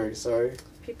Fire. I'm very sorry.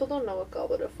 People don't know what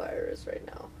Goblet of Fire is right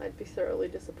now. I'd be thoroughly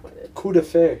disappointed. Coup de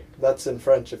feu. That's in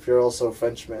French if you're also a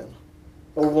Frenchman.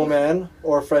 Or woman,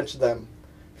 or French them.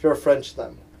 If you're a French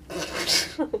them.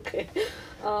 Okay.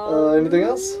 Anything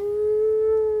else?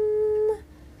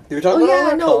 You were talking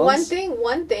about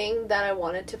one thing that I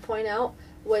wanted to point out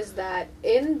was that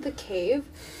in the cave,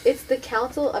 it's the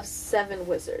council of 7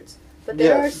 wizards. But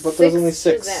there are 6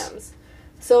 Shazams.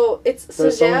 So it's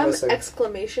Shazam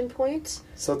exclamation point.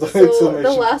 So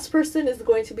the last person is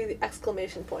going to be the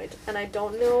exclamation point. And I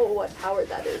don't know what power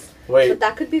that is. Wait. But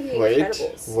that could be the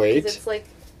Incredibles. Wait. It's like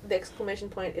the exclamation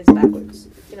point is backwards.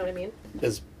 You know what I mean?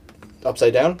 Is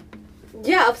upside down?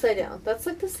 Yeah, upside down. That's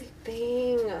like the same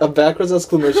thing. A backwards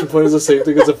exclamation point is the same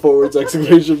thing as a forwards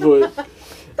exclamation point.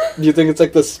 Do you think it's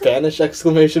like the Spanish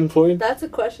exclamation point? That's a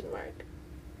question mark.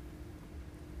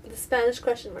 The Spanish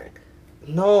question mark.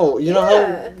 No, you know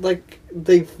how like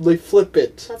they flip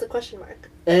it. That's a question mark.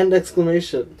 And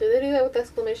exclamation. Do they do that with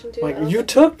exclamation too? Like you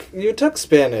took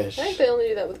Spanish. I think they only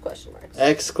do that with question marks.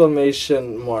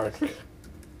 Exclamation mark.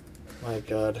 My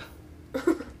God.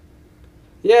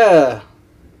 Yeah.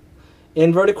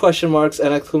 Inverted question marks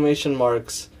and exclamation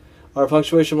marks are a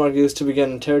punctuation mark used to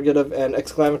begin interrogative and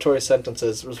exclamatory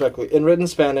sentences, respectively, in written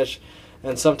Spanish,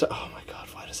 and sometimes. Oh my God!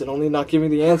 Why does it only not give me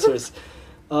the answers?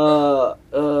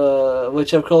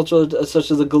 Which have cultural,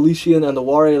 such as the Galician and the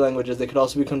Wari languages. They could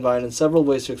also be combined in several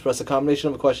ways to express a combination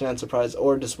of a question and surprise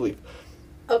or disbelief.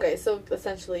 Okay, so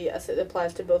essentially, yes, it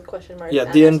applies to both question marks.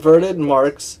 Yeah, the inverted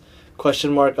marks,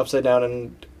 question mark upside down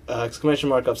and exclamation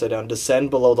mark upside down, descend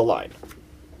below the line.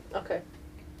 Okay.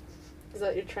 Is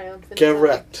that your triumphant?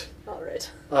 Correct. All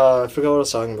right. I forgot what I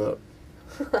was talking about.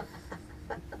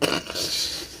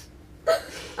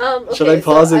 Okay, should I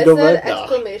pause and go back?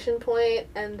 Exclamation point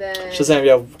and then Shazam,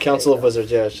 yeah, Council of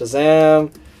Wizards, yeah.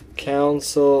 Shazam,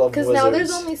 Council of Wizards. Because now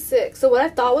there's only 6. So what I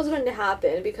thought was going to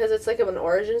happen, because it's like an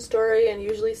origin story and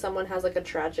usually someone has like a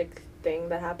tragic thing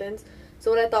that happens.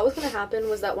 So what I thought was going to happen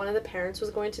was that one of the parents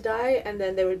was going to die and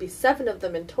then there would be 7 of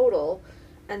them in total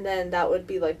and then that would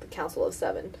be like the Council of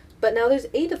 7. But now there's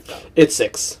 8 of them. It's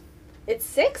 6. It's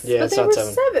 6? Yeah, but it's there not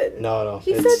were 7. No.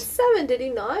 He said 7, did he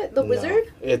not? The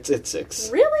wizard? It's 6.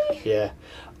 Really? Yeah.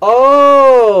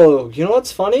 Oh, you know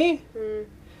what's funny? Hmm.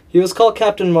 He was called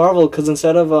Captain Marvel because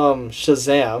instead of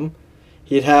Shazam,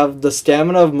 he'd have the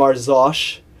stamina of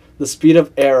Marzosh, the speed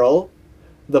of Errol,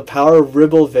 the power of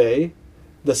Ribblevay,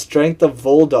 the strength of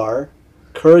Voldar,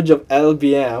 courage of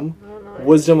Elbiam,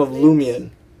 wisdom of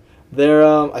Lumion. They're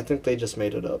I think they just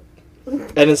made it up.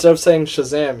 And instead of saying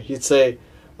Shazam, he'd say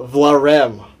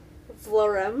Vlarem.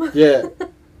 Vlarem? Yeah.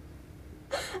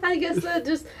 I guess that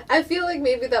just... I feel like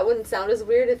maybe that wouldn't sound as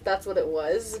weird if that's what it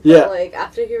was. But, yeah. like,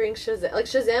 after hearing Shazam... Like,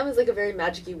 Shazam is, like, a very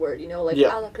magic-y word, you know? Like,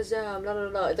 Alakazam, blah, blah,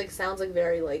 blah. It, like, sounds, like,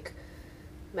 very, like,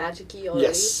 magic-y already.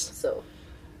 Yes. So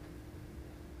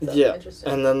yeah.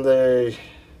 And then they...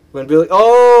 When be like,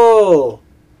 oh!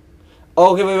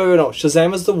 Okay, wait, no.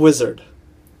 Shazam is the wizard.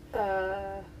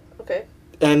 Okay.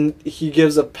 And he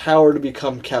gives a power to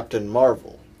become Captain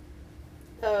Marvel.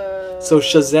 So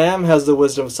Shazam has the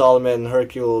wisdom of Solomon,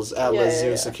 Hercules, Atlas,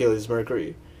 Zeus, Achilles,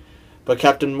 Mercury. But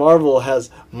Captain Marvel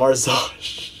has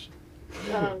Marzosh.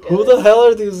 Who the hell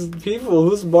are these people?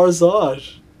 Who's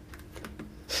Marzosh?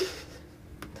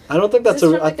 I don't think that's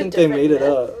I think they made it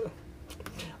up.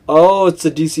 Oh, it's the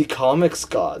DC Comics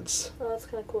gods. Oh, that's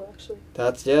kind of cool, actually.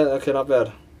 Okay, not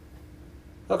bad.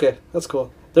 Okay, that's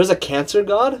cool. There's a Cancer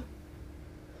god?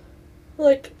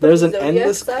 Like, there's an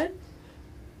endless side?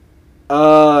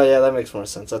 Yeah, that makes more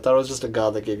sense. I thought it was just a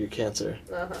god that gave you cancer.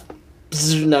 Uh-huh.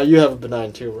 Bzz, now you have a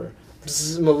benign tumor.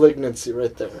 Bzz, malignancy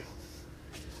right there.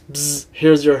 Bzz,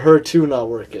 here's your HER2 not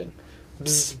working.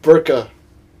 Bzz, Burka.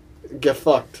 Get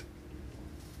fucked.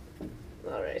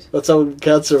 Alright. That's how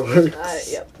cancer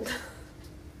works. Yep.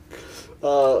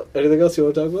 Anything else you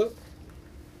want to talk about?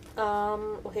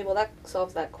 Okay, well that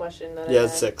solves that question. Yeah,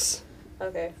 it's 6.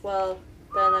 Okay, well,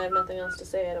 then I have nothing else to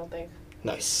say, I don't think.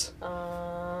 Nice.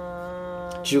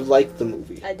 Did you like the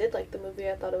movie? I did like the movie.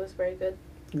 I thought it was very good.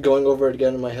 Going over it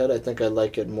again in my head, I think I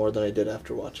like it more than I did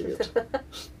after watching it.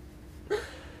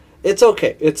 It's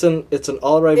okay. It's an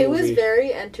alright movie. It was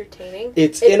very entertaining.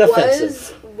 It's inoffensive.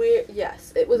 It was weird.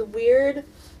 Yes, it was weird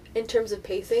in terms of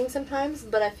pacing sometimes,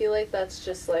 but I feel like that's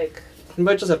just like... You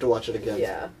might just have to watch it again.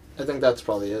 Yeah. I think that's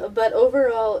probably it. But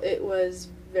overall, it was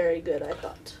very good, I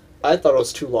thought. I thought it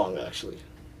was too long, actually.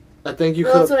 I think you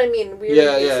could. That's what I mean. Weird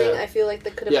pacing. I feel like they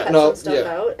could have cut some stuff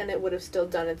out, and it would have still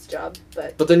done its job.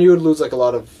 But then you would lose like a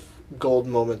lot of gold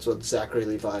moments with Zachary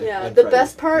Levi. Yeah, the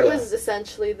best part was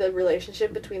essentially the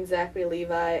relationship between Zachary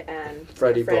Levi and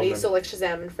Freddy. So like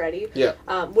Shazam and Freddy. Yeah.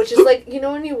 Which is like, you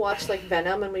know when you watch like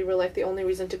Venom and we were like the only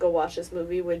reason to go watch this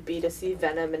movie would be to see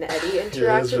Venom and Eddie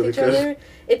interact with each other.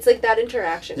 It's like that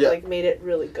interaction like made it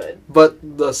really good. But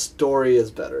the story is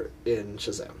better in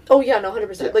Shazam. Oh yeah, no,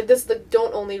 100%. Yeah. Like this,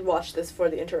 don't only watch this for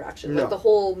the interaction. No. Like the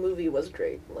whole movie was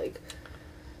great. Like.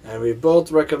 And we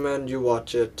both recommend you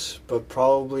watch it, but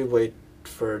probably wait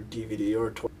for DVD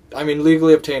or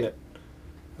legally obtain it.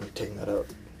 I'm taking that out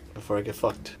before I get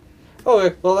fucked.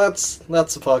 Okay, well that's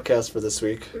the podcast for this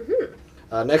week.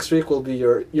 Mm-hmm. Next week will be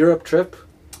your Europe trip.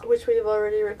 Which we've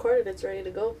already recorded. It's ready to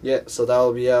go. Yeah, so that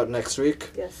will be out next week.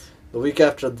 Yes. The week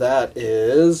after that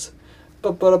is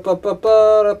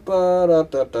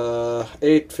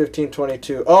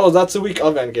 8/15/22. Oh, that's the week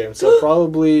of Endgame, so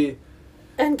probably...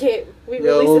 Endgame. We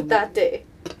release it that day.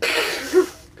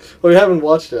 Well, we haven't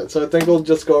watched it, so I think we'll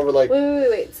just go over like...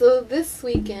 Wait. So this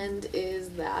weekend is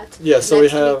that. Yeah, so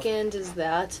Next we have... Next weekend is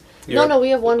that. No, we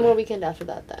have one more weekend after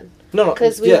that then. No,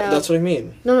 that's what I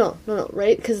mean. No,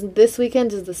 right? Because this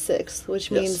weekend is the 6th,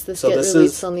 which means this gets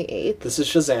released on the 8th. This is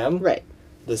Shazam. Right.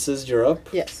 This is Europe.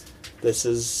 This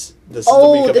is the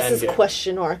week of Endgame. This is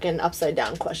question mark and upside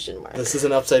down question mark. This is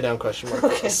an upside down question mark.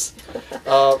 Okay. Yes.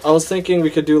 I was thinking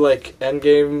we could do like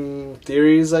Endgame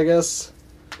theories, I guess.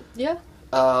 Yeah.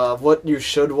 What you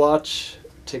should watch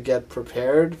to get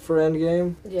prepared for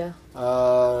Endgame. Yeah.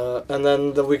 And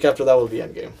then the week after that will be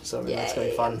Endgame. So that's gonna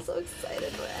be fun. I'm so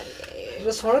excited for Endgame. I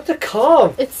just want it to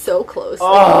come. It's so close.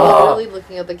 I'm literally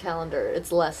looking at the calendar.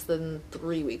 It's less than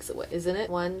 3 weeks away, isn't it?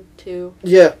 1, 2,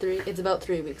 3. It's about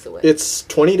 3 weeks away. It's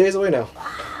 20 days away now.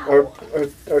 Wow.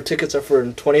 Our tickets are for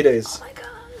in 20 days. Oh my gosh,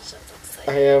 I'm so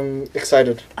excited. I am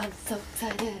excited. I'm so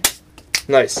excited.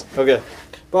 Nice. Okay.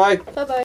 Bye. Bye-bye.